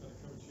topic that's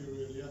kind of come to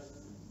you earlier,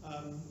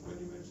 when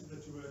you mentioned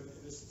that you were in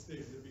this stage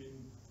of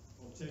being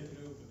taken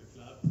over the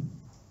club,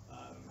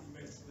 you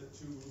mentioned that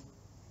to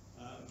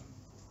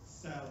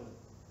sell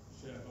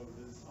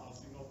shareholders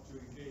asked you not to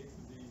engage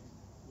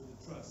with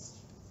the trust.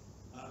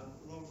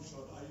 Long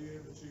shot, are you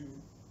able to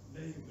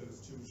name those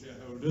 2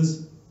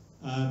 shareholders?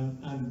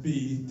 And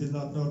B, did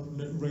that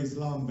not raise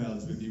alarm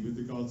bells with you with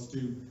regards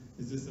to,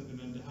 is this something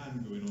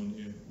underhand going on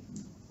here?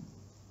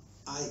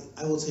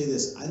 I will tell you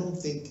this, I don't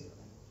think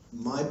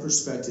my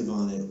perspective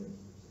on it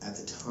at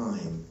the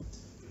time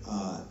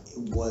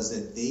was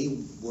that they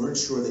weren't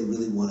sure they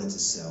really wanted to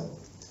sell,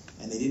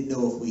 and they didn't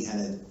know if we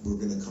were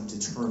going to come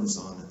to terms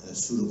on a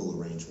suitable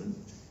arrangement,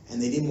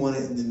 and they didn't want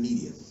it in the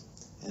media.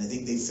 And I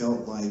think they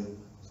felt like,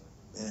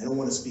 and I don't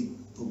want to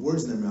put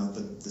words in their mouth,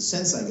 but the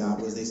sense I got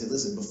was they said,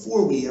 listen,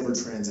 before we ever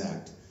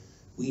transact,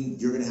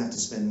 you're going to have to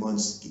spend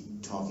months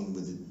talking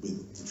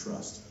with the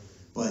trust.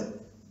 But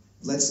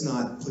let's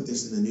not put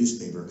this in the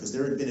newspaper, because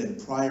there had been a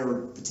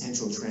prior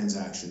potential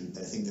transaction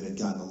that I think that had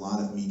gotten a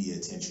lot of media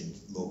attention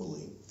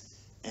locally.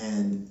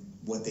 And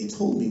what they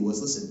told me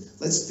was, listen,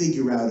 let's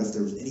figure out if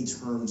there was any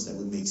terms that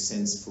would make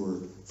sense for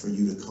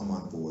you to come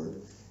on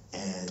board.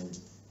 And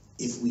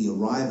if we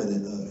arrive at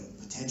a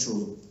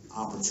potential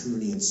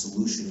opportunity and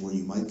solution where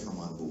you might come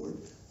on board,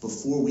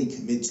 before we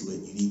commit to it,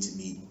 you need to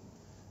meet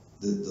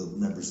the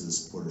members of the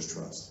Supporters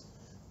Trust.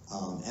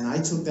 And I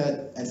took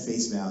that at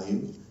face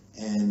value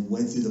and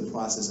went through the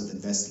process of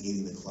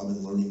investigating the club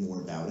and learning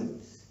more about it,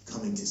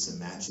 coming to some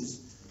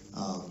matches,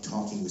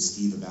 talking with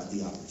Steve about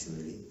the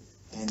opportunity.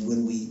 And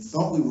when we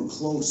thought we were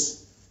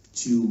close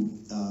to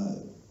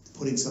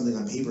putting something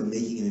on paper and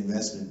making an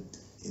investment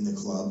in the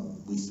club,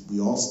 we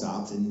all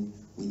stopped and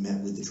we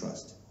met with the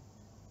trust.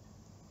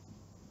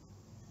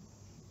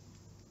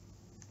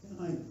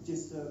 I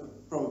just,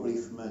 probably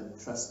from a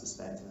trust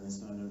perspective, and this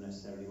one I don't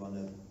necessarily want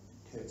to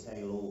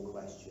curtail all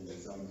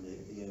questions on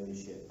the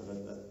ownership, but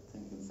I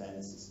think in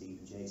fairness to Steve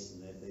and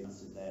Jason, they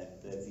answered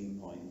their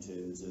viewpoint in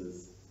terms of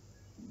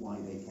why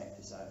they kept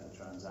us out of the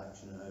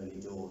transaction at early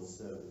doors.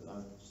 So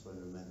I just want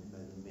to remember,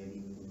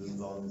 maybe we can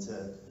move on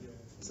to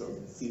sort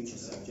of future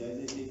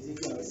subject.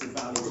 It's a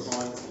valid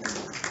point.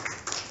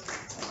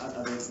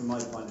 I think from my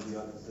point of view,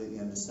 I completely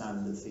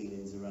understand that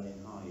feelings are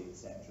running high,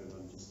 etc.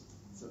 I'm just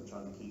sort of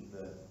trying to keep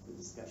the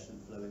discussion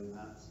flowing,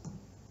 perhaps.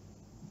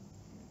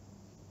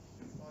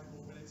 5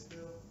 more minutes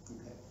still.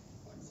 Okay.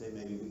 So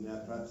maybe we can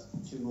have perhaps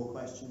 2 more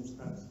questions,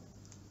 perhaps.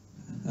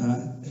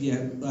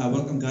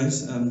 Welcome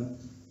guys.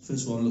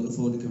 First of all, I'm looking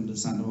forward to coming to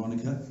Santa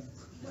Monica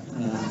for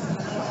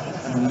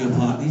one of your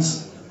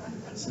parties.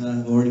 So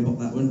I've already booked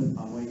that one.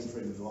 I'm waiting for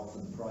him to offer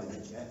the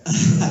private jet.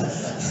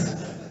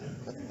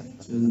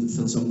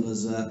 Phil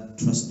Sumner's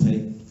trust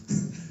pay.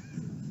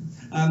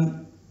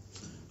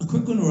 A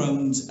quick one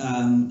around,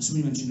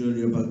 somebody mentioned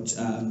earlier about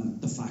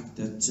the fact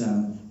that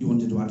you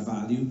wanted to add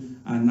value,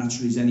 and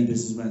naturally as any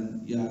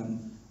businessman,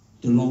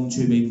 the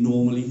long-term aim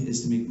normally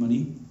is to make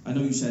money. I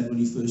know you said when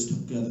you first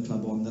took the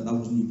club on that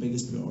wasn't your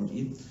biggest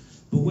priority,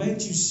 but where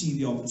do you see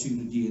the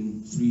opportunity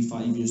in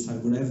 3-5 years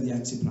time, whatever the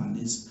exit plan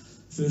is?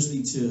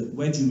 Firstly,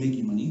 where do you make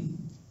your money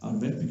out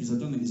of it? Because I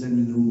don't think there's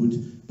anyone in the room who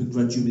would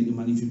begrudge you making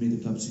money if you made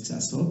the club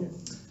successful.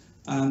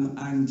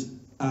 And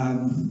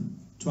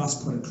to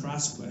ask quite a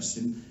crass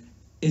question,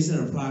 is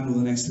there a plan over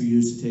the next few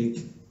years to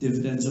take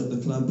dividends out of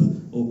the club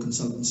or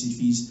consultancy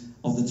fees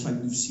of the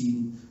type we've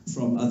seen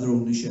from other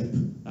ownership,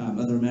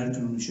 other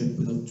American ownership,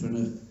 without trying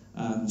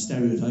to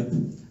stereotype?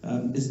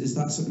 Is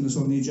that something that's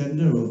on the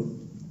agenda? Or?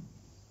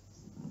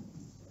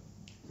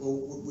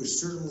 Well, we're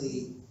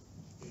certainly,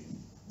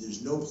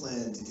 there's no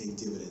plan to take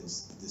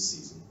dividends this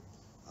season.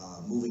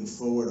 Moving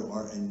forward,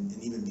 and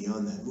even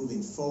beyond that,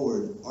 moving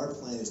forward, our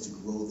plan is to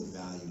grow the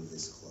value of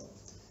this club.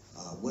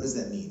 What does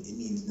that mean? It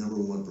means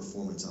 #1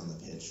 performance on the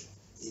pitch.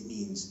 It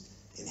means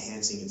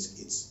enhancing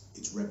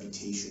its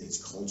reputation, its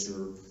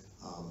culture,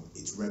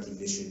 its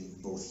recognition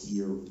both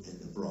here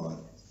and abroad.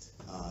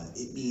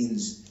 It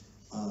means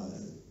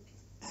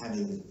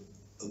having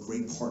a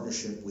great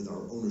partnership with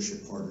our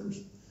ownership partners.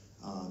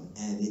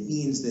 And it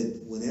means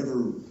that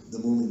whenever the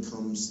moment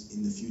comes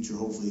in the future,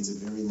 hopefully it's a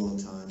very long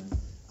time,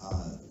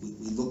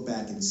 we look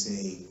back and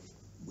say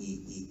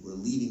we're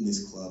leaving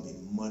this club in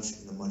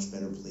a much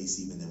better place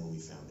even than when we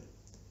found it.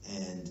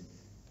 And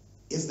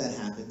if that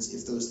happens,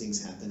 if those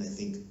things happen, I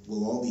think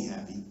we'll all be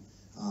happy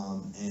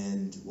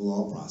and we'll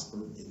all prosper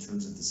in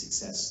terms of the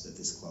success that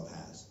this club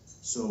has.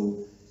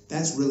 So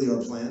that's really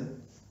our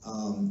plan.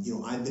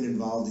 I've been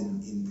involved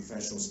in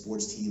professional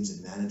sports teams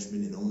and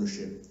management and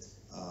ownership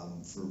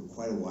for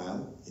quite a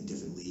while in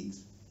different leagues.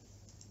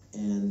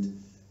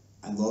 And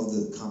I love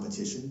the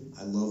competition.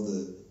 I love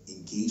the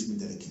engagement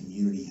that a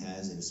community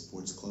has in a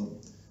sports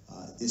club.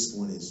 This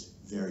one is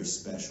very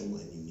special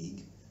and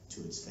unique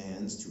to its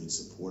fans, to its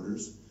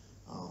supporters.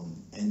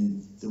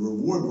 And the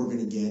reward we're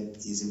going to get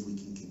is if we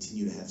can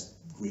continue to have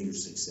greater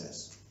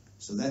success.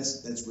 So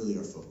that's really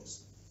our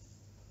focus.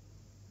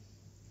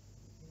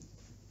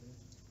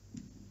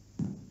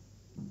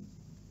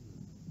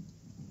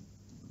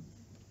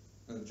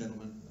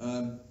 Gentlemen,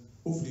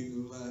 hopefully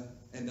we'll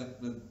end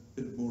up in a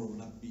bit more of an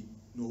upbeat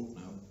note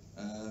now.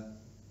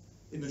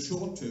 In the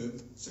short term,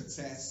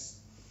 success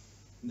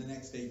in the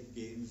next 8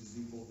 games is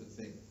the important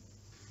thing.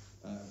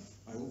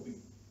 I hope we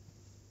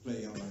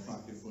play our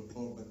attractive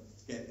football, but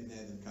it's getting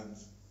there that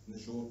counts in the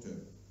short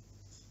term.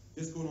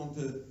 Just going on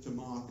to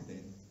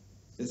marketing,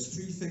 there's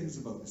 3 things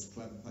about this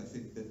club I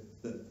think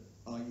that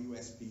are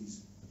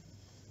USPs.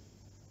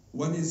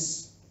 One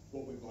is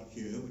what we've got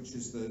here, which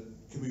is the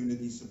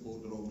community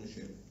supported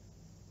ownership,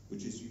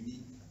 which is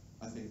unique,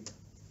 I think,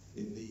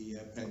 in the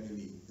Premier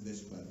League for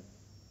this club.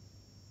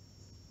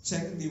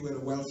 Secondly, we're a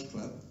Welsh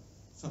club,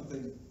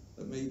 something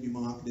that may be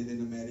marketed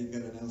in America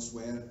and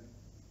elsewhere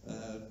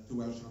to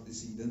Welsh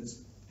antecedents.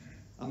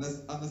 And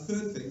the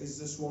third thing is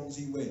the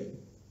Swansea way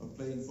of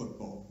playing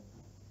football.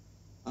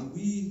 And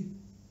we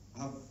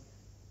have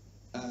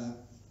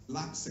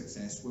lacked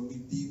success when we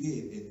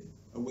deviated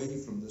away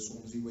from the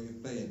Swansea way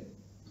of playing,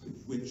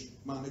 which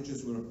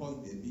managers were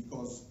appointed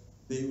because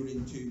they were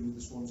in tune with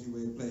the Swansea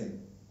way of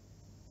playing.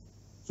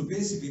 So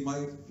basically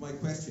my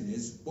question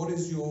is, what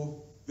is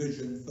your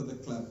vision for the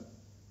club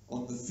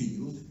on the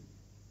field,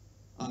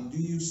 and do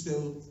you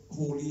still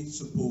wholly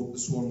support the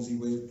Swansea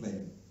way of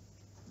playing?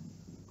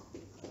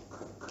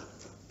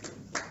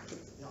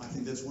 Yeah, I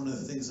think that's one of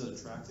the things that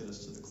attracted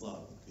us to the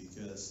club,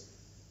 because,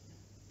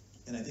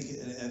 and I think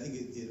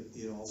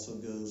it also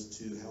goes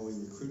to how we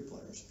recruit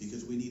players,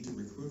 because we need to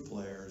recruit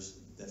players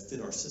that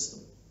fit our system.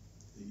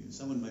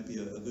 Someone might be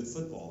a good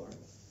footballer,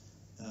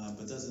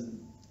 but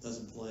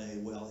doesn't play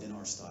well in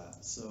our style.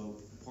 So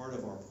part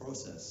of our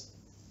process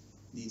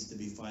needs to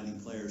be finding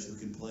players who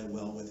can play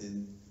well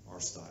within our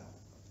style,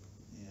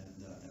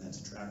 and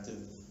that's attractive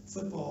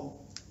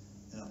football,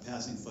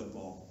 passing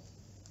football,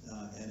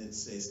 and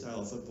it's a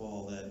style of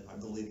football that I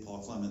believe Paul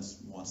Clements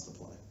wants to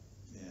play.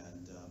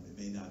 And it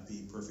may not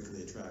be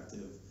perfectly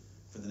attractive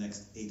for the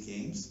next 8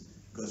 games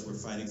because we're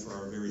fighting for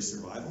our very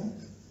survival.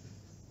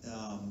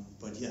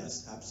 But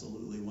yes,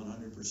 absolutely,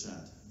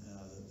 100%.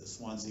 The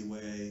Swansea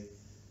way,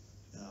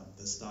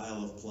 the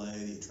style of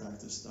play, the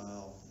attractive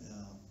style,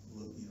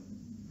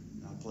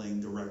 not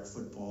playing direct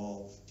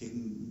football,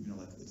 kicking,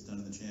 like it's done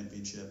in the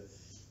championship,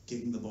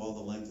 kicking the ball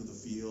the length of the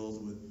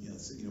field with,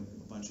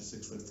 a bunch of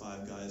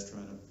 6'5" guys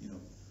trying to,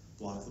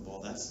 block the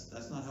ball.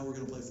 That's not how we're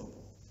going to play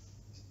football.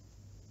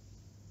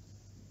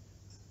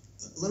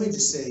 Let me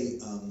just say,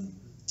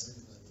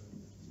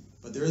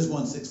 but there is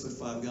one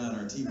 6'5" guy on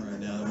our team right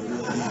now that we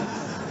really need.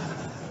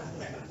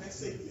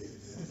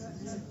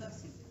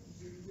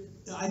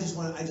 I just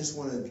want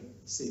to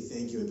say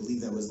thank you. I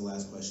believe that was the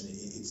last question.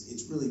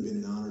 It's really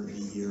been an honor to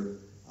be here,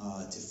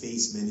 to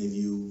face many of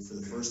you for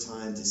the first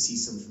time, to see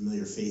some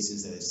familiar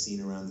faces that I've seen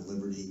around the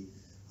Liberty,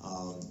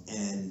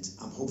 and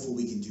I'm hopeful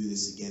we can do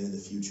this again in the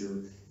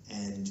future.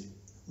 And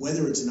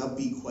whether it's an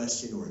upbeat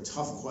question or a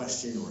tough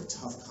question or a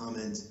tough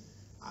comment,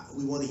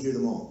 we want to hear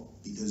them all,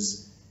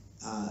 because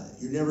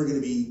you're never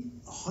going to be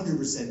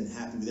 100%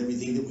 happy with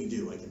everything that we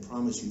do. I can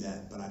promise you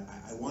that. But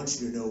I want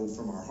you to know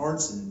from our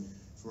hearts and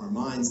from our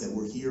minds that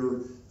we're here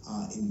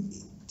in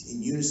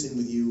unison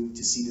with you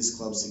to see this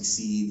club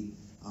succeed,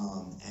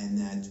 and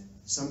that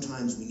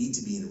sometimes we need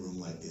to be in a room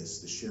like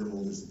this, the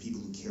shareholders, the people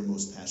who care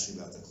most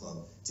passionately about the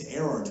club, to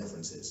air our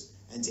differences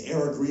and to air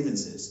our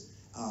grievances.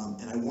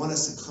 And I want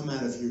us to come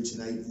out of here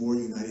tonight more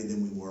united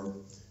than we were,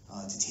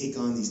 to take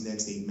on these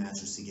next 8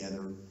 matches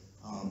together,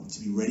 to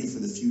be ready for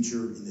the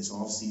future in this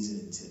off season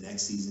and to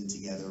next season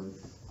together,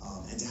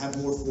 and to have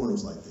more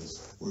forums like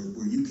this,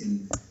 where you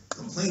can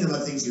complain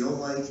about things you don't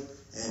like,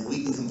 and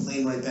we can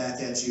complain right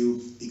back at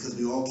you, because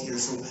we all care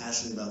so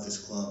passionately about this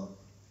club,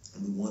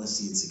 and we want to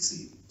see it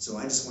succeed. So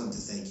I just wanted to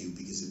thank you,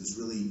 because it was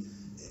really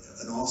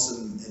an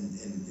awesome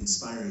and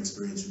inspiring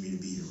experience for me to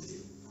be here with you.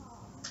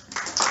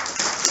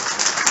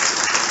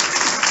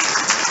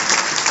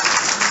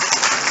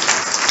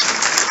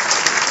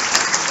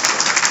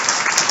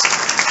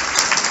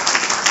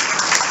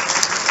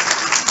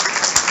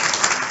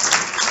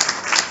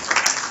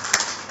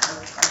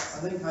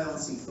 I think I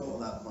honestly thought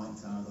at that point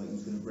in time, I thought he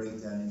was going to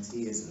break down in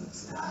tears at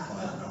that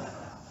point.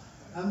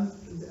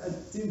 I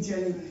do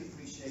genuinely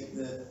appreciate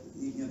the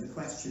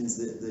questions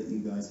that you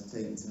guys have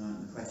taken tonight,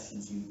 and the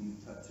questions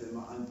you've put to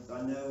him.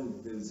 I know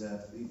there was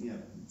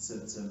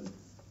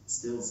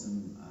still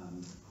some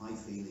high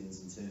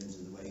feelings in terms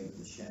of the way that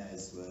the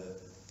shares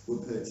were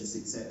purchased,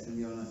 etc.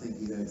 And I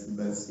think you heard from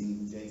both Steve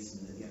and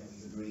Jason that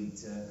we've agreed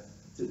to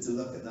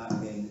look at that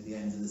again at the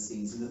end of the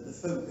season. That the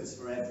focus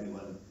for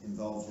everyone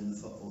involved in the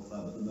football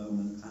club at the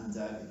moment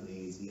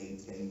undoubtedly is the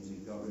 8 games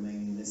we've got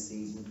remaining this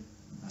season.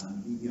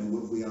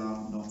 We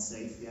are not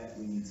safe yet.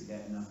 We need to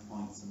get enough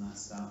points, and that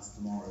starts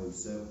tomorrow.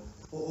 So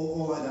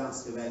all I'd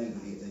ask of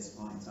anybody at this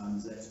point in time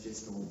is let's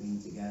just all be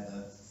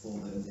together for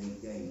those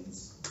 8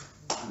 games.